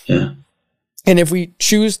 Yeah. And if we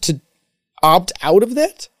choose to opt out of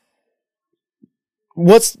that,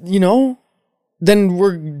 then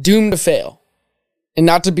we're doomed to fail. And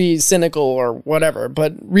not to be cynical or whatever,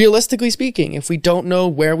 but realistically speaking, if we don't know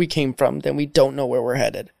where we came from, then we don't know where we're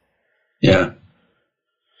headed. Yeah.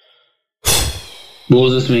 We'll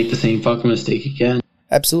just make the same fucking mistake again.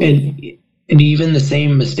 Absolutely. And even the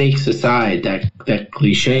same mistakes aside, that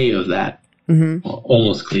cliche of that,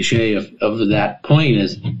 almost cliche of that point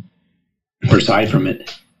is, or aside from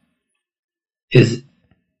it, is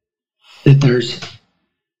that there's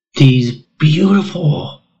these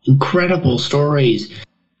beautiful, incredible stories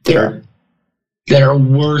that are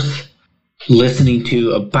worth listening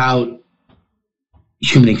to about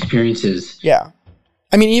human experiences. Yeah.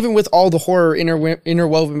 I mean, even with all the horror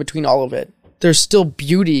interwoven between all of it, there's still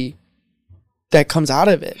beauty that comes out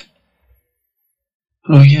of it.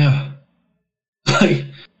 Oh, yeah. Like,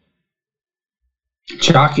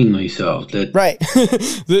 shockingly so. Right.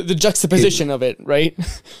 the juxtaposition of it, right?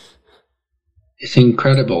 It's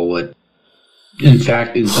incredible what, in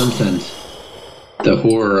fact, in some sense, the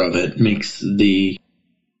horror of it makes the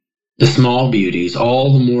small beauties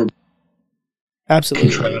all the more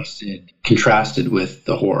absolutely contrasted with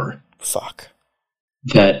the horror. Fuck.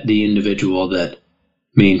 That the individual that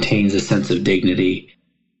maintains a sense of dignity,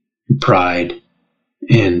 pride,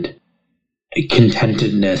 and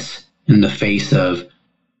contentedness in the face of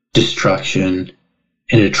destruction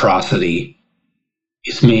and atrocity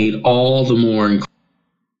is made all the more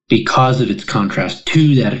because of its contrast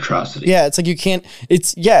to that atrocity. Yeah, it's like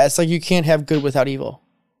you can't have good without evil,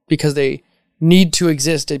 because they need to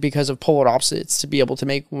exist because of polar opposites to be able to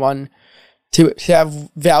make one to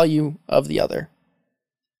have value of the other.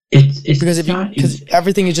 Because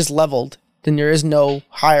everything is just leveled, then there is no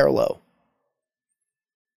high or low.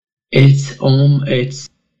 It's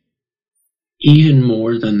even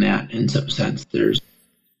more than that in some sense.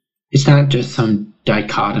 It's not just some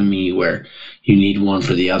dichotomy where you need one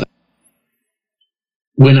for the other.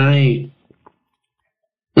 When I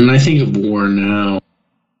think of war now,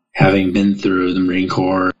 having been through the Marine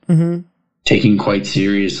Corps, taking quite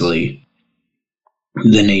seriously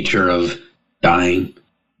the nature of dying,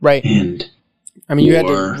 right, and I mean, you had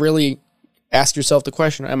to really ask yourself the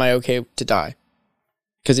question, am I okay to die?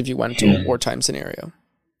 Because if you went into a wartime scenario.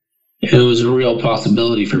 It was a real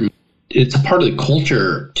possibility for me. It's a part of the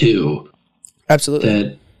culture, too. Absolutely.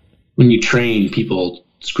 That when you train, people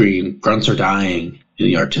scream, grunts are dying in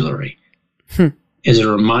the artillery. Is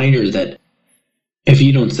a reminder that if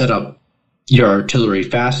you don't set up your artillery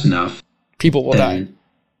fast enough, people will die.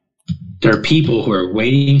 There are people who are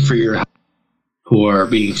waiting for your help, who are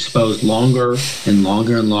being exposed longer and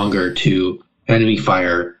longer and longer to enemy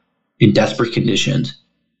fire in desperate conditions,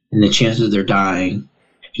 and the chances of their dying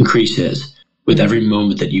increases with every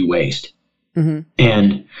moment that you waste.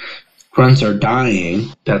 And grunts are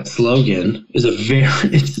dying, that slogan is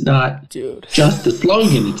it's not just a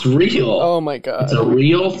slogan, it's real. Oh my God. It's a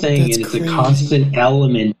real thing. That's and it's crazy. A constant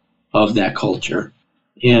element of that culture.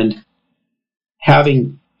 And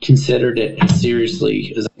having considered it as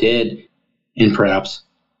seriously as I did, and perhaps,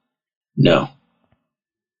 no.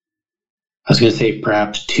 I was going to say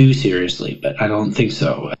perhaps too seriously, but I don't think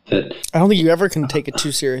so. I don't think you ever can take it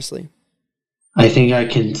too seriously. I think I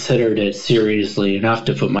considered it seriously enough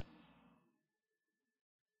to put my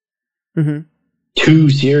too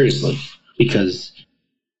seriously, because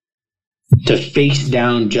to face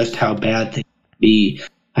down just how bad things can be,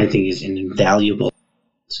 I think is an invaluable.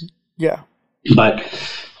 Yeah. But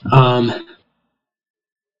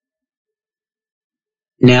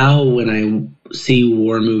now when I see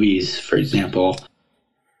war movies, for example,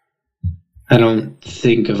 I don't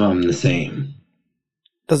think of them the same.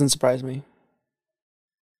 Doesn't surprise me.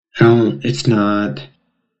 It's not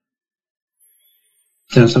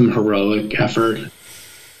some heroic effort.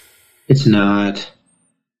 It's not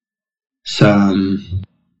some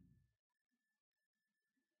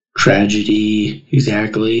tragedy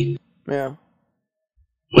exactly. Yeah.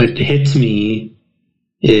 What hits me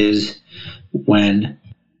is when,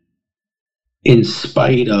 in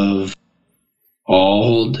spite of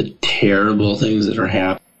all the terrible things that are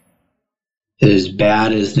happening, as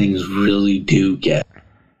bad as things really do get,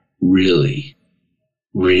 really,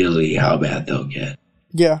 really how bad they'll get.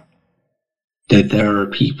 Yeah. That there are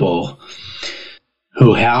people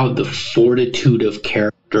who have the fortitude of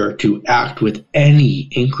character to act with any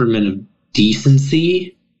increment of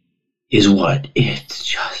decency is what it's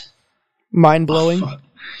just mind-blowing.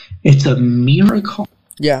 It's a miracle.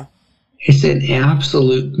 Yeah. It's an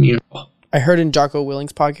absolute miracle. I heard in Jocko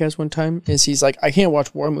Willing's podcast one time, he's like, I can't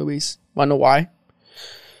watch war movies. Want to know why?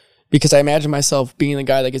 Because I imagine myself being the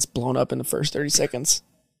guy that gets blown up in the first 30 seconds.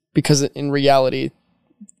 Because in reality,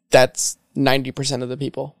 that's 90% of the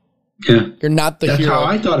people. Yeah. You're not the hero. That's how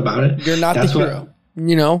I thought about it. You're not the hero.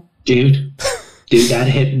 You know? Dude, that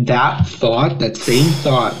hit that same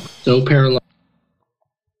thought, so parallel.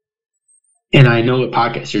 And I know what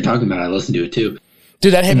podcast you're talking about. I listened to it too.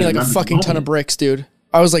 Dude, that hit me like a fucking ton of bricks, dude.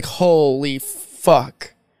 I was like, holy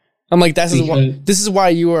fuck. I'm like, this is why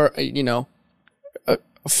you are, a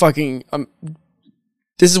fucking,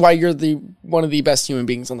 this is why you're one of the best human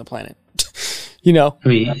beings on the planet. You know? I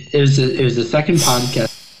mean, it was the second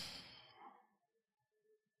podcast,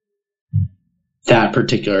 that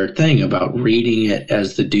particular thing about reading it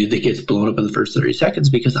as the dude that gets blown up in the first 30 seconds,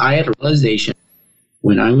 because I had a realization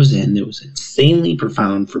when I was that was insanely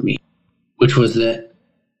profound for me, which was that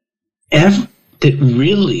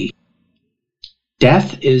really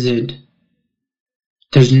death isn't,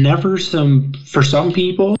 there's never for some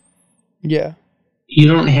people, yeah, you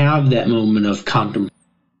don't have that moment of contemplation.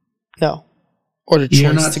 No. Or the choice to go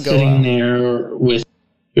out. You're not sitting there with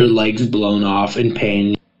your legs blown off in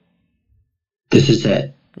pain. This is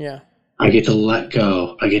it. Yeah. I get to let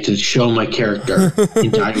go. I get to show my character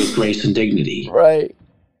and die with grace and dignity. Right.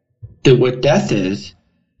 That what death is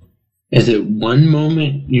that one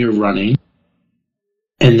moment you're running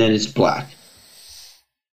and then it's black.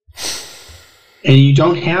 And you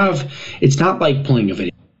don't have, it's not like playing a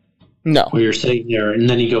video. No. Where you're sitting there and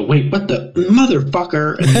then you go, wait, what the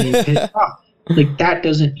motherfucker? And then you hit off. Like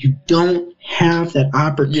you don't have that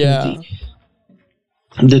opportunity.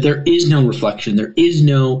 Yeah. That there is no reflection. There is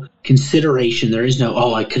no consideration. There is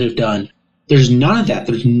no, I could have done. There's none of that.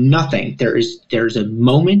 There's nothing. There's a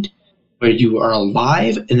moment where you are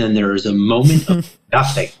alive, and then there is a moment of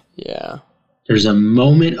nothing. Yeah. There's a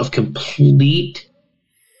moment of complete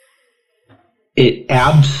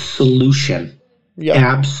absolution. Yep.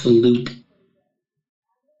 Absolute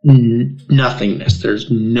nothingness.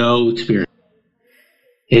 There's no experience.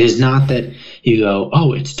 It is not that you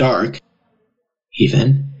go, it's dark,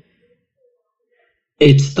 even.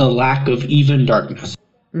 It's the lack of even darkness.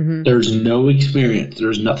 Mm-hmm. There's no experience.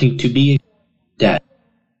 There's nothing to be dead.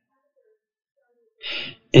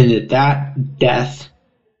 And that death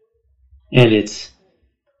And it's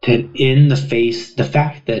that the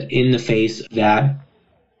fact that in the face of that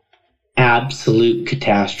absolute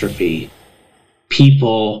catastrophe,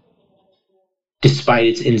 people, despite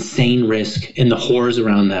its insane risk and the horrors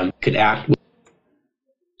around them, could act with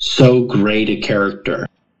so great a character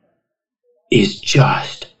is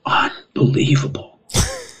just unbelievable.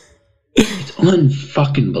 It's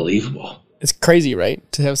unfucking believable. It's crazy,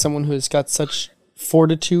 right? To have someone who has got such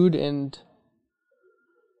fortitude and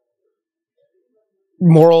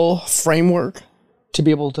moral framework to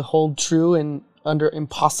be able to hold true and under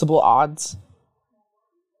impossible odds.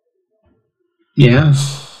 Yeah.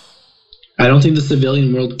 I don't think the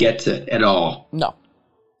civilian world gets it at all. No.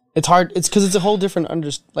 It's hard. It's because it's a whole different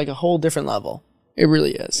a whole different level. It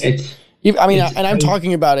really is. I'm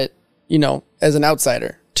talking about it, as an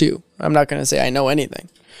outsider too. I'm not going to say I know anything.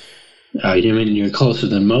 You're closer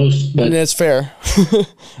than most, but that's fair.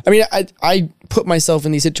 I put myself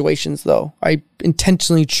in these situations though. I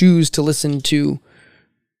intentionally choose to listen to,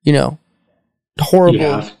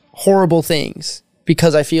 horrible things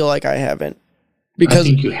because I feel like I haven't. Because I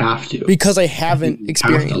think you have to. Because I haven't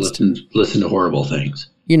experienced. Have to listen to horrible things.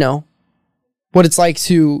 What it's like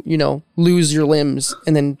to, lose your limbs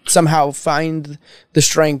and then somehow find the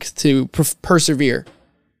strength to persevere,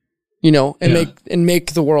 and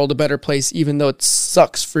make the world a better place, even though it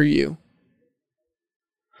sucks for you.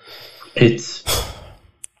 It's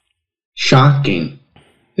shocking.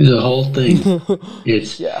 The whole thing.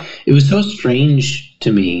 It was so strange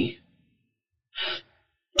to me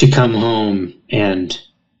to come home and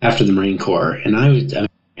after the Marine Corps, and I was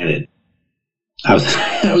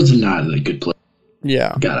not in a good place.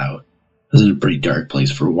 Yeah. Got out. I was in a pretty dark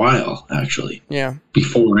place for a while, actually. Yeah.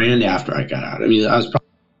 Before and after I got out. I was probably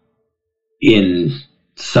in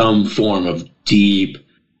some form of deep,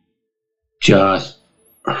 just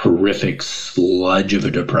horrific sludge of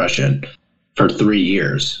a depression for 3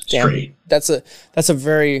 years straight. That's a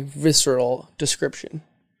very visceral description.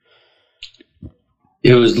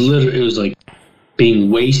 It was like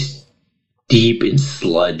being waist deep in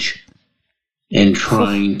sludge and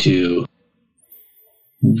trying to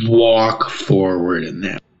walk forward in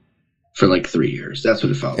that for like 3 years. That's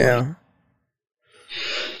what it felt like.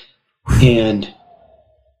 And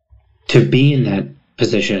to be in that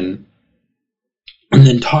position and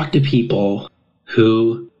then talk to people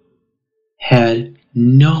who had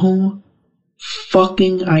no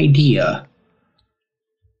fucking idea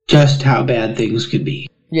just how bad things could be.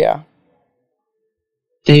 Yeah.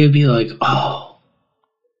 They would be like, oh,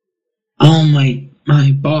 my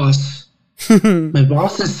boss. My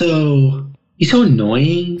boss is he's so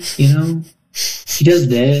annoying, He does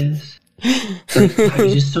this.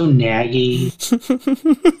 He's just so naggy.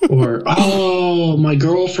 Or, oh, my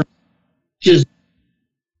girlfriend just,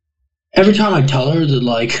 every time I tell her that,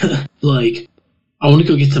 like, I want to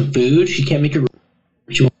go get some food, she can't make it.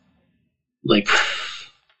 She wants, like,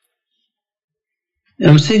 and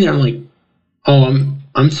I'm sitting there, I'm like, oh,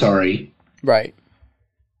 I'm sorry. Right.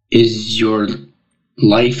 Is your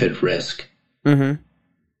life at risk? Mm-hmm.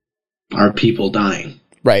 Are people dying?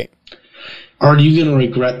 Right. Are you going to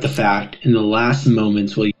regret the fact in the last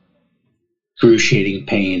moments while you're excruciating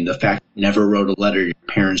pain, the fact you never wrote a letter to your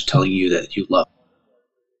parents telling you that you love them?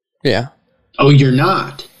 Yeah. Oh, you're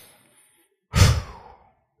not.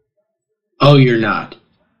 Oh, you're not.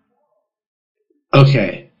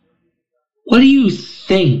 Okay. What do you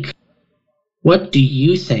think? What do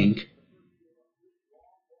you think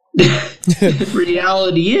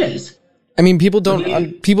reality is? People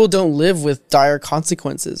don't live with dire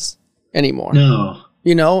consequences anymore. No.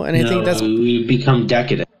 I think that's we've become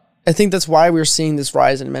decadent. I think that's why we're seeing this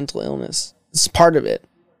rise in mental illness. It's part of it.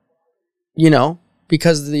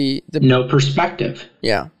 Because the no perspective.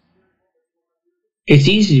 Yeah. It's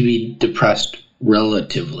easy to be depressed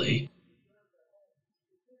relatively.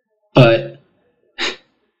 But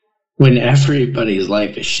when everybody's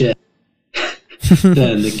life is shit,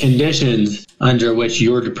 then the conditions under which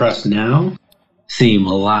you're depressed now seem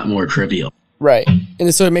a lot more trivial. Right.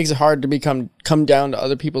 And so it makes it hard to come down to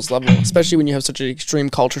other people's level, especially when you have such an extreme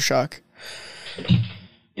culture shock.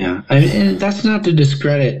 Yeah. And that's not to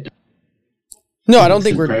discredit. No, I don't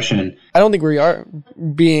think depression. I don't think we are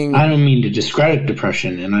being. I don't mean to discredit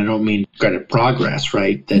depression, and I don't mean to discredit progress,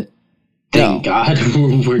 right? Thank God.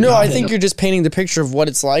 I think you're just painting the picture of what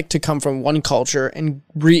it's like to come from one culture and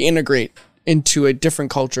reintegrate into a different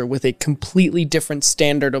culture with a completely different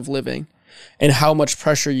standard of living and how much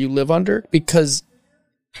pressure you live under. Because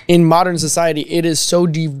in modern society, it is so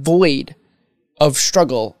devoid of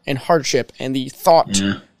struggle and hardship and the thought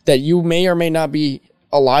that you may or may not be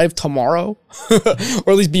alive tomorrow or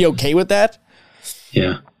at least be okay with that.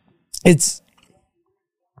 Yeah. it's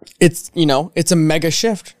a mega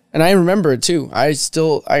shift. And I remember it too. I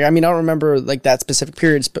mean, I don't remember like that specific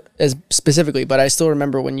period as specifically, but I still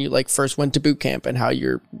remember when you like first went to boot camp and how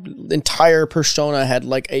your entire persona had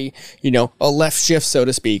like a left shift, so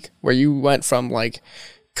to speak, where you went from like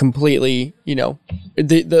completely,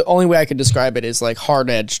 the only way I could describe it is like hard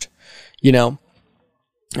edged, where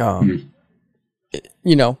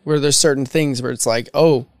there's certain things where it's like,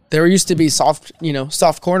 oh, there used to be soft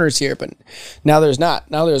corners here, but now there's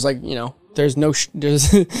not. Now there's like, there's no, things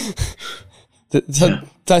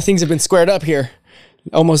have been squared up here.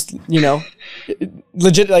 Almost,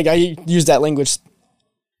 legit. Like I use that language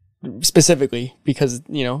specifically because,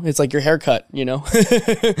 it's like your haircut, Yeah.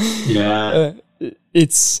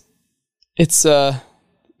 This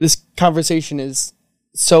conversation is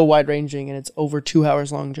so wide ranging and it's over 2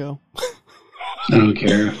 hours long, Joe. I don't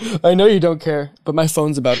care. I know you don't care, but my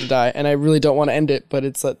phone's about to die and I really don't want to end it, but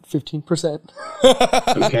it's at 15%.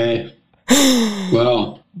 Okay.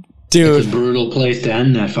 Well, dude, it's a brutal place to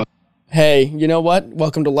end that. Hey, you know what?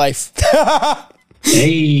 Welcome to life.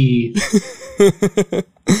 Hey.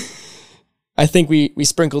 I think we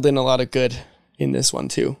sprinkled in a lot of good in this one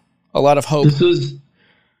too. A lot of hope. This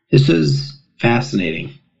is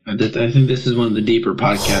fascinating. I think this is one of the deeper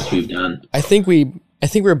podcasts we've done. I think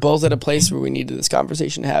we're both at a place where we needed this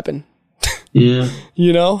conversation to happen. Yeah.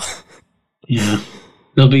 Yeah.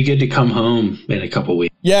 It'll be good to come home in a couple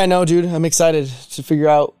weeks. Yeah, I know, dude. I'm excited to figure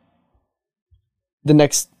out the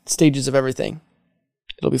next stages of everything.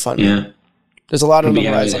 It'll be fun. Yeah. There's a lot on the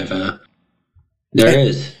horizon. There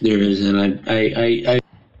is, and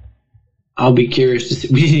I'll be curious to see.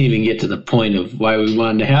 We didn't even get to the point of why we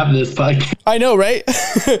wanted to have this podcast. I know, right?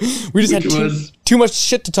 We just had too much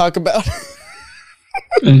shit to talk about.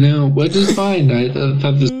 I know, which is fine. I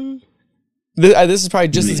thought this is probably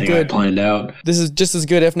just as good. I planned out. This is just as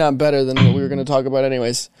good, if not better, than what we were going to talk about,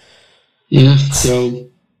 anyways. Yeah. So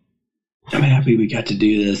I'm happy we got to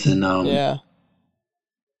do this, and yeah,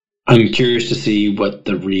 I'm curious to see what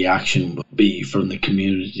the reaction will be from the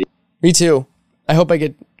community. Me too. I hope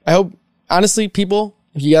honestly, people,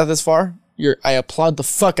 if you got this far, I applaud the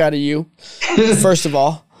fuck out of you. First of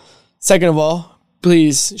all. Second of all,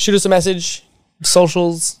 please shoot us a message,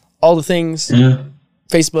 socials, all the things. Yeah.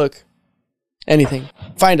 Facebook, anything.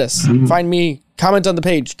 Find us. Find me. Comment on the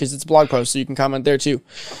page because it's a blog post, so you can comment there too.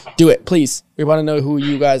 Do it, please. We want to know who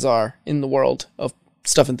you guys are in the world of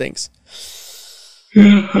stuff and things.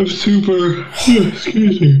 Yeah, I'm super.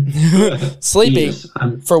 Excuse me. Sleepy,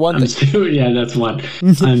 for one thing. Yeah, that's one.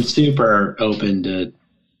 I'm super open to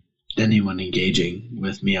anyone engaging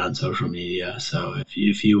with me on social media. So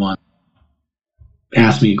if you want to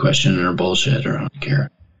ask me a question or bullshit, or I don't care,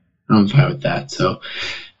 I'm fine with that. So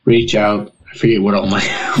reach out. I forget whatever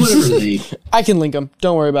they. I can link them.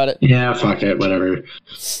 Don't worry about it. Yeah, fuck it. Whatever.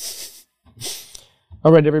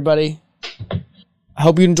 All right, everybody. I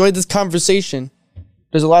hope you enjoyed this conversation.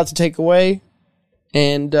 There's a lot to take away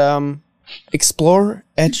and explore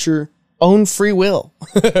at your own free will.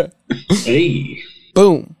 Hey.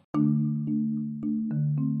 Boom.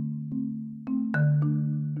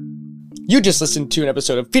 You just listened to an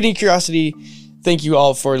episode of Feeding Curiosity. Thank you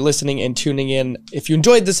all for listening and tuning in. If you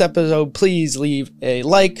enjoyed this episode, please leave a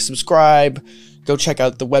like, subscribe, go check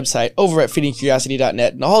out the website over at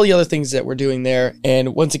feedingcuriosity.net and all the other things that we're doing there.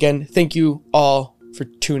 And once again, thank you all for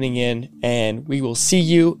tuning in, and we will see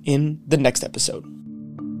you in the next episode.